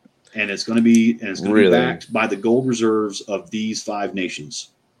 And it's going to be backed by the gold reserves of these 5 nations.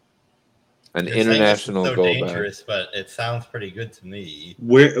 An international so gold dangerous, but it sounds pretty good to me.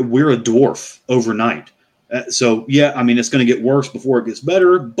 We're a dwarf overnight. So yeah, I mean, it's going to get worse before it gets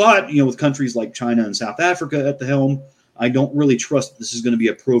better. But with countries like China and South Africa at the helm, I don't really trust this is going to be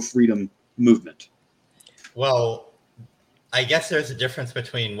a pro-freedom movement. Well, I guess there's a difference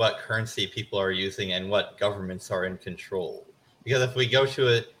between what currency people are using and what governments are in control. Because if we go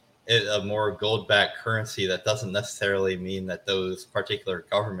to a more gold-backed currency, that doesn't necessarily mean that those particular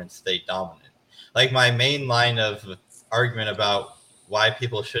governments stay dominant. Like my main line of argument about why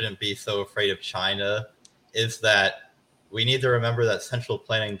people shouldn't be so afraid of China is that we need to remember that central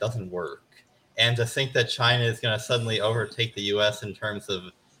planning doesn't work. And to think that China is going to suddenly overtake the U.S. in terms of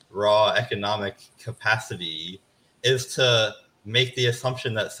raw economic capacity is to make the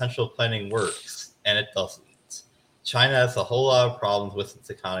assumption that central planning works, and it doesn't. China has a whole lot of problems with its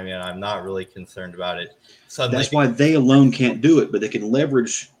economy, and I'm not really concerned about it. Suddenly, that's why they alone can't do it, but they can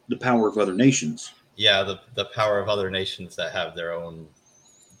leverage the power of other nations. Yeah, the power of other nations that have their own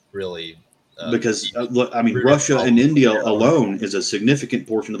really... because, look, I mean, Russia and India alone is a significant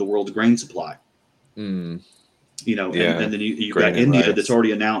portion of the world's grain supply. Mm. And then you've got India that's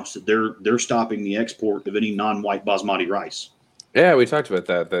already announced that they're stopping the export of any non-white basmati rice. Yeah, we talked about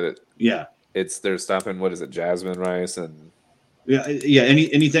that. They're stopping, what is it, jasmine rice and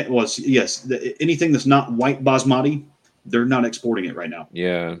anything. Well, yes, anything that's not white basmati, they're not exporting it right now.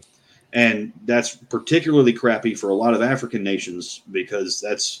 Yeah, and that's particularly crappy for a lot of African nations because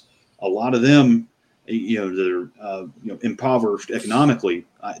that's a lot of them. That are impoverished economically,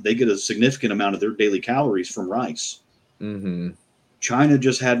 they get a significant amount of their daily calories from rice. Mm-hmm. China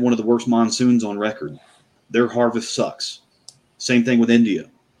just had one of the worst monsoons on record. Their harvest sucks. Same thing with India.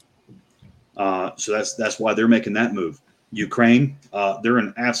 So that's why they're making that move. Ukraine, they're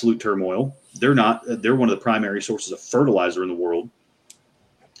in absolute turmoil. They're one of the primary sources of fertilizer in the world.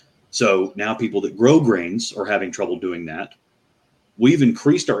 So now people that grow grains are having trouble doing that. We've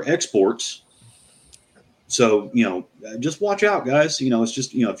increased our exports. So, just watch out, guys. It's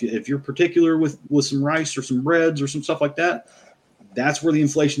just, if you're particular with some rice or some breads or some stuff like that, that's where the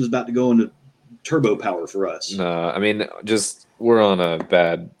inflation is about to go into turbo power for us. No, I mean, just we're on a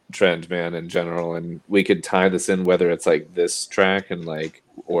bad trend, man, in general. And we could tie this in whether it's like this track and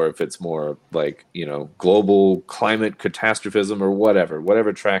or if it's more like, global climate catastrophism or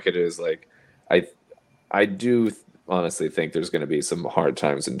whatever track it is. Like, I do honestly think there's going to be some hard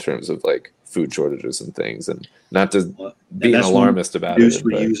times in terms of food shortages and things, and not to be an alarmist about it.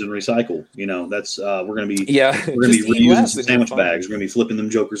 Reuse and recycle. That's we're going to be reusing some sandwich bags. We're going to be flipping them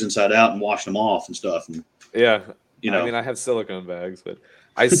jokers inside out and washing them off and stuff. And I mean, I have silicone bags, but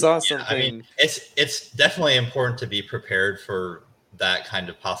I saw something. I mean, it's definitely important to be prepared for that kind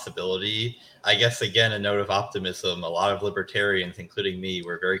of possibility. I guess, again, a note of optimism. A lot of libertarians, including me,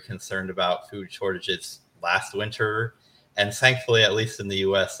 were very concerned about food shortages last winter, and thankfully, at least in the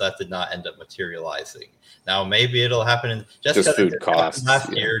U.S., that did not end up materializing. Now, maybe it'll happen just because food costs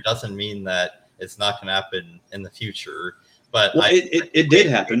last year doesn't mean that it's not going to happen in the future. But it did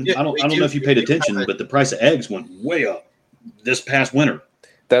happen. I don't know if you paid attention, but the price of eggs went way up this past winter.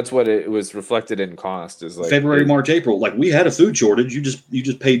 That's what it was reflected in cost. Is February, March, April. We had a food shortage. You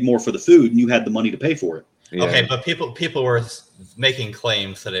just paid more for the food, and you had the money to pay for it. Yeah. Okay, but people were making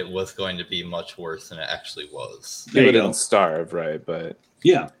claims that it was going to be much worse than it actually was. People didn't starve, right? But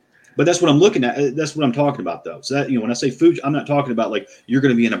but that's what I'm looking at. That's what I'm talking about, though. So that when I say food, I'm not talking about you're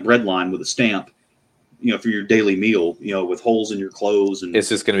going to be in a bread line with a stamp, for your daily meal, with holes in your clothes, and it's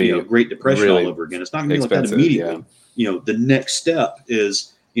just going to be a Great Depression all over again. It's not going to be like that immediately. Yeah. The next step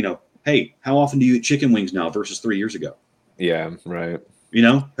is hey, how often do you eat chicken wings now versus 3 years ago? Yeah, right.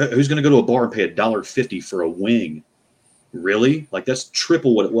 Who's going to go to a bar and pay $1.50 for a wing? Really? That's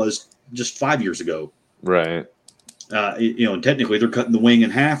triple what it was just 5 years ago. Right. And technically they're cutting the wing in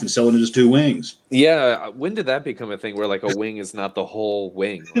half and selling it as 2 wings. Yeah. When did that become a thing where a wing is not the whole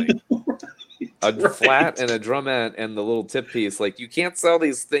wing? A flat and a drumette and the little tip piece. You can't sell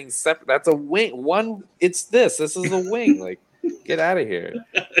these things separate. That's a wing. This is a wing. Get out of here.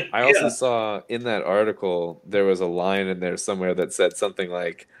 I also saw in that article, there was a line in there somewhere that said something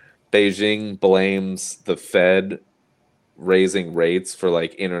like Beijing blames the Fed raising rates for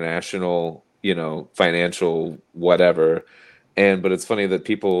international, financial whatever. But it's funny that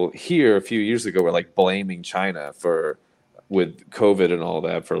people here a few years ago were blaming China for with COVID and all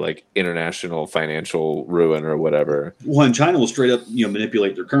that for like international financial ruin or whatever. Well, and China will straight up,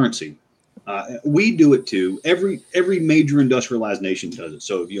 manipulate their currency. We do it too. Every major industrialized nation does it.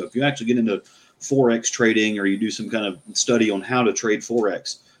 So if you actually get into Forex trading, or you do some kind of study on how to trade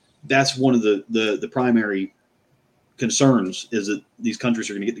Forex, that's one of the primary concerns, is that these countries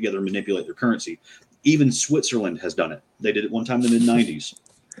are going to get together and manipulate their currency. Even Switzerland has done it. They did it one time in the mid-90s.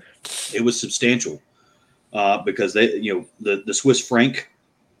 It was substantial because the Swiss franc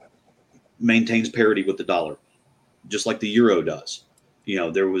maintains parity with the dollar, just like the euro does.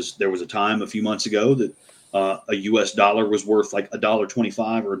 There was a time a few months ago that a U.S. dollar was worth like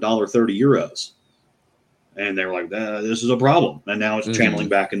 $1.25 or $1.30 euros, and they were like, "This is a problem." And now it's channeling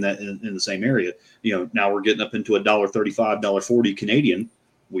back in the same area. Now we're getting up into $1.35, $1.40 Canadian.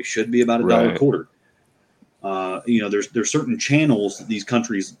 We should be about $1.25. There's certain channels that these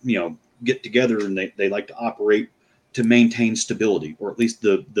countries get together, and they like to operate to maintain stability, or at least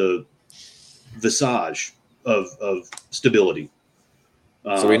the visage of stability.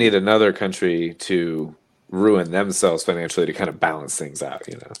 So we need another country to ruin themselves financially to kind of balance things out,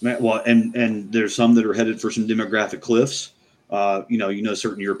 Well, and there's some that are headed for some demographic cliffs.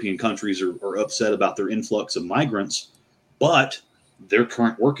 Certain European countries are upset about their influx of migrants, but their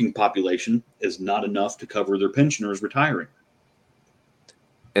current working population is not enough to cover their pensioners retiring.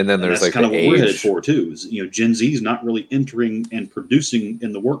 And then there's that's like kind of what we're headed for too. Is, Gen Z is not really entering and producing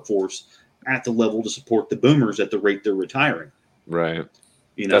in the workforce at the level to support the boomers at the rate they're retiring. Right.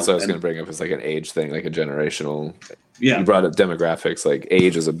 That's what I was going to bring up, is like an age thing, like a generational. Yeah. You brought up demographics, like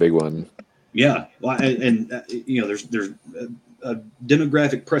age is a big one. Yeah. Well, there's a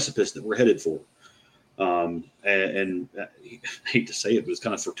demographic precipice that we're headed for. And I hate to say it, but it's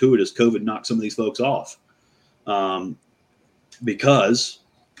kind of fortuitous COVID knocked some of these folks off. Because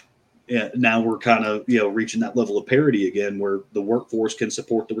now we're kind of, reaching that level of parity again, where the workforce can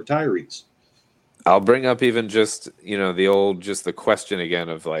support the retirees. I'll bring up even just, the question again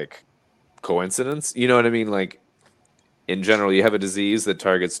of like coincidence. You know what I mean? Like in general, you have a disease that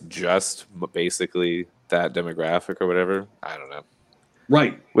targets just basically that demographic or whatever. I don't know.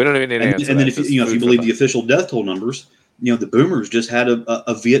 Right. We don't even need an answer. And then if you believe the official death toll numbers, the boomers just had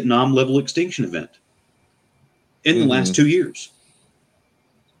a Vietnam level extinction event in the last 2 years.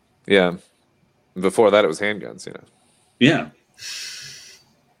 Yeah. Before that, it was handguns, Yeah.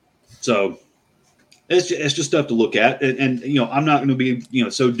 So it's just stuff to look at. And I'm not going to be,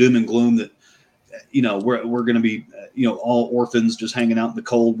 so doom and gloom that, we're going to be, all orphans just hanging out in the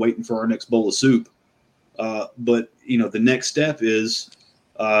cold, waiting for our next bowl of soup. But, the next step is,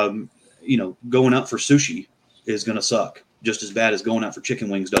 going out for sushi is going to suck just as bad as going out for chicken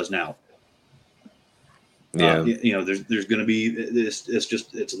wings does now. Yeah. There's going to be,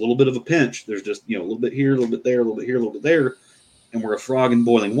 it's a little bit of a pinch. There's just, a little bit here, a little bit there, a little bit here, a little bit there. And we're a frog in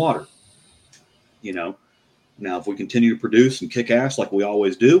boiling water. Now if we continue to produce and kick ass like we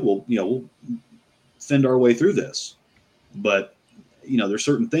always do, we'll fend our way through this. But, there's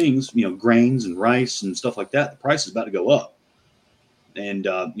certain things, grains and rice and stuff like that. The price is about to go up. And,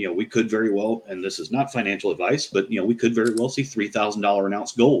 we could very well, and this is not financial advice, but, we could very well see $3,000 an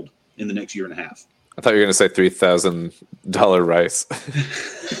ounce gold in the next year and a half. I thought you were going to say $3,000 rice.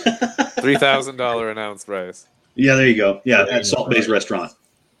 $3,000 an ounce rice. Yeah, there you go. Yeah, at Salt Bay's restaurant.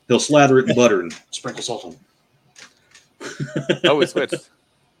 He'll slather it in butter and sprinkle salt on it. Oh, we switched.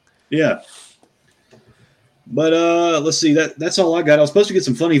 Yeah. But let's see. That's all I got. I was supposed to get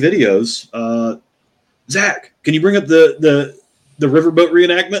some funny videos. Zach, can you bring up the riverboat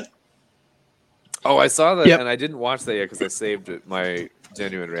reenactment? Oh, I saw that, and I didn't watch that yet because I saved my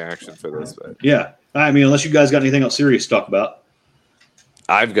genuine reaction for this. But yeah, I mean, unless you guys got anything else serious to talk about.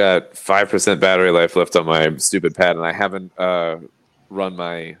 I've got 5% battery life left on my stupid pad, and I haven't run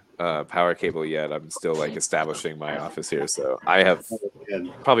my power cable yet. I'm still like establishing my office here, so I have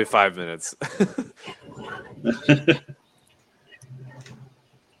probably 5 minutes.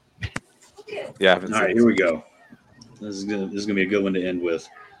 Yeah. All right, here we go. This is gonna be a good one to end with.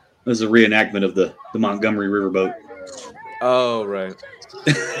 This is a reenactment of the Montgomery Riverboat. Oh, right.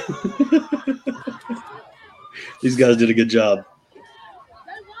 These guys did a good job.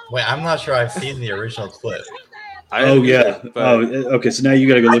 Wait, I'm not sure I've seen the original clip. Oh, yeah. Okay, so now you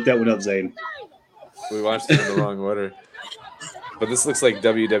got to go look that one up, Zane. We watched it in the wrong order. But this looks like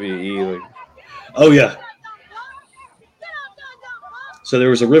WWE. Like. Oh, yeah. So there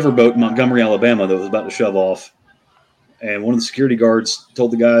was a riverboat in Montgomery, Alabama that was about to shove off. And one of the security guards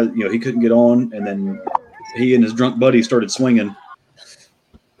told the guy, he couldn't get on. And then he and his drunk buddy started swinging.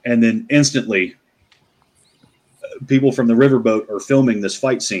 And then instantly, people from the riverboat are filming this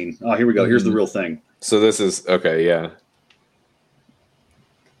fight scene. Oh, here we go. Here's the real thing. So this is okay. Yeah.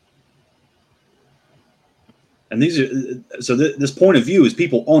 And these are this point of view is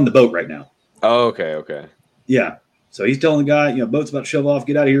people on the boat right now. Oh, okay. Yeah. So he's telling the guy, boat's about to shove off,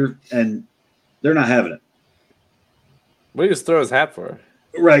 get out of here, and they're not having it. What did he just throw his hat for?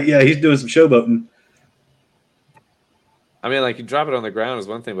 Right, yeah, he's doing some showboating. I mean, like, you drop it on the ground is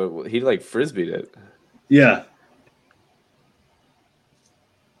one thing, but he, like, frisbeed it. Yeah.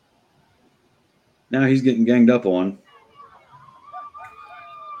 Now he's getting ganged up on.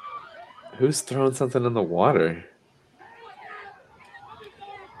 Who's throwing something in the water?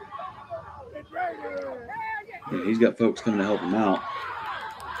 Yeah, he's got folks coming to help him out.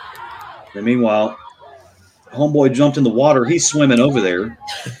 And meanwhile, homeboy jumped in the water. He's swimming over there.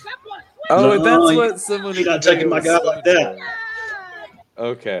 Oh, like, that's what someone... You're not taking my guy like that.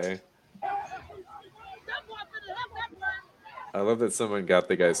 Okay. I love that someone got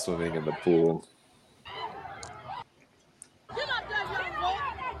the guy swimming in the pool.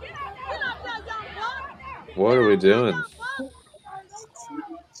 What are we doing?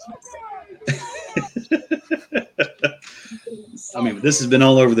 I mean, this has been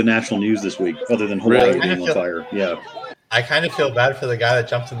all over the national news this week, other than Hawaii being on fire. Yeah. I kind of feel bad for the guy that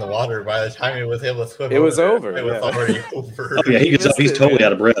jumped in the water. By the time he was able to swim, it was over. It was already over. Oh, yeah, he's totally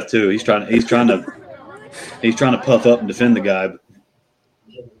out of breath too. He's trying to puff up and defend the guy.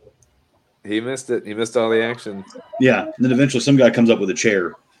 He missed it. He missed all the action. Yeah. And then eventually some guy comes up with a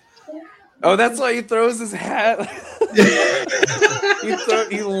chair. Oh, that's why he throws his hat.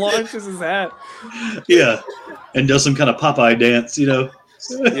 He launches his hat. Yeah. And does some kind of Popeye dance, Yeah.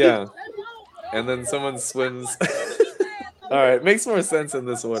 And then someone swims. All right. Makes more sense in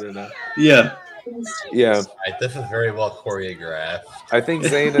this order now. Yeah. Yeah. Right, this is very well choreographed. I think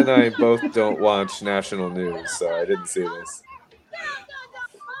Zane and I both don't watch national news, so I didn't see this.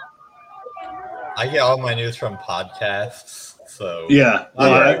 I get all my news from podcasts. So yeah,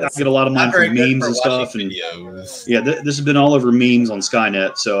 I get a lot of mine from memes and stuff, and videos. Yeah, this has been all over memes on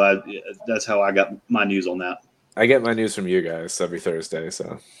Skynet, so that's how I got my news on that. I get my news from you guys every Thursday,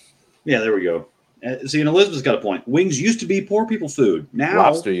 so yeah, there we go. See, and Elizabeth's got a point. Wings used to be poor people food. Now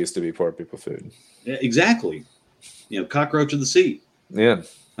lobster used to be poor people food. Exactly. Cockroach of the sea. Yeah.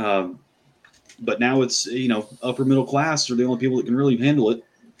 But now it's upper middle class are the only people that can really handle it.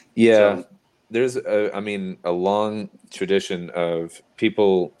 Yeah. So, there's a long tradition of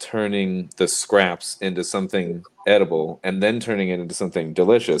people turning the scraps into something edible and then turning it into something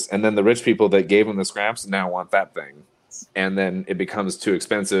delicious. And then the rich people that gave them the scraps now want that thing. And then it becomes too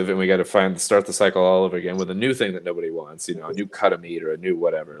expensive and we got to start the cycle all over again with a new thing that nobody wants, a new cut of meat or a new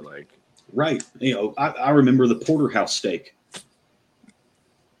whatever. Right. I remember the porterhouse steak,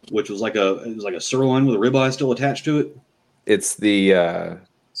 which was like a sirloin with a ribeye still attached to it. It's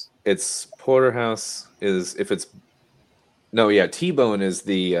it's porterhouse is T-bone is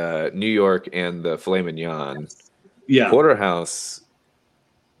the New York and the filet mignon. Yeah. Porterhouse,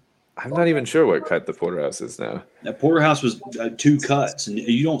 I'm not even sure what cut the porterhouse is now. That porterhouse was 2 cuts, and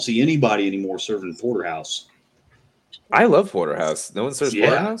you don't see anybody anymore serving porterhouse. I love porterhouse. No one serves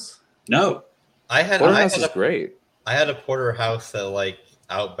porterhouse? No. Porterhouse is great. I had a porterhouse at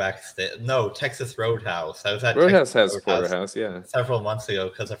Outback Texas Roadhouse. I was at Roadhouse Texas has porterhouse, yeah. Several months ago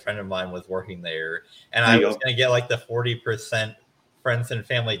because a friend of mine was working there, and I was going to get the 40% friends and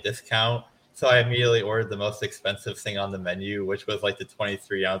family discount. So I immediately ordered the most expensive thing on the menu, which was the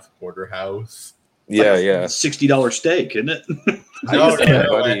 23-ounce porterhouse. Yeah, $60 steak, isn't it? No.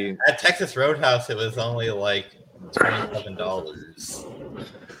 At Texas Roadhouse, it was only $27.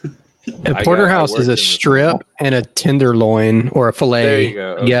 A porterhouse is a strip and a tenderloin or a fillet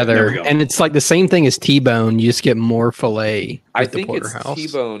together, and it's like the same thing as T-bone. You just get more fillet. I think it's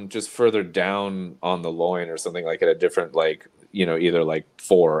T-bone just further down on the loin or something at a different either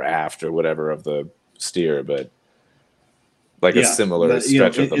fore or aft or whatever of the steer, but a similar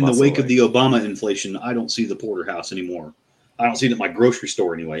stretch of the muscle. In the wake of the Obama inflation, I don't see the porterhouse anymore. I don't see it at my grocery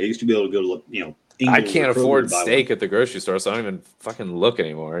store anyway. I used to be able to go to I can't afford steak at the grocery store, so I don't even fucking look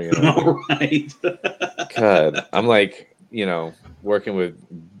anymore. Right. God, I'm working with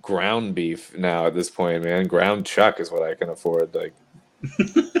ground beef now at this point, man. Ground chuck is what I can afford. Right.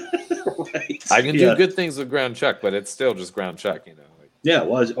 I can do good things with ground chuck, but it's still just ground chuck, Yeah,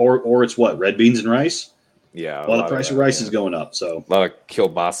 well, or it's what, red beans and rice? Yeah. Well, the price of rice is going up, so a lot of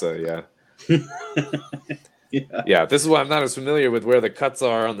kielbasa, yeah. Yeah, this is why I'm not as familiar with where the cuts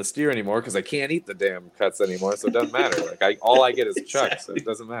are on the steer anymore, because I can't eat the damn cuts anymore, so it doesn't matter. All I get is chuck, so it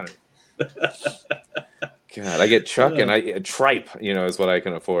doesn't matter. God, I get chuck and tripe, is what I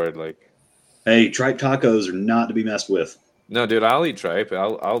can afford. Hey, tripe tacos are not to be messed with. No, dude, I'll eat tripe.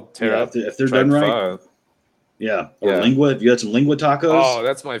 I'll tear up if they're done right. Yeah. Or lingua. If you had some lingua tacos. Oh,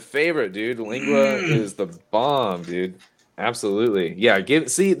 that's my favorite, dude. Lingua is the bomb, dude. Absolutely. Yeah.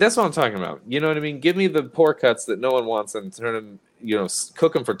 That's what I'm talking about. You know what I mean? Give me the pork cuts that no one wants and turn them,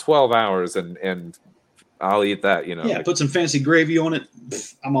 cook them for 12 hours and I'll eat that, Yeah. Put some fancy gravy on it.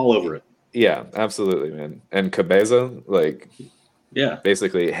 I'm all over it. Yeah, absolutely, man. And cabeza,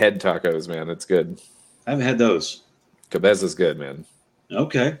 basically head tacos, man. It's good. I haven't had those. Cabeza's good, man.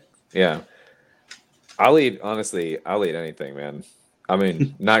 Okay. Yeah. I'll eat anything, man. I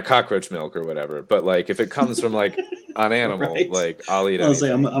mean, not cockroach milk or whatever, but if it comes from an animal, right. I'll eat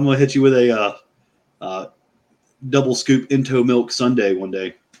anything. I'm going to hit you with a double scoop Into milk sundae one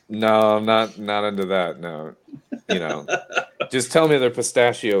day. No, I'm not into that. No. Just tell me there's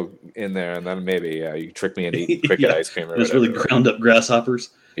pistachio in there, and then maybe you trick me into eating cricket ice cream or whatever. It's really ground up grasshoppers.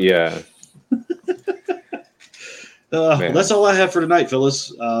 Yeah. Well, that's all I have for tonight,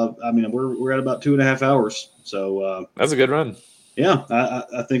 Phyllis. We're at about 2.5 hours, so that's a good run. Yeah,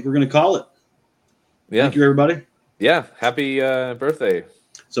 I think we're going to call it. Yeah. Thank you, everybody. Yeah, happy birthday.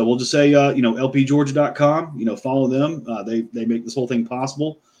 So we'll just say, lpgeorgia.com. Follow them. They make this whole thing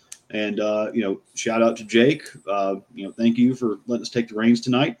possible. And, shout out to Jake. Thank you for letting us take the reins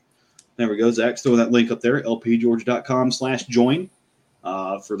tonight. There we go. Zach's throwing that link up there, lpgeorgia.com/join.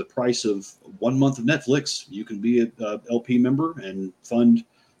 For the price of 1 month of Netflix, you can be an LP member and fund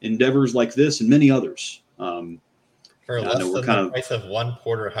endeavors like this and many others. For less than the price of one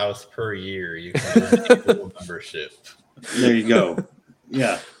porterhouse per year, you can earn a little membership. There you go.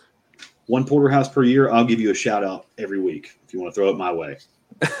 Yeah. One porterhouse per year, I'll give you a shout out every week if you want to throw it my way.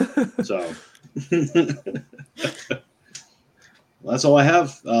 So that's all I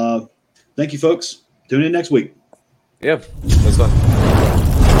have. Thank you, folks. Tune in next week. Yeah, that was fun.